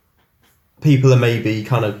 people are maybe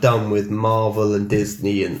kind of done with Marvel and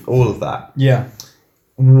Disney and all of that. Yeah.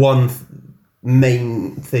 One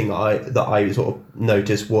main thing that I sort of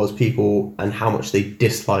noticed was people and how much they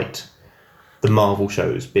disliked the Marvel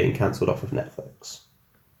shows being cancelled off of Netflix.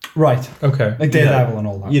 Right. Okay. Like Daredevil and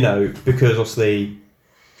all that. You know, because obviously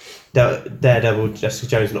Daredevil, Jessica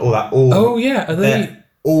Jones and all that, are they... they're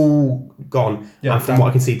all gone. Yeah, and from what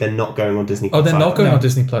I can see, they're not going on Disney+. Oh, they're not going No. on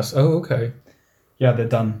Disney+. Oh, okay. Yeah, they're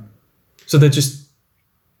done. So we're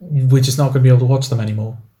just not going to be able to watch them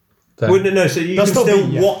anymore. Then. Well, no, so you They'll can still still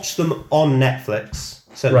be, yeah. watch them on Netflix,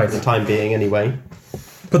 certainly for the time being anyway.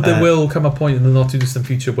 But there will come a point in the not too distant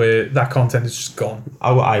future where that content is just gone.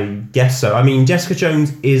 I guess so. I mean, Jessica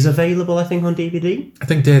Jones is available, I think, on DVD. I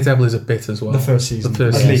think Daredevil is a bit as well. The first season.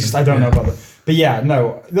 At least. I don't know about it. But yeah,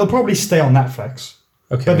 no. They'll probably stay on Netflix.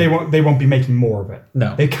 Okay. But they won't be making more of it.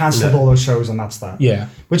 No. They cancelled all those shows and that's that. Yeah.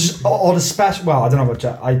 Which is odd, especially... Well, I don't know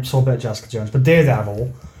about... I saw a bit of Jessica Jones, but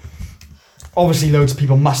Daredevil... Obviously, loads of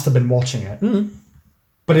people must have been watching it. Mm-hmm.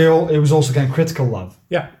 But it was also getting critical love.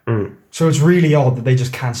 Yeah. So it's really odd that they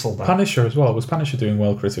just cancelled that. Punisher as well. Was Punisher doing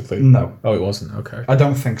well critically? No. Oh, it wasn't. Okay. I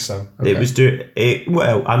don't think so. Okay. It was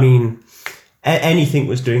well, I mean, anything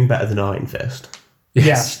was doing better than Iron Fist.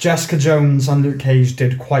 Yes, Jessica Jones and Luke Cage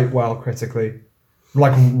did quite well critically.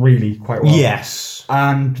 Like, really quite well. Yes.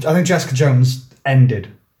 And I think Jessica Jones ended,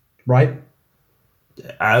 right?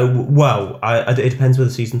 Well, it depends whether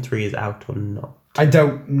season 3 is out or not. I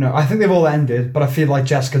don't know. I think they've all ended, but I feel like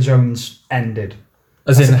Jessica Jones ended.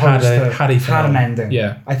 As in had opposed to an ending.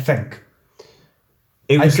 Yeah. I think.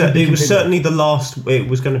 It was completely certainly the last. It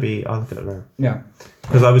was going to be. I'll look at it now. Yeah.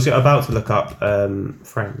 Because I was about to look up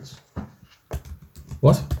Friends.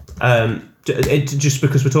 What? Just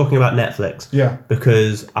because we're talking about Netflix. Yeah.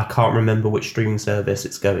 Because I can't remember which streaming service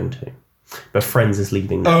it's going to. But Friends is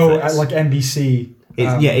leaving Oh, Netflix. like NBC.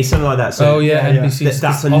 It's something like that. So NBC.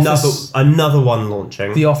 That's Office, another one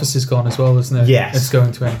launching. The Office is gone as well, isn't it? Yes. It's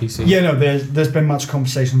going to NBC. Yeah, no, there's been much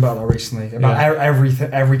conversation about that recently. About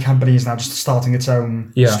every company is now just starting its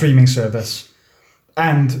own streaming service.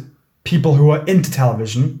 And people who are into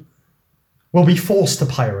television will be forced to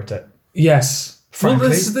pirate it. Yes. Frankly. Well,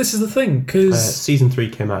 this is the thing, because... season 3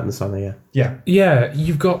 came out in the summer, yeah. Yeah. Yeah,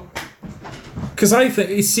 you've got... Because I think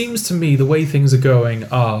it seems to me the way things are going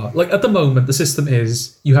are like at the moment the system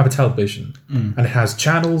is you have a television and it has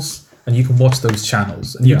channels and you can watch those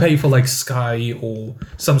channels and you pay for like Sky or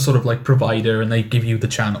some sort of like provider and they give you the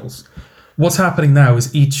channels. What's happening now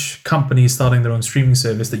is each company is starting their own streaming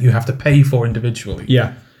service that you have to pay for individually.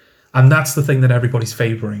 Yeah. And that's the thing that everybody's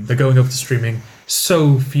favouring. They're going over to streaming.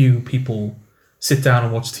 So few people sit down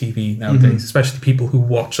and watch TV nowadays, especially people who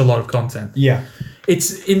watch a lot of content. Yeah.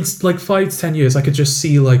 It's in like 5 to 10 years, I could just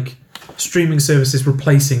see like streaming services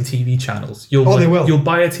replacing TV channels. They will. You'll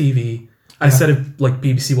buy a TV, and instead of like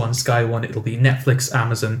BBC One, Sky One, it'll be Netflix,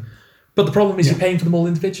 Amazon. But the problem is you're paying for them all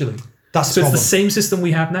individually. That's so it's the same system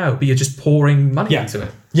we have now, but you're just pouring money into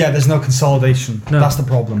it. Yeah, there's no consolidation. No. That's the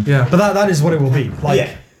problem. Yeah. But that is what it will be.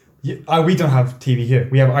 Like, we don't have TV here.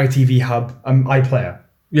 We have ITV Hub, iPlayer.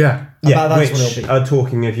 Yeah. That's what it'll be. Are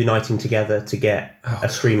talking of uniting together to get a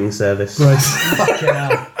streaming service. Right. Fucking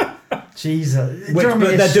hell. Jesus. But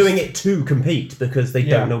they're doing it to compete because they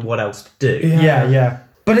don't know what else to do. Yeah.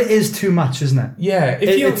 But it is too much, isn't it? Yeah.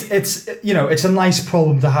 It's a nice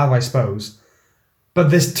problem to have, I suppose. But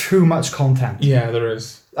there's too much content. Yeah, there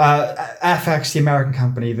is. FX, the American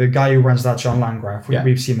company, the guy who runs that, John Landgraf,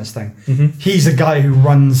 we've seen this thing. Mm-hmm. He's a guy who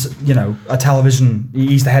runs, a television.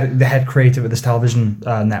 He's the head creative of this television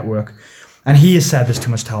network, and he has said there's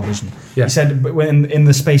too much television. Yeah. He said in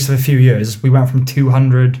the space of a few years, we went from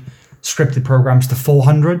 200 scripted programs to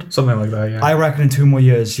 400, something like that. Yeah, I reckon in 2 more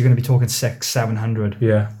years you're going to be talking 600-700.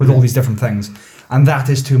 Yeah, with all these different things, and that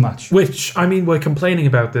is too much. Which I mean, we're complaining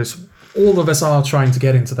about this. All of us are trying to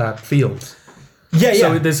get into that field. Yeah,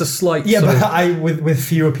 so there's a slight... Yeah, but with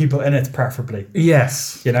fewer people in it, preferably.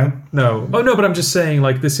 Yes. No. Oh, no, but I'm just saying,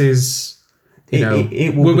 like, this is...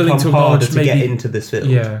 It will become harder to get into this field.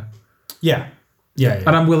 Yeah. And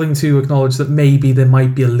I'm willing to acknowledge that maybe there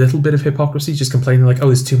might be a little bit of hypocrisy, just complaining like, oh,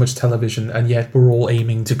 there's too much television, and yet we're all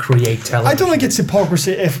aiming to create television. I don't think it's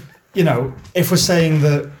hypocrisy if we're saying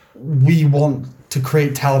that we want to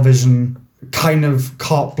create television kind of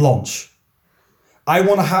carte blanche. I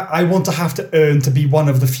want to have to earn to be one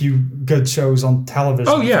of the few good shows on television.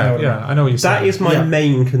 Oh yeah, I know what you're saying. That is my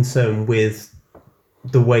main concern with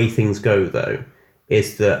the way things go, though,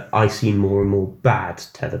 is that I see more and more bad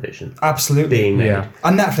television Absolutely. being made. Yeah.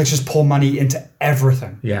 And Netflix just pour money into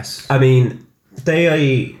everything. Yes. I mean,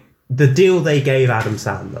 the deal they gave Adam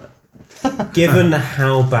Sandler, given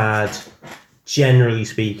how bad, generally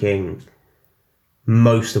speaking,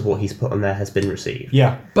 most of what he's put on there has been received.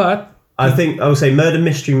 Yeah. But I think I would say Murder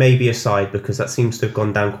Mystery may be aside because that seems to have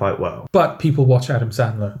gone down quite well. people watch Adam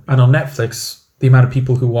Sandler, and on Netflix, the amount of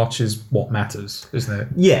people who watch is what matters, isn't it?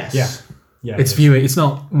 Yes. Yeah. Yeah. It's viewing. It's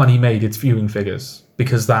not money made. It's viewing figures,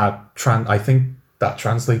 because I think that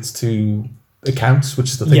translates to accounts, which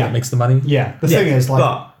is the thing Yeah. that makes the money. Yeah. The thing is, like,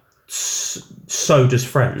 but so does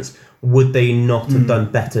Friends. Would they not have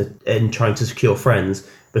done better in trying to secure Friends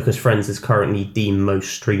because Friends is currently the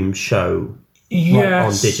most streamed show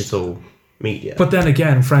on digital media? But then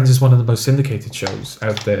again, Friends is one of the most syndicated shows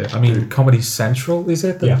out there. I mean, Comedy Central, is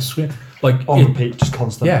it? Yeah. Like on repeat, just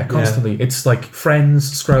constantly. Yeah, constantly. It's like Friends,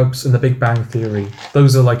 Scrubs, and The Big Bang Theory.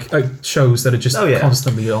 Those are like shows that are just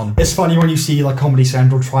constantly on. It's funny when you see like Comedy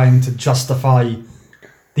Central trying to justify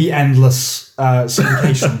the endless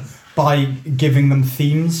syndication by giving them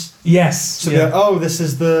themes. Yes. So they're, this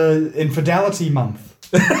is the infidelity month.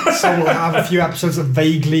 So we'll have a few episodes that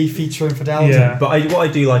vaguely feature infidelity. Yeah. But what I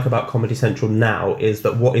do like about Comedy Central now is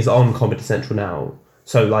that what is on Comedy Central now,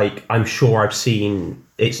 so like I'm sure I've seen,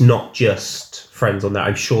 it's not just Friends on there,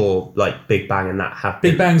 I'm sure like Big Bang and that have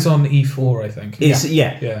Big Bang's on E4, I think.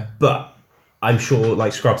 Yeah. But I'm sure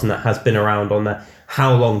like Scrubs and that has been around on there.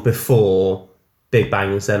 How long before Big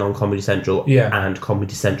Bang was then on Comedy Central? Yeah. And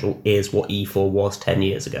Comedy Central is what E4 was 10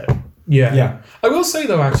 years ago. Yeah. I will say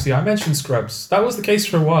though, actually, I mentioned Scrubs. That was the case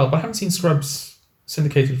for a while, but I haven't seen Scrubs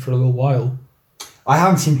syndicated for a little while. I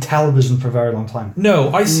haven't seen television for a very long time.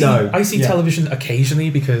 No, I see Yeah. television occasionally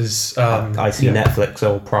because I see Netflix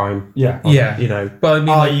or Prime. Yeah. You know. But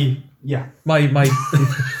I mean, my I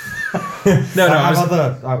I have was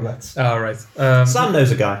other outlets. oh right. Sam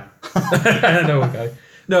knows a guy. I know a guy.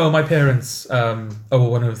 No, my parents are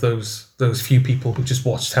one of those few people who just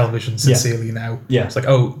watch television sincerely now. Yeah. It's like,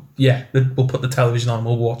 we'll put the television on and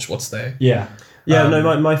we'll watch what's there. Yeah. Yeah,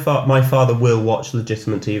 no, my father will watch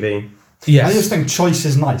legitimate TV. Yes. I just think choice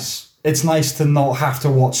is nice. It's nice to not have to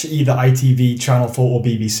watch either ITV, Channel 4 or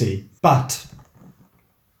BBC. But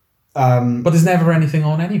there's never anything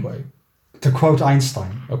on anyway. to quote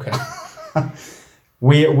Einstein, Okay.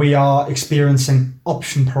 we are experiencing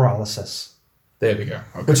option paralysis. There we go.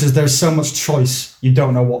 Okay. Which is there's so much choice, you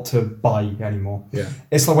don't know what to buy anymore. Yeah.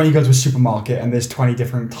 It's like when you go to a supermarket and there's 20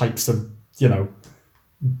 different types of,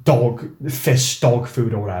 dog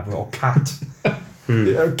food or whatever, or cat,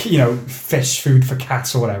 fish food for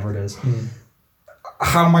cats or whatever it is.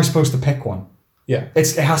 How am I supposed to pick one? Yeah.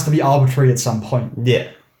 It has to be arbitrary at some point. Yeah.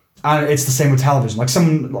 And it's the same with television. Like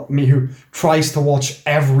someone like me who tries to watch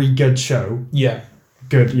every good show, Yeah.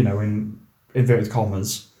 good, in inverted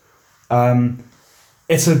commas,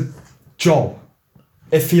 it's a job.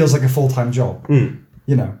 It feels like a full-time job,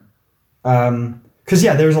 because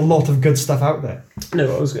there's a lot of good stuff out there.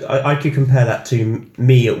 No, I could compare that to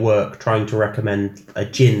me at work trying to recommend a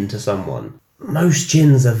gin to someone. Most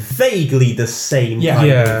gins are vaguely the same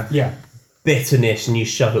kind of bitterness, and you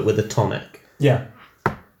shove it with a tonic. Yeah.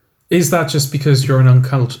 Is that just because you're an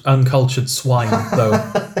uncultured swine, though?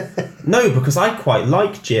 No, because I quite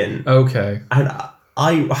like gin. Okay. And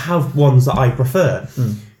I have ones that I prefer.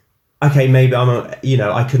 Okay, maybe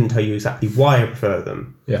I couldn't tell you exactly why I prefer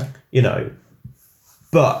them. Yeah.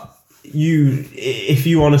 But if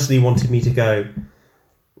you honestly wanted me to go,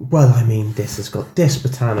 well, I mean, this has got this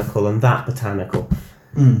botanical and that botanical.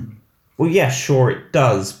 Well, yeah, sure it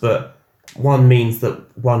does, but one means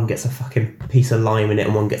that one gets a fucking piece of lime in it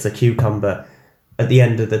and one gets a cucumber. At the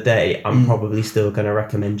end of the day, I'm probably still going to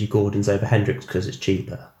recommend you Gordon's over Hendrix because it's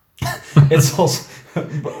cheaper. It's also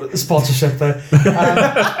sponsorship there.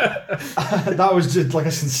 That was just like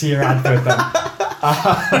a sincere advert then.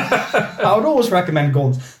 I would always recommend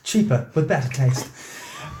Gordon's, cheaper with better taste.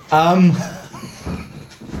 I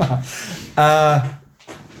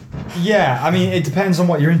mean, it depends on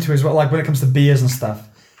what you're into as well. Like when it comes to beers and stuff,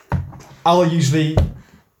 I'll usually,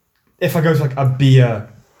 if I go to like a beer,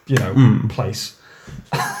 place.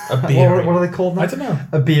 A beer. What are they called now? I don't know.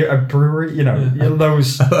 A brewery,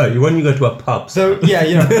 those. When you go to a pub. So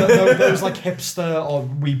those like hipster or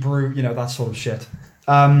we brew, that sort of shit.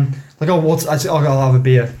 I'll have a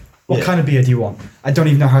beer. What kind of beer do you want? I don't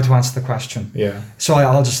even know how to answer the question. Yeah. So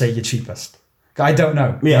I'll just say your cheapest. I don't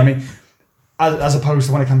know. Yeah. I mean, as opposed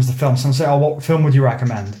to when it comes to film, someone say, what film would you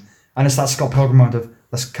recommend? And it's that Scott Pilgrim moment of,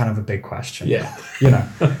 that's kind of a big question. Yeah.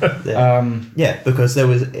 Because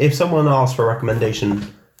if someone asked for a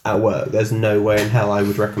recommendation at work, there's no way in hell I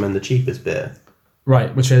would recommend the cheapest beer.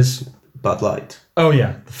 Right, which is Bud Light. Oh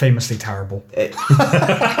yeah, famously terrible.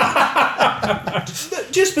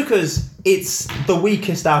 Just because it's the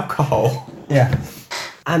weakest alcohol. Yeah.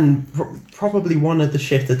 And probably one of the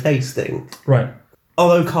shitter tasting. Right.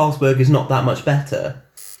 Although Carlsberg is not that much better,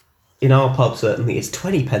 in our pub certainly it's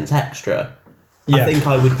 20 pence extra. Yeah. I think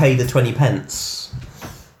I would pay the 20 pence.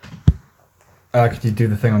 Could you do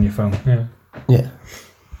the thing on your phone? Yeah. Yeah.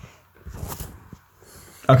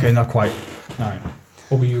 Okay, not quite. All right.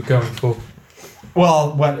 What were you going for?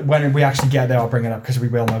 Well, when we actually get there, I'll bring it up because we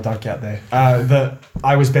will no doubt get there.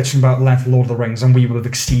 I was bitching about the length of Lord of the Rings, and we would have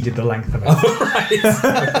exceeded the length of it. Right.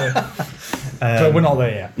 Okay. But we're not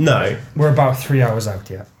there yet. No. We're about 3 hours out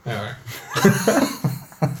yet. Alright.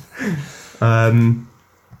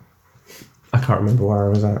 I can't remember where I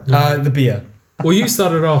was at. The beer. Well, you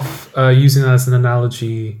started off using that as an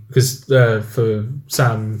analogy because for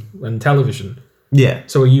Sam and television. Yeah.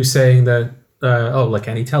 So are you saying that like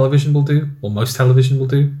any television will do, or most television will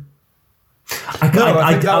do? I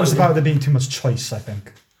think that was about there being too much choice, I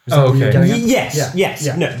think. Is that Oh, what you're okay. getting at? Yes, Yeah. yes.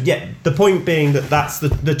 Yeah. No, yeah. The point being that that's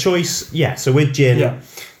the choice. Yeah, so with gin, Yeah.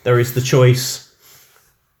 there is the choice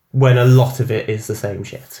when a lot of it is the same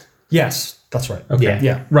shit. Yes, that's right. Okay. Yeah.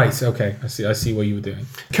 Yeah. Right. Okay. I see what you were doing.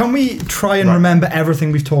 Can we try and remember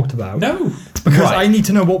everything we've talked about? No. Because Right. I need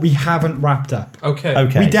to know what we haven't wrapped up. Okay.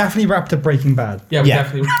 Okay. We definitely wrapped up Breaking Bad. Yeah, we Yeah.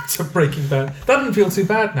 definitely wrapped up Breaking Bad. That didn't feel too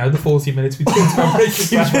bad now, the 40 minutes we talked about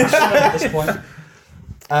Breaking Bad. At this point.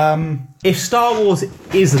 If Star Wars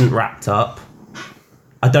isn't wrapped up,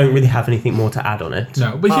 I don't really have anything more to add on it.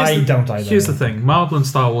 No, but I don't either. Here's the thing. Marvel and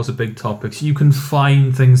Star Wars are big topics. You can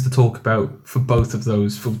find things to talk about for both of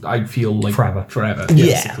those for, I feel like, Forever. Yeah.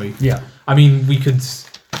 basically. Yeah. I mean, we could,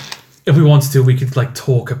 if we wanted to, we could like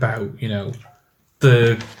talk about,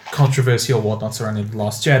 the controversy or whatnot surrounding The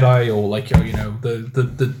Last Jedi, or like,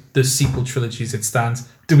 the sequel trilogies it stands.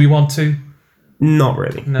 Do we want to? Not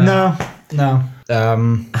really. No.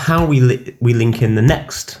 How we link in the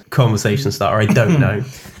next conversation starter, I don't know.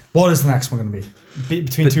 What is the next one going to be?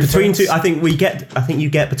 Between two Between ferns? two, I think you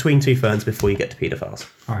get between two ferns before you get to paedophiles.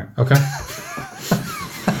 All right. Okay.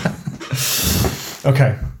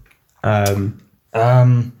 Okay.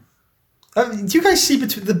 Do you guys see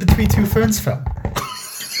the Between Two Ferns film?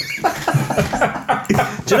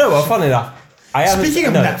 Do you know what? Funny enough, I haven't. Speaking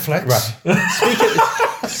of no, Netflix.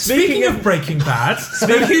 Right. Speaking of Breaking Bad,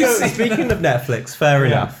 Speaking of Netflix, fair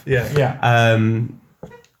enough. Yeah.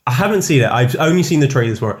 I haven't seen it. I've only seen the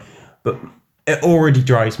trailers for it, but it already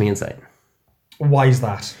drives me insane. Why is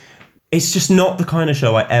that? It's just not the kind of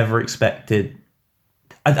show I ever expected.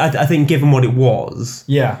 I think, given what it was,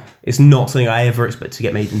 Yeah. it's not something I ever expected to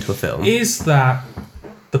get made into a film. is that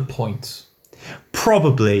the point?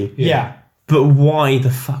 Probably, Yeah. but why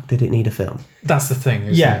the fuck did it need a film? That's the thing.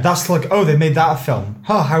 Isn't Yeah, it? that's like, oh, they made that a film.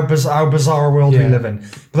 Huh, how bizarre a world we Yeah. live in.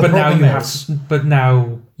 But, But now problem you is- have. But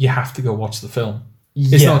now you have to go watch the film.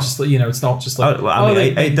 It's Yeah. not just it's not just like.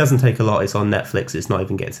 It doesn't take a lot. It's on Netflix. It's not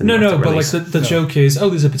even getting to No, but like release. the joke is,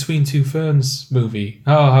 there's a Between Two Ferns movie.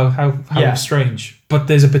 Oh, how Yeah. strange. But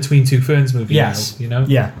there's a Between Two Ferns movie Yes. now,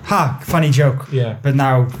 Yeah. Ha, funny joke. Yeah. But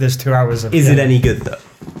now there's 2 hours of... Is yeah. it any good though?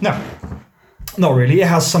 No. Not really. It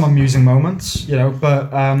has some amusing moments, but...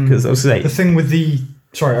 Because I was saying, the thing with the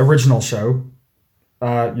original show,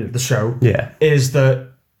 the show, is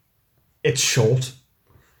that it's short,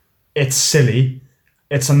 it's silly,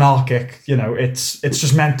 it's anarchic, it's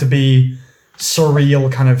just meant to be surreal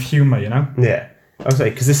kind of humor, Yeah, I was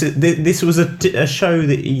saying because this was a show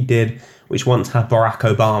that he did, which once had Barack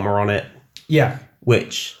Obama on it, Yeah.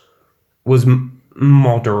 which was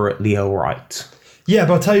moderately alright. Yeah,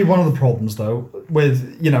 but I'll tell you one of the problems though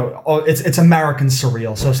with it's American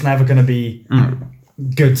surreal, so it's never going to be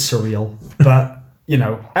good surreal. But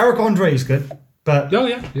Eric Andre is good, but Oh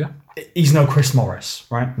yeah. he's no Chris Morris,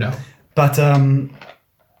 right? No. But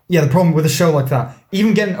the problem with a show like that,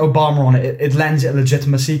 even getting Obama on it lends it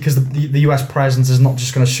legitimacy because the US president is not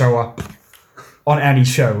just going to show up on any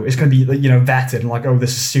show. It's going to be vetted and like, oh,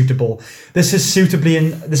 this is suitable. This is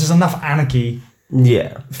this is enough anarchy.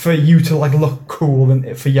 Yeah, For you to like look cool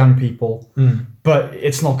and for young people, but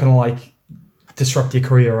it's not going to like disrupt your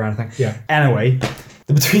career or anything. Yeah. Anyway,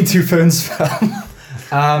 the Between Two Ferns film,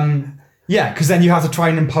 because then you have to try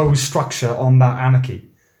and impose structure on that anarchy.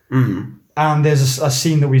 And there's a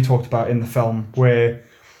scene that we talked about in the film where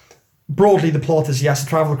broadly the plot is he has to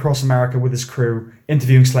travel across America with his crew,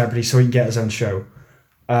 interviewing celebrities so he can get his own show,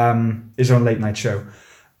 his own late night show.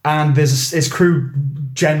 And his crew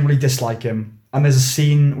generally dislike him. And there's a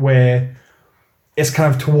scene where it's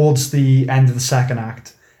kind of towards the end of the second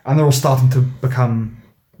act, and they're all starting to become,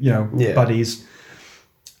 buddies.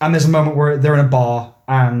 And there's a moment where they're in a bar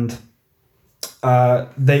and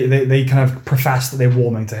they kind of profess that they're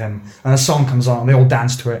warming to him, and a song comes on and they all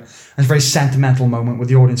dance to it. And it's a very sentimental moment where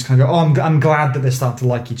the audience kind of go, oh, I'm glad that they start to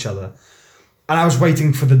like each other. And I was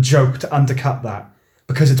waiting for the joke to undercut that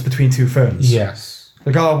because it's Between Two Ferns. Yes.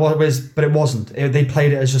 Like, oh, well, but it wasn't. They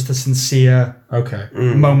played it as just a sincere Okay.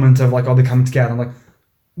 moment of like, oh, they're coming together. I'm like,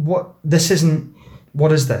 what? This isn't.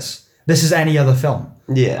 What is this? This is any other film.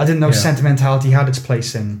 Yeah. I didn't know sentimentality had its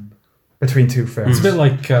place in Between Two Ferns. It's a bit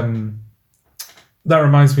like that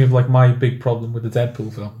reminds me of like my big problem with the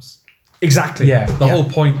Deadpool films. Exactly. Yeah. The whole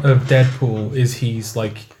point of Deadpool is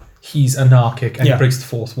he's anarchic and he breaks the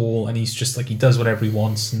fourth wall and he's just like he does whatever he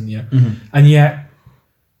wants and and yet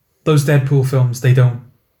those Deadpool films they don't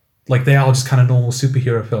like they are just kind of normal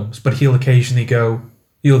superhero films, but he'll occasionally go,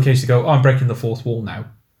 oh, I'm breaking the fourth wall now.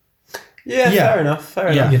 Yeah. Fair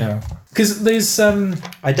enough. You know, because there's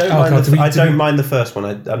I don't mind the first one.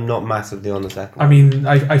 I'm not massively on the second one. I mean,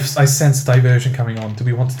 I sense diversion coming on. Do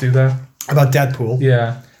we want to do that? About Deadpool?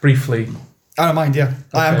 Yeah, briefly. I don't mind, yeah.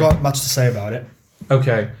 I haven't got much to say about it.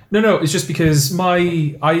 Okay. No, it's just because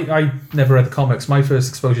I never read the comics. My first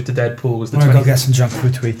exposure to Deadpool was the I'm going to go get some junk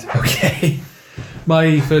food to eat. Okay.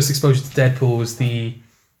 My first exposure to Deadpool was the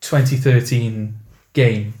 2013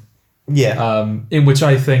 game. Yeah. In which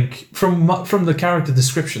I think, from the character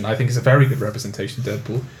description, I think is a very good representation of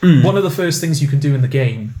Deadpool. One of the first things you can do in the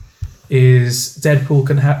game is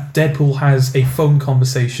Deadpool has a phone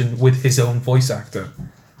conversation with his own voice actor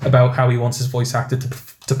about how he wants his voice actor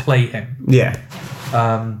to play him. Yeah.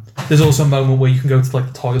 There's also a moment where you can go to like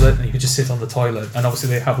the toilet and you can just sit on the toilet, and obviously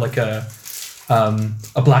they have like a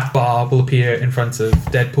black bar will appear in front of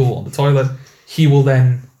Deadpool on the toilet. He will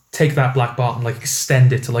then take that black bar and like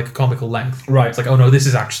extend it to like a comical length. Right. It's like, oh no, this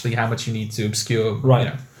is actually how much you need to obscure. Right. You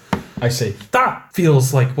know. I see. That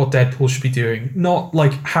feels like what Deadpool should be doing. Not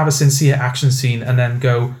like have a sincere action scene and then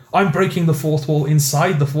go, I'm breaking the fourth wall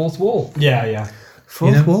inside the fourth wall. Yeah.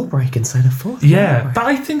 Fourth wall break inside a fourth Yeah, wall break.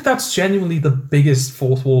 I think that's genuinely the biggest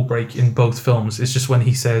fourth wall break in both films. It's just when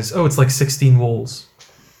he says, oh, it's like 16 walls.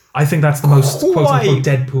 I think that's the most quote-unquote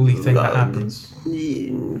Deadpool-y thing that happens.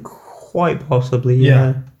 Quite possibly,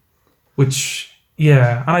 yeah. Which,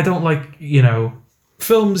 and I don't like,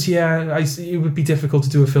 films, I see it would be difficult to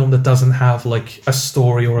do a film that doesn't have like a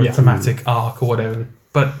story or a thematic arc or whatever.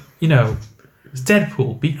 But, it's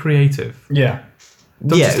Deadpool, be creative. Yeah.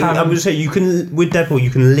 I'm just saying, with Deadpool, you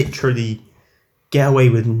can literally get away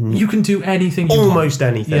with... You can do anything you almost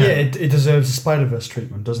want. anything. Yeah, it deserves a Spider-Verse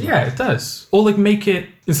treatment, doesn't it? Yeah, it does. Or like make it,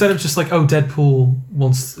 instead of just like, oh, Deadpool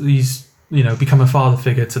wants these, become a father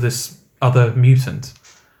figure to this other mutant.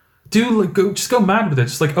 Just go mad with it.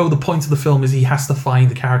 Just like, oh, the point of the film is he has to find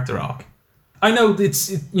a character arc. I know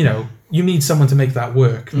you need someone to make that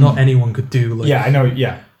work. Not anyone could do like... Yeah, I know,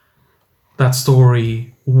 yeah. That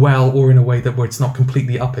story well or in a way where it's not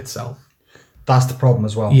completely up itself. That's the problem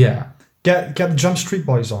as well. Yeah. Get the Jump Street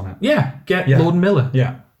Boys on it. Yeah, Lord and Miller.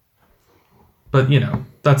 Yeah. But,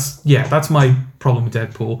 that's my problem with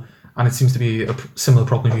Deadpool, and it seems to be a similar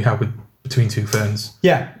problem you have with Between Two Ferns.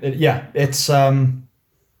 Yeah, it's, I don't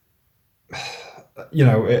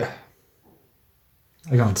know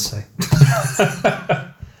what to say.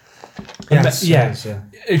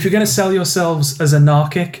 If you're going to sell yourselves as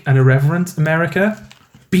anarchic and irreverent America,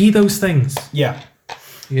 be those things. Yeah.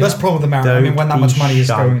 That's the problem with America. I mean, when that much money is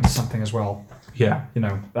going into something as well. Yeah.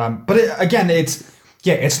 But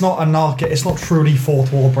it's not anarchic. It's not truly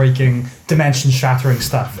fourth wall breaking, dimension shattering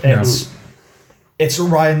stuff. It's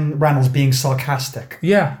Ryan Reynolds being sarcastic.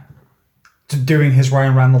 Yeah. Doing his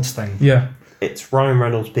Ryan Reynolds thing. Yeah. It's Ryan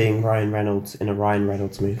Reynolds being Ryan Reynolds in a Ryan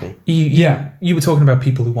Reynolds movie. You were talking about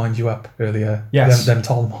people who wind you up earlier. Yes. Them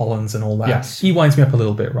Tom Hollands and all that. Yes. He winds me up a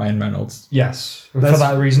little bit, Ryan Reynolds. Yes. For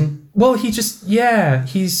that reason? Well, he just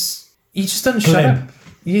doesn't shut up.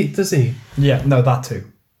 Does he? Yeah, no, that too.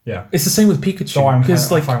 Yeah. It's the same with Pikachu. So I'm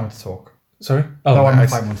fine with to talk. Sorry? I'm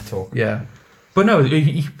fine with to talk. Yeah. But no,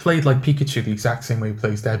 he played like Pikachu the exact same way he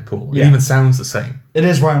plays Deadpool. Yeah. It even sounds the same. It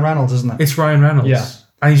is Ryan Reynolds, isn't it? It's Ryan Reynolds. Yeah.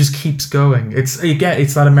 And he just keeps going. It's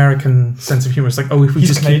that American sense of humor. It's like, oh, if we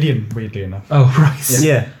He's Canadian, weirdly enough. Oh, right.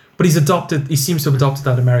 Yeah. But he seems to have adopted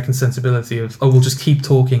that American sensibility of, oh, we'll just keep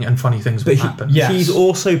talking and funny things will happen. Yes. He's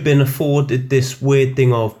also been afforded this weird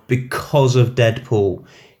thing of, because of Deadpool,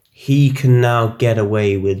 he can now get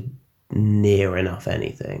away with near enough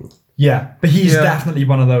anything. Yeah, but he's definitely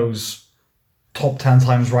one of those top 10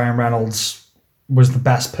 times Ryan Reynolds was the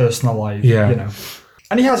best person alive. Yeah.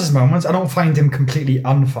 And he has his moments. I don't find him completely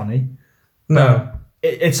unfunny. No.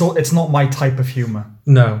 It's not my type of humor.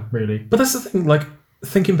 No. Really. But that's the thing, like,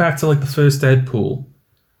 thinking back to like the first Deadpool,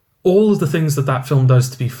 all of the things that film does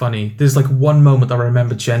to be funny, there's like one moment that I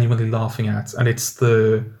remember genuinely laughing at, and it's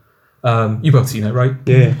the you both seen it, right?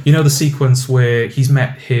 Yeah. You know the sequence where he's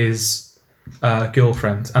met his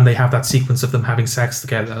girlfriend, and they have that sequence of them having sex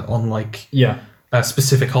together on like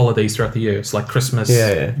specific holidays throughout the year. It's like Christmas,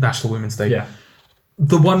 National Women's Day. Yeah.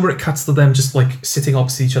 The one where it cuts to them just like sitting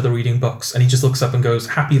opposite each other reading books, and he just looks up and goes,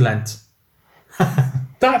 "Happy Lent."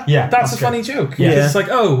 That's a funny joke. Yeah. It's like,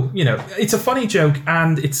 it's a funny joke,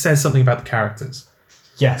 and it says something about the characters.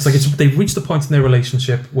 Yes. It's like they've reached a point in their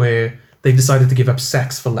relationship where they've decided to give up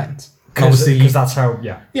sex for Lent. Because that's how,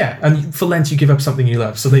 Yeah, and for Lent you give up something you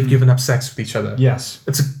love, so they've given up sex with each other. Yes.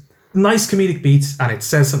 It's a nice comedic beat, and it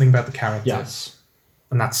says something about the characters. Yes.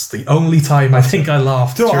 And that's the only time I think I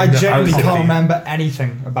laughed. I genuinely can't remember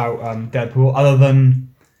anything about Deadpool other than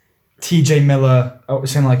TJ Miller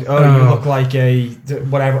saying like, you look like a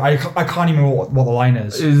whatever. I can't even remember what the line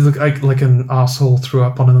is. You look like an asshole threw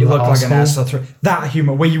up on another You look arsehole. like an asshole. That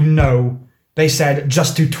humour where they said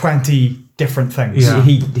just do 20 different things. Yeah.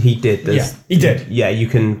 He did. He did. Yeah, you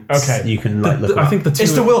can. Okay. You can like look. I think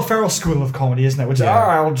it's the Will Ferrell school of comedy, isn't it? Which is,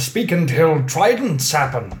 I'll speak until tridents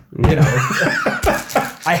happen. You know.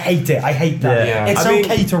 I hate it. I hate that. Yeah. It's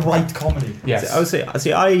okay to write comedy. Yes. I would say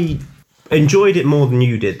I enjoyed it more than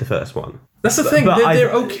you did the first one. That's the thing.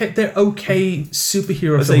 They're okay. They're okay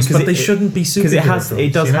superhero films, but they shouldn't be superhero films. Because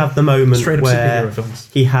it does have the moment where superhero films.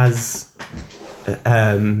 He has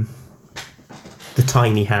the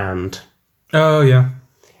tiny hand. Oh yeah.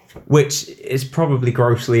 Which is probably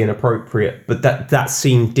grossly inappropriate, but that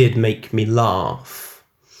scene did make me laugh.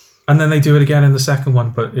 And then they do it again in the second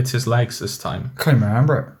one, but it's his legs this time. Can't even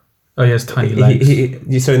remember it. Oh, he has tiny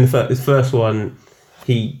legs. So in the first one,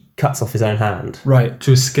 he cuts off his own hand. Right.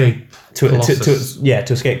 To escape Colossus.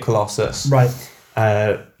 To escape Colossus. Right.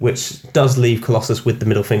 Which does leave Colossus with the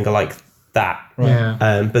middle finger like that. Right.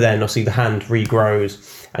 Yeah. But then obviously the hand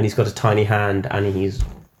regrows, and he's got a tiny hand, and he's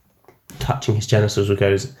touching his genitals,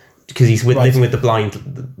 because he's living with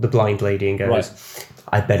the blind lady, and goes,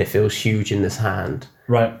 I bet it feels huge in this hand.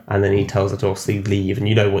 Right. And then he tells her to obviously leave, and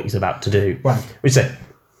you know what he's about to do. Right. Which,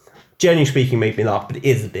 generally speaking, made me laugh, but it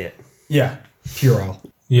is a bit. Yeah. Puerile.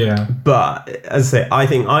 Yeah. But, as I say, I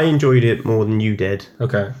think I enjoyed it more than you did.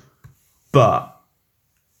 Okay. But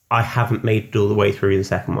I haven't made it all the way through the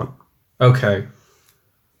second one. Okay.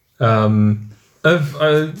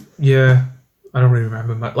 Yeah. I don't really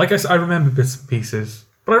remember much. Like I said, I remember bits and pieces.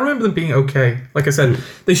 But I remember them being okay. Like I said,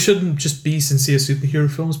 they shouldn't just be sincere superhero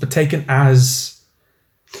films, but taken as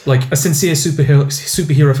like a sincere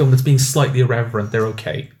superhero film that's being slightly irreverent. They're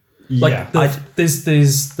okay. Like there's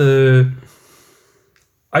the.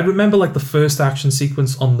 I remember like the first action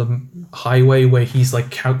sequence on the highway where he's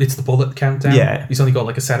like it's the bullet countdown. Yeah. He's only got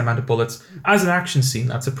like a set amount of bullets. As an action scene,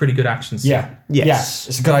 that's a pretty good action scene. Yeah. Yes.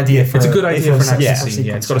 It's a good idea for an action scene.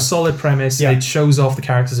 Yeah. It's got a solid premise. Yeah. It shows off the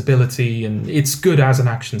character's ability, and it's good as an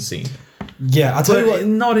action scene. Yeah, I'll tell you what.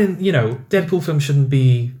 Not in, Deadpool film shouldn't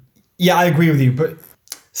be. Yeah, I agree with you, but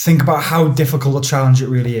think about how difficult a challenge it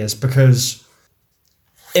really is, because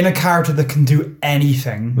in a character that can do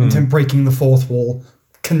anything, in breaking the fourth wall,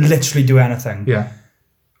 can literally do anything. Yeah.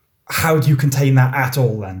 How do you contain that at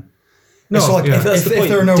all then? No, it's like if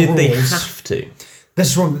there are no rules, they have to?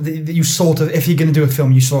 This is what you sort of, if you're going to do a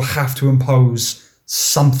film, you sort of have to impose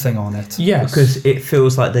something on it. Yes. Because it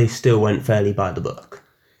feels like they still went fairly by the book.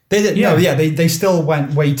 They did. Yeah. No, they still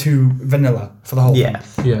went way too vanilla for the whole thing.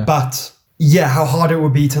 Yeah. But how hard it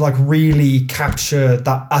would be to like really capture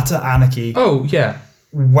that utter anarchy. Oh yeah.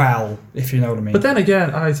 Well, if you know what I mean. But then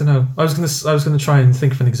again, I don't know. I was gonna try and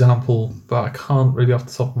think of an example, but I can't really off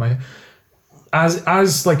the top of my head.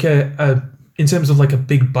 As like a in terms of like a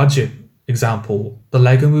big budget example, the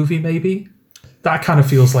Lego Movie maybe. That kind of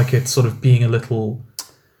feels like it's sort of being a little,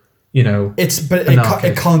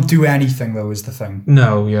 it can't do anything though, is the thing.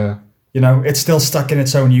 No, yeah. It's still stuck in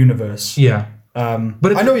its own universe. Yeah.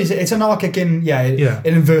 But I know it's anarchic in it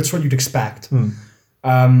inverts what you'd expect.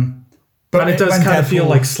 But it does kind of feel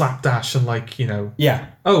like slapdash and like,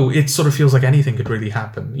 it sort of feels like anything could really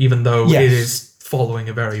happen, even though it is following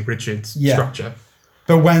a very rigid structure.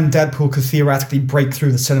 But when Deadpool could theoretically break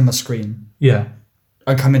through the cinema screen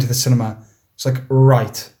and come into the cinema, it's like,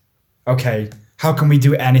 right, okay, how can we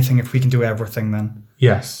do anything if we can do everything then?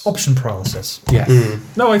 Yes. Option paralysis. Yes.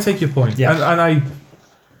 No, I take your point. Yeah. And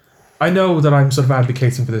I know that I'm sort of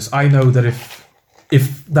advocating for this. I know that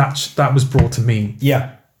if that was brought to me,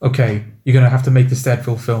 okay, you're going to have to make this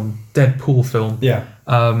Deadpool film. Yeah.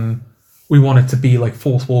 We want it to be like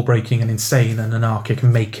fourth wall breaking and insane and anarchic,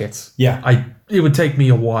 and make it. Yeah. it would take me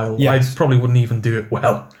a while. Yes. I probably wouldn't even do it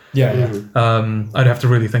well. Yeah. I'd have to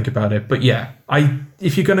really think about it. But yeah,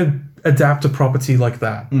 if you're going to adapt a property like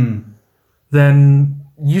that, then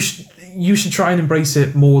you should try and embrace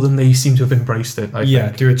it more than they seem to have embraced it. I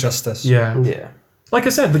think. Do it justice. Yeah. Yeah. Like I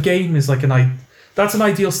said, the game is like that's an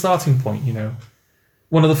ideal starting point, you know.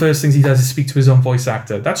 One of the first things he does is speak to his own voice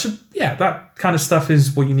actor. That kind of stuff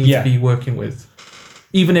is what you need to be working with.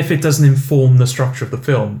 Even if it doesn't inform the structure of the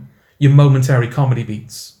film, your momentary comedy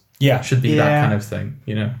beats should be that kind of thing,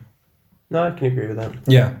 you know. No, I can agree with that.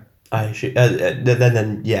 Yeah. I should.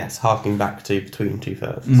 Then yes, harking back to Between Two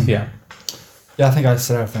Ferns. Yeah. Yeah, I think I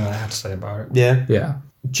said everything I had to say about it. Yeah. Yeah.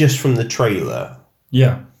 Just from the trailer,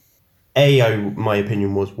 Yeah. my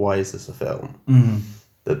opinion was, why is this a film?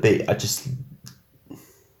 But B, I just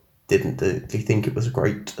didn't think it was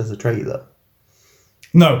great as a trailer.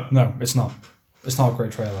 No, it's not. It's not a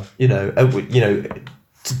great trailer.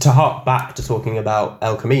 To hark back to talking about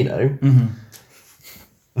El Camino,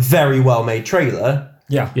 very well made trailer.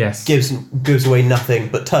 Yeah. Yes. Gives away nothing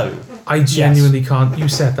but tone. I genuinely can't. You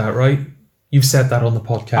said that, right? You've said that on the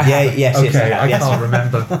podcast. Yes. Okay, I can't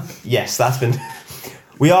remember. Yes, that's been.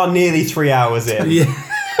 We are nearly 3 hours in.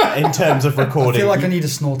 In terms of recording. I feel like I need a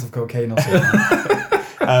snort of cocaine or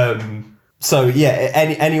something. So yeah,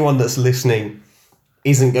 anyone that's listening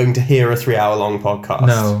isn't going to hear a 3 hour long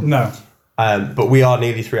podcast. No. But we are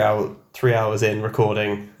nearly 3 hours in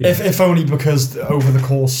recording. If only because over the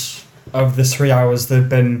course of this 3 hours there've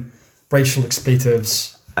been racial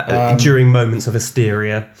expletives. During moments of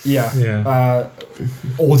hysteria. Yeah.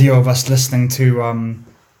 Audio of us listening to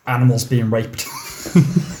animals being raped.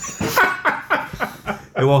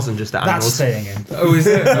 It wasn't just animals. That's staying in. Oh, is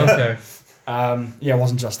it? Okay. It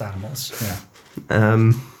wasn't just animals.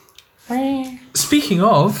 Yeah. Speaking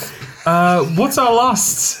of, what's our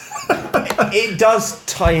last? It does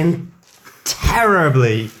tie in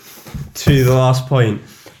terribly to the last point.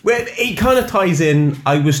 Where it kind of ties in.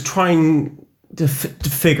 I was trying to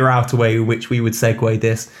figure out a way in which we would segue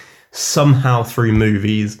this somehow through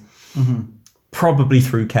movies, probably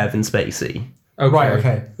through Kevin Spacey. Okay. Right,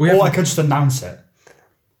 okay. Or I could just announce it.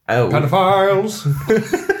 Oh. Pedophiles.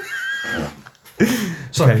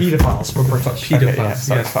 Sorry, Okay. pedophiles. We're British.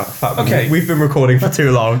 Pedophiles. Okay. We've been recording for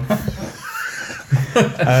too long.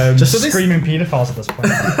 Just screaming pedophiles at this point.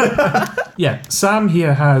 Yeah, Sam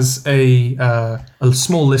here has a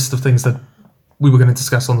small list of things that we were going to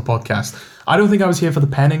discuss on the podcast. I don't think I was here for the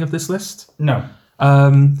penning of this list. No.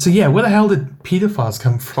 So yeah, where the hell did pedophiles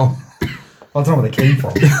come from? I don't know where they came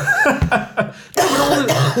from.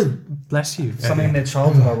 Bless you. Something in their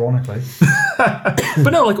childhood, ironically. But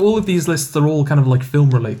no, like all of these lists are all kind of like film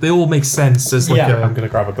related. They all make sense as like I'm going to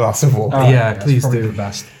grab a glass of water. please probably do. The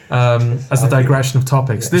best. As a digression of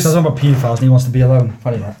topics. This says about pedophiles and he wants to be alone.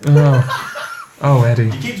 Funny that. Oh, Eddie.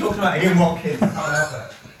 You keep talking about Ian Watkins. I can't help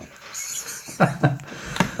it.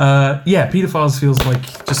 Yeah, pedophiles feels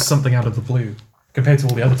like just something out of the blue compared to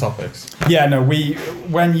all the other topics. Yeah, no,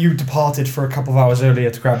 when you departed for a couple of hours earlier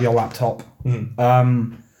to grab your laptop,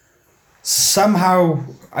 somehow,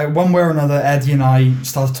 one way or another, Eddie and I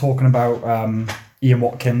started talking about Ian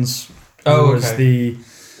Watkins, who was the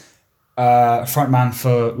frontman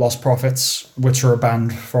for Lost Prophets, which are a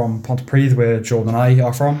band from Pontypridd, where Jordan and I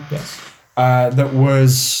are from. Yes. That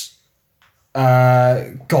was...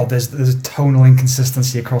 there's a tonal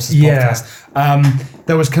inconsistency across this podcast.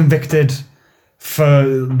 That was convicted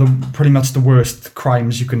for pretty much the worst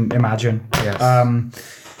crimes you can imagine. Yes.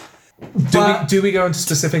 Do we go into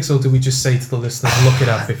specifics, or do we just say to the listeners, look it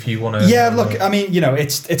up if you want to? Yeah, look, I mean,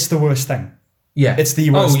 it's the worst thing. Yeah, it's the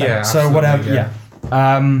worst thing. Yeah, so whatever. Yeah.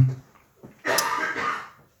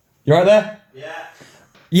 You right there? Yeah.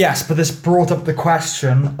 Yes, but this brought up the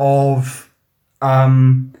question of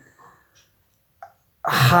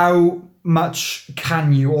how much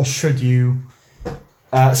can you or should you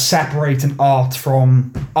separate an art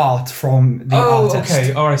from the artist?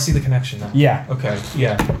 Okay. Oh, I see the connection now. Yeah. Okay.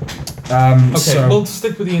 Yeah. Okay. So we'll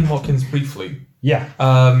stick with Ian Watkins briefly. Yeah.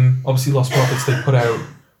 Obviously, Lost Prophets they put out.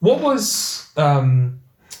 What was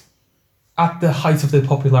at the height of their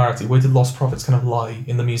popularity? Where did Lost Prophets kind of lie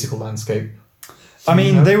in the musical landscape? I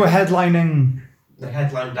mean, they were headlining. The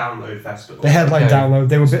Headline Download Festival. The Headline Download.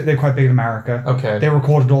 They were quite big in America. Okay. They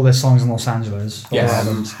recorded all their songs in Los Angeles.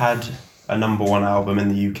 Yes. Had a #1 album in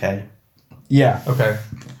the UK. Yeah. Okay.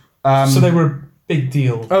 So they were a big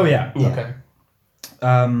deal. Oh yeah. Okay.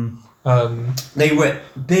 They were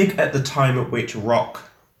big at the time at which rock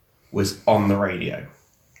was on the radio.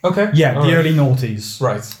 Okay. Yeah, the early noughties.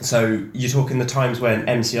 Right. So you're talking the times when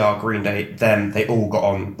MCR, Green Day, they all got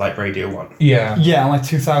on like Radio 1. Yeah. Yeah, like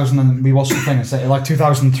 2000, we watched the thing, like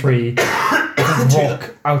 2003, I think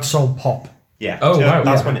rock outsold pop. Yeah. Oh, wow,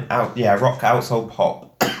 That's yeah. when it out. Yeah, rock outsold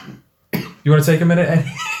pop. You want to take a minute,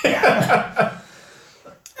 Eddie?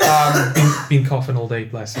 Been coughing all day,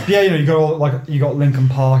 bless you. Yeah, you got you got Linkin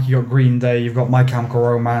Park, you got Green Day, you've got My Chemical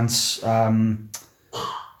Romance,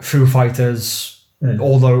 Foo Fighters,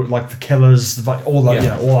 although like the Killers, all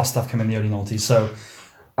that all that stuff came in the early noughties. So,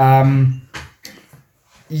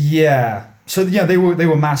 they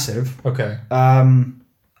were massive. Okay.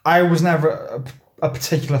 I was never a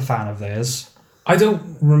particular fan of theirs. I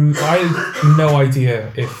have no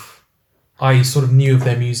idea if I sort of knew of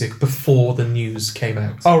their music before the news came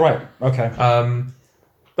out. Oh right, okay.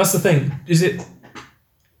 That's the thing. Is it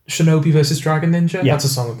Shinobi versus Dragon Ninja? Yeah. That's a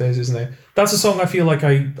song of theirs, isn't it? That's a song I feel like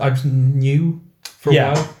I knew for a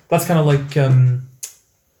while. That's kind of like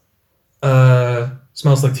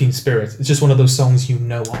Smells Like Teen Spirit. It's just one of those songs you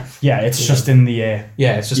know of. Yeah, it's just in the air.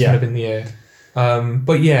 Yeah, it's just kind of in the air.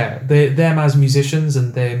 But yeah, them as musicians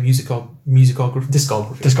and their discography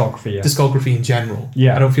in general.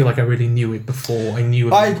 Yeah, I don't feel like I really knew it before I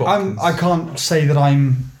knew. I can't say that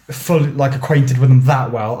I'm fully acquainted with them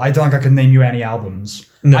that well. I don't think I can name you any albums.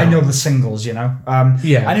 No. I know the singles, I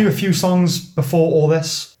knew a few songs before all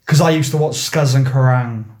this because I used to watch Scuzz and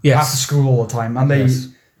Kerrang after school all the time, and I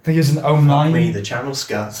think it was in 09. Me, the channel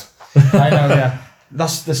Scuzz. I know, yeah.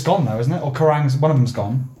 That's gone now, isn't it? Or Kerrang's, one of them's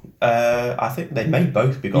gone. I think they may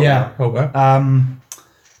both be gone now. Oh, well.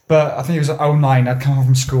 But I think it was 09. I'd come home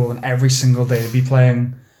from school and every single day they'd be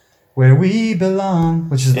playing Where We Belong,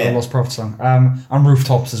 which is the Lost Prophet song, and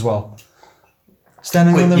Rooftops as well.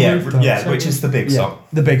 Standing on the rooftop. Yeah, which is the big song.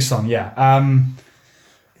 The big song, yeah.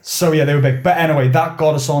 So yeah, they were big. But anyway, that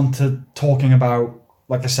got us on to talking about,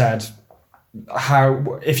 like I said,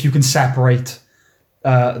 how if you can separate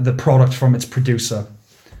the product from its producer.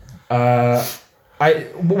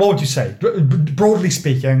 What would you say? Broadly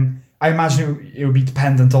speaking, I imagine it would be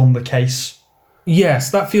dependent on the case.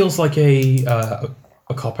 Yes, that feels like a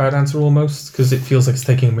cop-out answer almost, because it feels like it's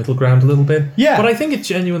taking a middle ground a little bit. Yeah. But I think it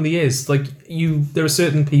genuinely is. Like, there are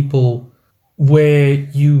certain people where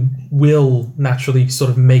you will naturally sort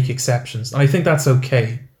of make exceptions. And I think that's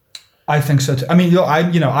okay. I think so too. I mean,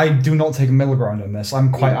 I do not take a middle ground on this.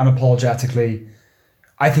 I'm quite unapologetically...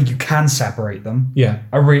 I think you can separate them. Yeah.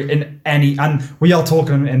 And we are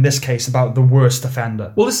talking in this case about the worst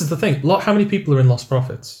offender. Well, this is the thing. How many people are in Lost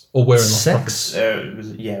Prophets? Or were in Lost Prophets? It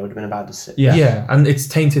would have been about 6. Yeah, and it's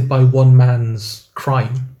tainted by one man's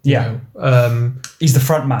crime. Yeah. He's the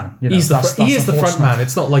front man. He is the front man.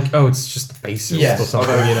 It's not like, it's just the bassist or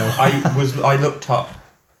something, I looked up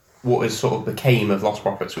what is sort of became of Lost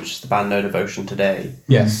Prophets, which is the band No Devotion today.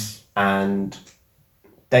 Yes. And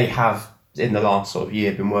they have, in the last sort of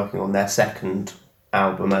year, been working on their second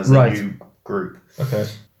album as a new group. Okay.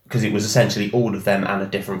 Because it was essentially all of them and a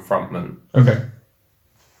different frontman. Okay.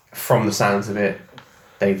 From the sounds of it,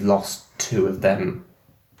 they've lost 2 of them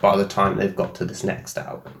by the time they've got to this next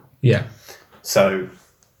album. Yeah. So...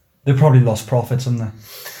 They've probably lost profits, haven't they?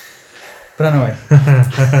 But anyway.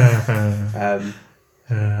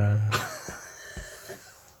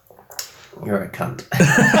 You're a cunt.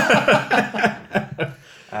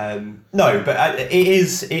 No, but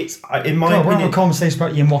it's in my opinion... We're having a conversation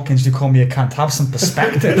about Ian Watkins. You call me a cunt. Have some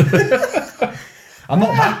perspective. I'm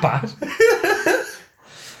not that bad.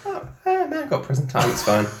 Man, I've got prison time. It's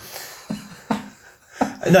fine.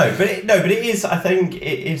 No, but it is. I think it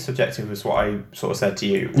is subjective, is what I sort of said to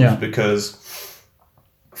you. Yeah. Because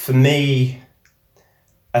for me,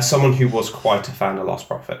 as someone who was quite a fan of Lost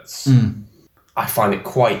Prophets, I find it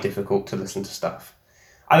quite difficult to listen to stuff.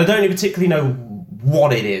 And I don't particularly know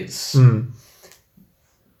what it is.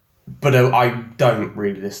 But I don't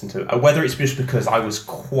really listen to it. Whether it's just because I was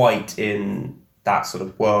quite in that sort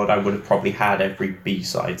of world, I would have probably had every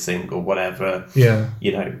B-side single, whatever. Yeah.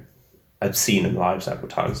 I'd seen him live several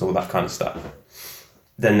times, all that kind of stuff.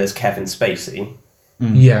 Then there's Kevin Spacey.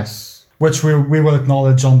 Yes. Which we will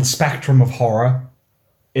acknowledge on the spectrum of horror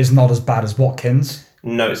is not as bad as Watkins.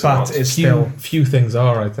 No, it's not. But it's still... Few things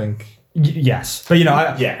are, I think. Yes. But,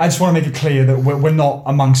 I just want to make it clear that we're not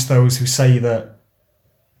amongst those who say that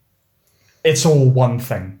it's all one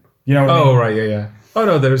thing. You know what I mean? Right, yeah. Oh,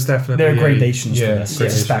 no, there's definitely... There are gradations to this.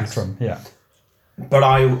 Gradations. Spectrum, yeah. But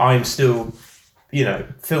I'm still...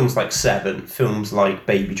 films like Seven, films like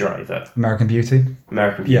Baby Driver, American Beauty.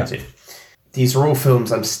 Yeah. These are all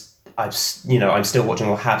films I'm still watching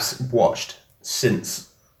or have watched since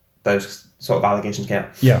those sort of allegations came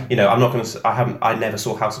out. Yeah. I'm not going to. I never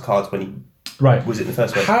saw House of Cards when he was in the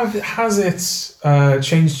first place. Has it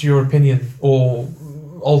changed your opinion or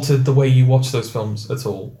altered the way you watch those films at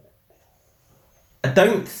all? I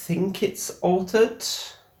don't think it's altered.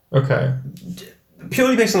 Okay.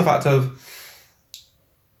 Purely based on the fact of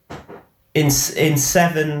in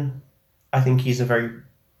Seven, I think he's a very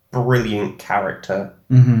brilliant character.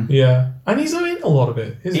 Mm-hmm. Yeah, and he's not in a lot of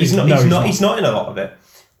it. He's not in a lot of it.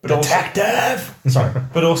 But Detective. Sorry,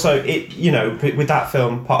 but also it. With that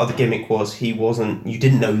film, part of the gimmick was he wasn't. You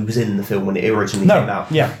didn't know he was in the film when it originally came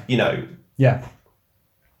out. Yeah. Yeah.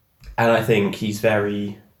 And I think he's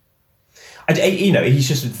very.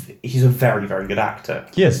 He's a very, very good actor.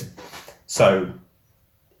 He is. So,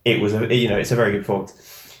 it's a very good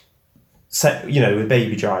performance. So, with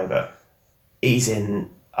Baby Driver, he's in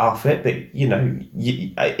half it, but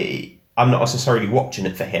I'm not necessarily watching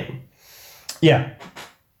it for him. Yeah.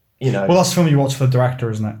 Well, that's the film you watch for the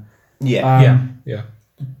director, isn't it? Yeah. Yeah.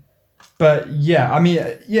 But yeah, I mean,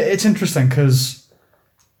 yeah, it's interesting because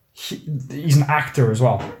he's an actor as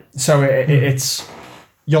well. So it's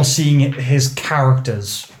you're seeing his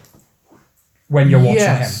characters when you're watching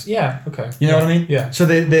him. Yeah. Okay. You know what I mean? Yeah. So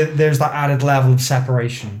there's that added level of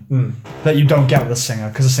separation that you don't get with a singer,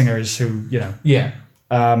 because a singer is who Yeah.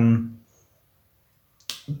 But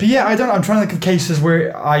yeah, I don't know. I'm trying to think of cases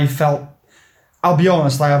where I felt. I'll be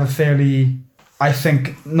honest. I have a fairly, I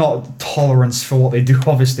think, not tolerance for what they do,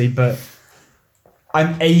 obviously, but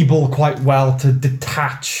I'm able quite well to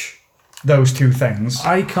detach those two things.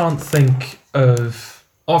 I can't think of,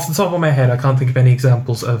 off the top of my head, I can't think of any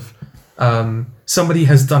examples of somebody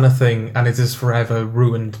has done a thing and it has forever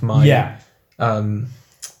ruined my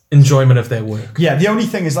enjoyment of their work. Yeah, the only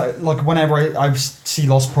thing is like whenever I see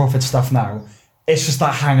Lost Prophet stuff now, it's just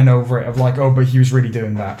that hanging over it of like, oh, but he was really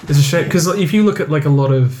doing that. It's a shame, because if you look at like a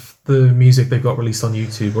lot of the music they've got released on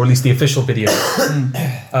YouTube, or at least the official videos,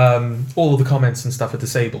 all of the comments and stuff are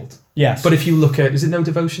disabled. Yes. But if you look at, is it No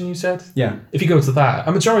Devotion you said? Yeah. If you go to that,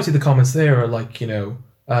 a majority of the comments there are like, oh,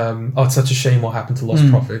 it's such a shame what happened to Lost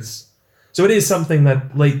Prophets. So it is something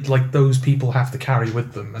that like those people have to carry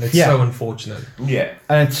with them, and it's so unfortunate. Yeah.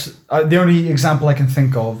 And it's the only example I can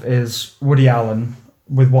think of is Woody Allen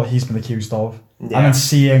with what he's been accused of. Yeah. And then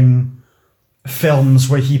seeing films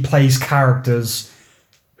where he plays characters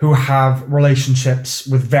who have relationships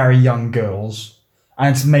with very young girls,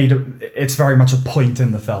 and it's very much a point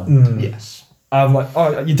in the film. Yes. Like,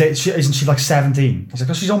 oh, isn't she like 17? He's like,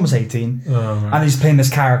 oh, she's almost 18. Oh, right. And he's playing this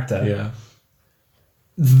character. Yeah.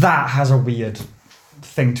 That has a weird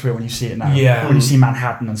thing to it when you see it now. Yeah. When you see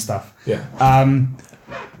Manhattan and stuff. Yeah.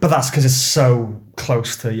 But that's because it's so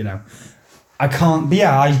close to, I can't, but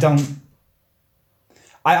yeah, I don't,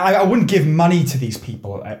 I wouldn't give money to these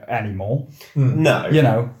people anymore.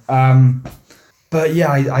 No. But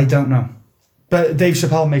yeah, I don't know. But Dave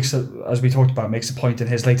Chappelle as we talked about, makes a point in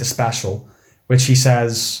his latest special, which he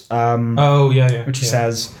says... Which he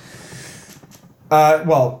says...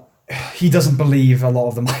 Well, he doesn't believe a lot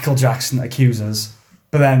of the Michael Jackson accusers,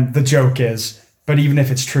 but then the joke is, but even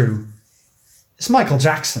if it's true, it's Michael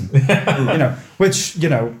Jackson. Which,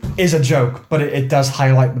 is a joke, but it does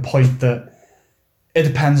highlight the point that it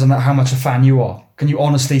depends on how much a fan you are. Can you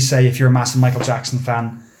honestly say, if you're a massive Michael Jackson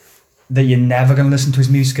fan, that you're never going to listen to his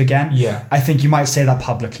music again? Yeah. I think you might say that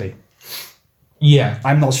publicly.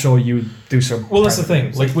 I'm not sure you would do so. Well, that's the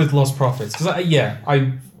thing, like with Lost Prophets, because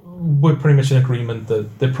we're pretty much in agreement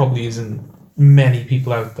that there probably isn't many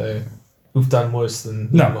people out there who've done worse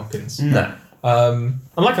than Ian Watkins. No. And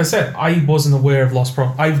like I said, I wasn't aware of Lost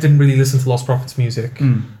Prophets. I didn't really listen to Lost Prophets music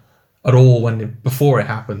at all before it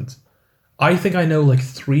happened. I think I know like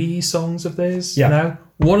 3 songs of theirs now.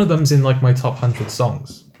 One of them's in like my top 100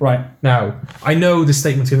 songs. Right. Now, I know this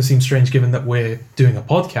statement's going to seem strange given that we're doing a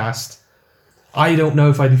podcast. I don't know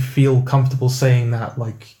if I'd feel comfortable saying that,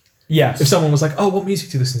 like... Yes. If someone was like, oh, what music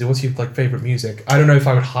do you listen to? What's your like favourite music? I don't know if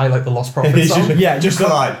I would highlight the Lost Prophets song. Just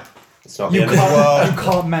like... It's not the end of the world. You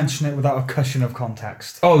can't mention it without a cushion of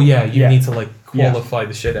context. Oh, yeah, you need to like qualify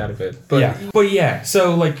the shit out of it. But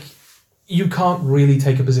so like, you can't really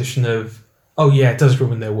take a position of, oh yeah, it does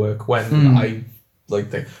ruin their work when I like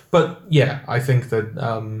think. But yeah, I think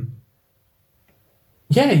that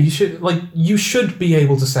you should be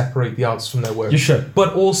able to separate the artist from their work. You should.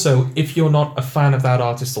 But also, if you're not a fan of that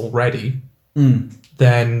artist already,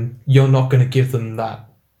 then you're not going to give them not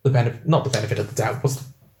the benefit of the doubt. What's the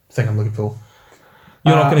thing I'm looking for?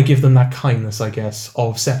 You're not going to give them that kindness, I guess,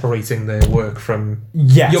 of separating their work from...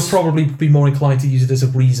 Yes. You'll probably be more inclined to use it as a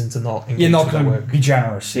reason to not engage You're not with their going to work. be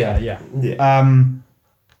generous. Yeah.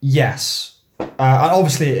 Yes. And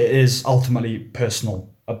obviously, it is ultimately personal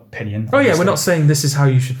opinion. Oh yeah, we're not saying this is how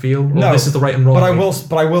you should feel, or no, this is the right and wrong.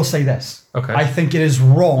 But I will say this. Okay. I think it is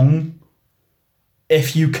wrong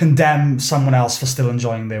if you condemn someone else for still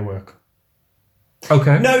enjoying their work.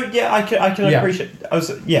 Okay. No, yeah, I can Yeah. appreciate.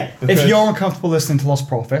 If Because, you're uncomfortable listening to Lost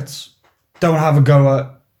Prophets, don't have a go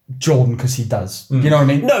at Jordan because he does. You know what I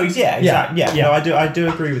mean? no, yeah, exactly. Yeah, Yeah. no, I do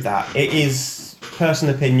agree with that. It is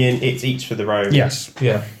personal opinion. It's each for their own. Yes.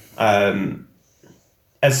 Yeah.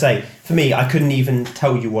 As I say, for me, I couldn't even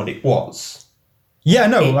tell you what it was. Yeah.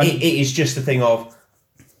 No. It is just a thing of.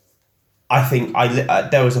 I think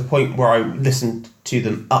there was a point where I listened to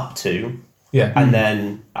them up to, Yeah. and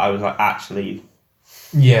then I was like, actually,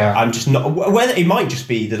 Yeah. I'm just not. Whether it might just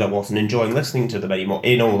be that I wasn't enjoying listening to them anymore.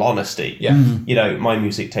 In all honesty, Yeah. you know, my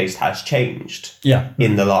music taste has changed. Yeah.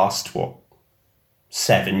 In the last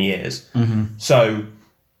 7 years. So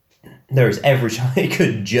there is every chance it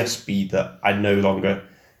could just be that I no longer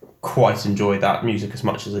quite enjoy that music as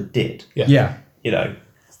much as I did. Yeah. Yeah. You know.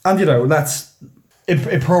 And that's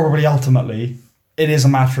it. Probably ultimately it is a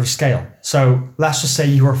matter of scale. So let's just say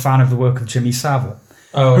you were a fan of the work of Jimmy Savile,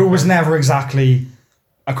 who was never exactly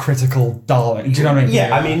a critical darling. Do you know what I mean?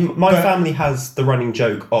 Yeah, I mean, my family has the running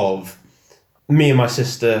joke of me and my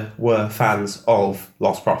sister were fans of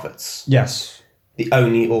Lost Prophets. Yes. The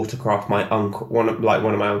only autograph my uncle, one of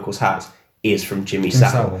my uncles has, is from Jimmy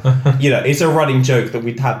Savile. You know, it's a running joke that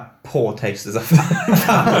we'd had poor taste as a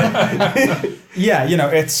family. Yeah, you know,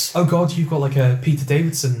 it's... Oh God, you've got like a Peter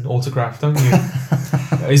Davidson autograph, don't you?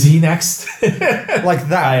 Is he next? like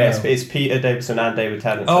that. It's Peter Davidson and David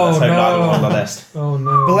Tennant. So Oh, let's hope no. neither one on the list. Oh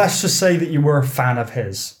no. But let's just say that you were a fan of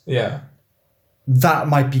his. Yeah. That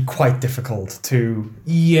might be quite difficult to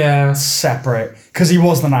Yeah. separate because he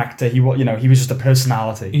wasn't an actor. He was just a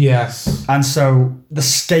personality. Yes. And so the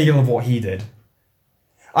scale of what he did,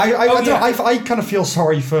 I don't know, I kind of feel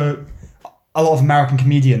sorry for a lot of American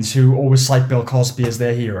comedians who always cite Bill Cosby as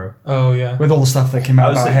their hero Oh yeah. with all the stuff that came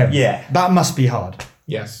out about him. Yeah. That must be hard.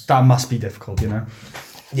 Yes. That must be difficult, you know.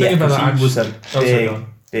 Yeah, Think about because that, he was a actually. Oh, sorry,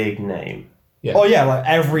 big name. Yeah. Oh yeah, like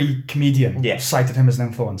every comedian cited him as an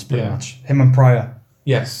influence, pretty Yeah. much. Him and Pryor.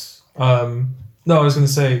 Yes. No, I was going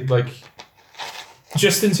to say, like,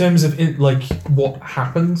 just in terms of like what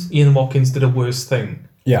happened, Ian Watkins did a worse thing,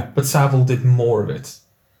 Yeah. but Savile did more of it.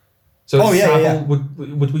 So Oh, yeah, Savile, yeah.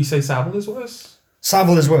 Would we say Savile is worse?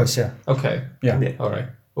 Savile is worse, yeah. Okay. Yeah. All right.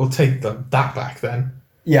 We'll take that back then.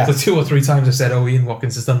 Yeah. The 2 or 3 times I said, "Oh, Ian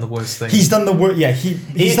Watkins has done the worst thing." He's done the worst. Yeah,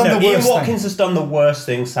 he's done the worst Ian thing. Watkins has done the worst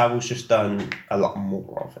thing. Savile's just done a lot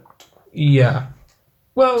more of it. Yeah.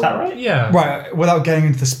 Well, Is that right? Yeah. Right, without getting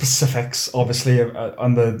into the specifics, obviously,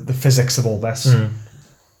 on the physics of all this,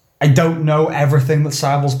 I don't know everything that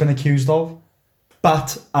Savile's been accused of,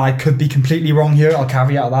 but, and I could be completely wrong here, I'll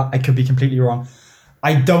caveat that, I could be completely wrong,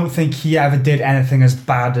 I don't think he ever did anything as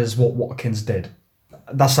bad as what Watkins did.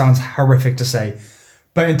 That sounds horrific to say,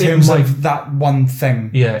 but in terms of that one thing...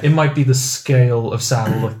 Yeah, it might be the scale of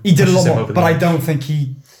Savile. He did a lot pushes him more, over but the I edge. don't think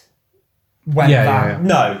he went Yeah, that...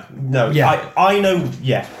 yeah, No. Yeah. I know,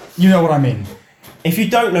 yeah. You know what I mean? If you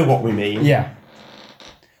don't know what we mean, Yeah.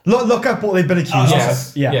 Look up what they've been accused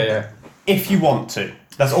Yes. of. Yeah. Yeah. if you want to,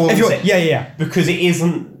 that's all If I'm you saying. yeah. Because it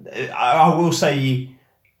isn't, I will say,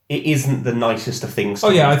 it isn't the nicest of things to Oh,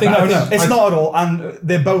 yeah, do. I think- No, it's not at all, and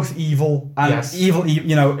they're both evil. And Yes. evil,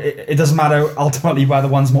 you know, it doesn't matter ultimately whether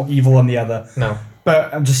one's more evil than the other. No.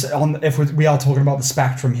 But I'm just if we are talking about the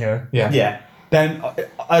spectrum here, Yeah. Yeah. then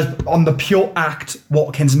as on the pure act,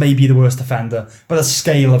 Watkins may be the worst offender, but the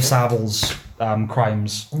scale of Savile's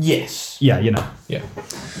crimes, Yes. yeah, you know. Yeah.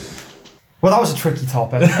 Well, that was a tricky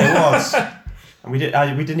topic. It was. And we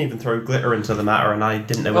didn't even throw glitter into the matter, and I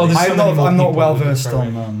didn't know. Oh, What there's so many more I'm not people well we could versed throw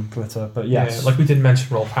on glitter, but Yeah. yes, Like we didn't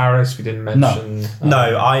mention Rolf Harris. We didn't mention.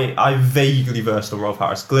 No, I vaguely versed on Rolf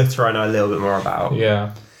Harris. Glitter I know a little bit more about.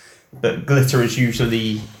 Yeah. But glitter is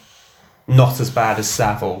usually not as bad as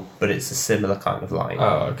Savile, but it's a similar kind of line.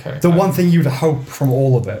 Oh, okay. the one thing you'd hope from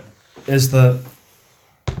all of it is that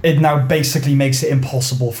it now basically makes it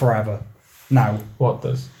impossible forever. Now What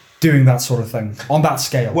does? doing that sort of thing on that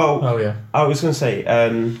scale. Well, Oh yeah. I was going to say,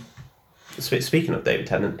 speaking of David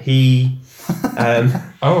Tennant, he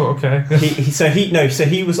Oh okay.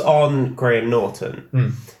 he was on Graham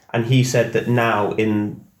Norton, and he said that now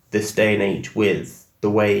in this day and age, with the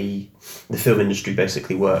way the film industry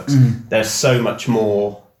basically works, there's so much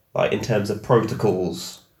more like in terms of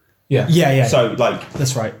protocols. Yeah. yeah. So like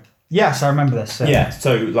That's right. Yes, I remember this. yeah,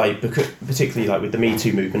 so like because particularly like with the Me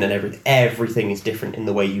Too movement and everything is different in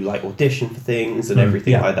the way you like audition for things and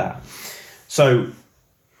everything yeah. like that. So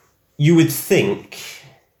you would think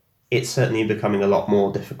it's certainly becoming a lot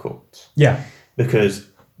more difficult Yeah. because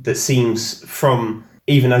that seems from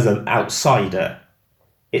even as an outsider,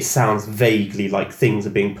 it sounds vaguely like things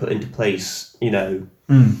are being put into place. You know,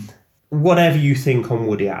 whatever you think on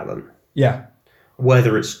Woody Allen. Yeah.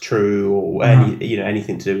 whether it's true or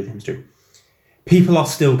anything to do with history, people are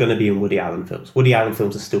still going to be in Woody Allen films. Woody Allen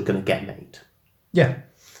films are still going to get made. Yeah.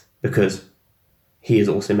 Because he has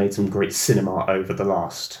also made some great cinema over the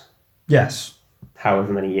last... Yes.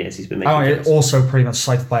 However many years he's been making films. Also pretty much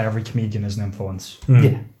cited by every comedian as an influence.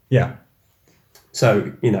 Yeah. Yeah.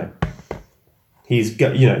 So, his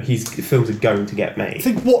films are going to get made. I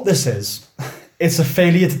think what this is, it's a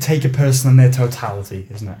failure to take a person in their totality,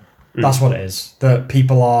 isn't it? That's what it is. That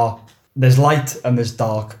people are... There's light and there's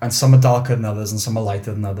dark, and some are darker than others and some are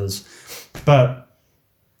lighter than others. But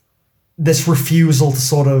this refusal to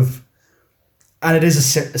sort of... And it is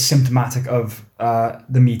a symptomatic of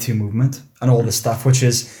the Me Too movement and all this stuff, which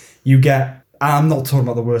is you get... And I'm not talking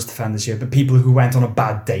about the worst offenders here, but people who went on a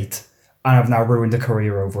bad date and have now ruined a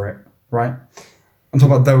career over it, right? I'm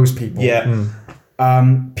talking about those people. Yeah.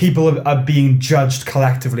 People are being judged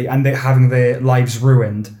collectively and they're having their lives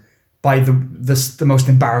ruined by the most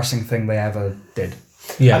embarrassing thing they ever did.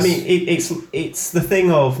 Yes. I mean, it's the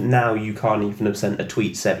thing of now you can't even have sent a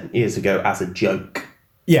tweet 7 years ago as a joke.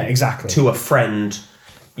 Yeah, exactly. To a friend,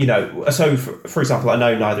 So, for example, I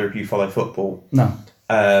know neither of you follow football. No.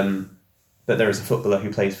 But there is a footballer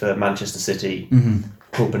who plays for Manchester City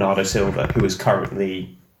called Bernardo Silva, who is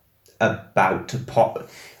currently about to pop.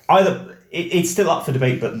 It's still up for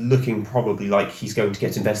debate, but looking probably like he's going to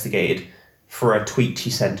get investigated for a tweet he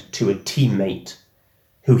sent to a teammate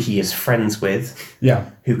who he is friends with. Yeah.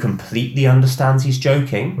 Who completely understands he's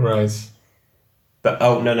joking. Right. But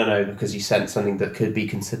no, because you sent something that could be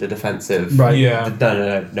considered offensive. Right. Yeah.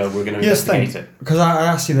 No, we're going to investigate it. Because I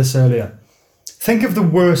asked you this earlier. Think of the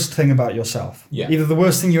worst thing about yourself. Yeah. Either the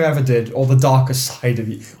worst thing you ever did or the darkest side of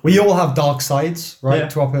you. We all have dark sides, right? Yeah.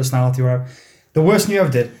 To our personality or whatever. The worst thing you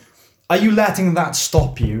ever did. Are you letting that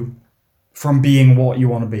stop you from being what you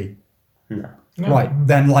want to be? No. Right.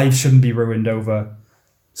 Then life shouldn't be ruined over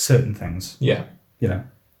certain things. Yeah. Yeah.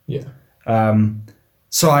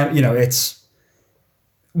 So it's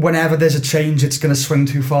whenever there's a change, it's going to swing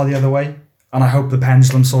too far the other way, and I hope the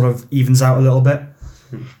pendulum sort of evens out a little bit.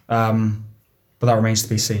 But that remains to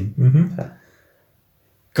be seen. Mm-hmm.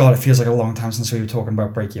 God, it feels like a long time since we were talking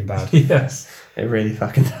about Breaking Bad. Yes, it really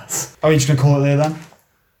fucking does. Are you just going to call it there then?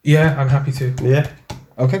 Yeah, I'm happy to. Yeah.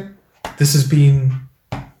 Okay. This has been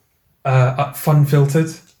fun filtered.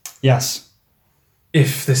 Yes.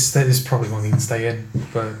 If this probably won't even stay in,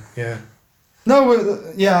 but yeah. No,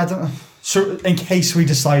 I don't. So, in case we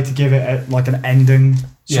decide to give it like an ending,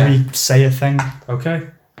 should we say a thing? Okay.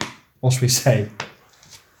 What should we say?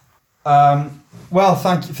 Well,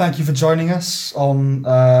 thank you for joining us on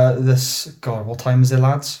this. God, what time is it,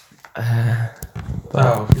 lads?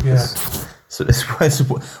 So it's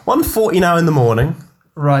 1:40 now in the morning.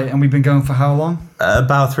 Right, and we've been going for how long?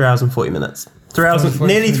 About 3 hours and 40 minutes. 3 hours,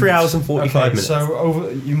 nearly 3 hours and 45 minutes. So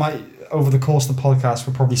over the course of the podcast,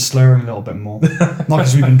 we're probably slurring a little bit more. Not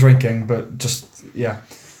because we've been drinking, but just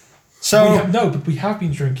So but we have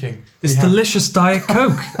been drinking this delicious Diet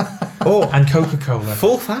Coke and Coca-Cola,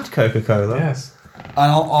 full fat Coca-Cola. Yes.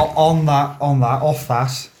 And off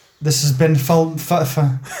that, this has been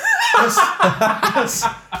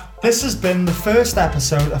this has been the first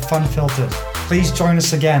episode of Fun Filtered. Please join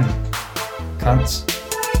us again, cunts.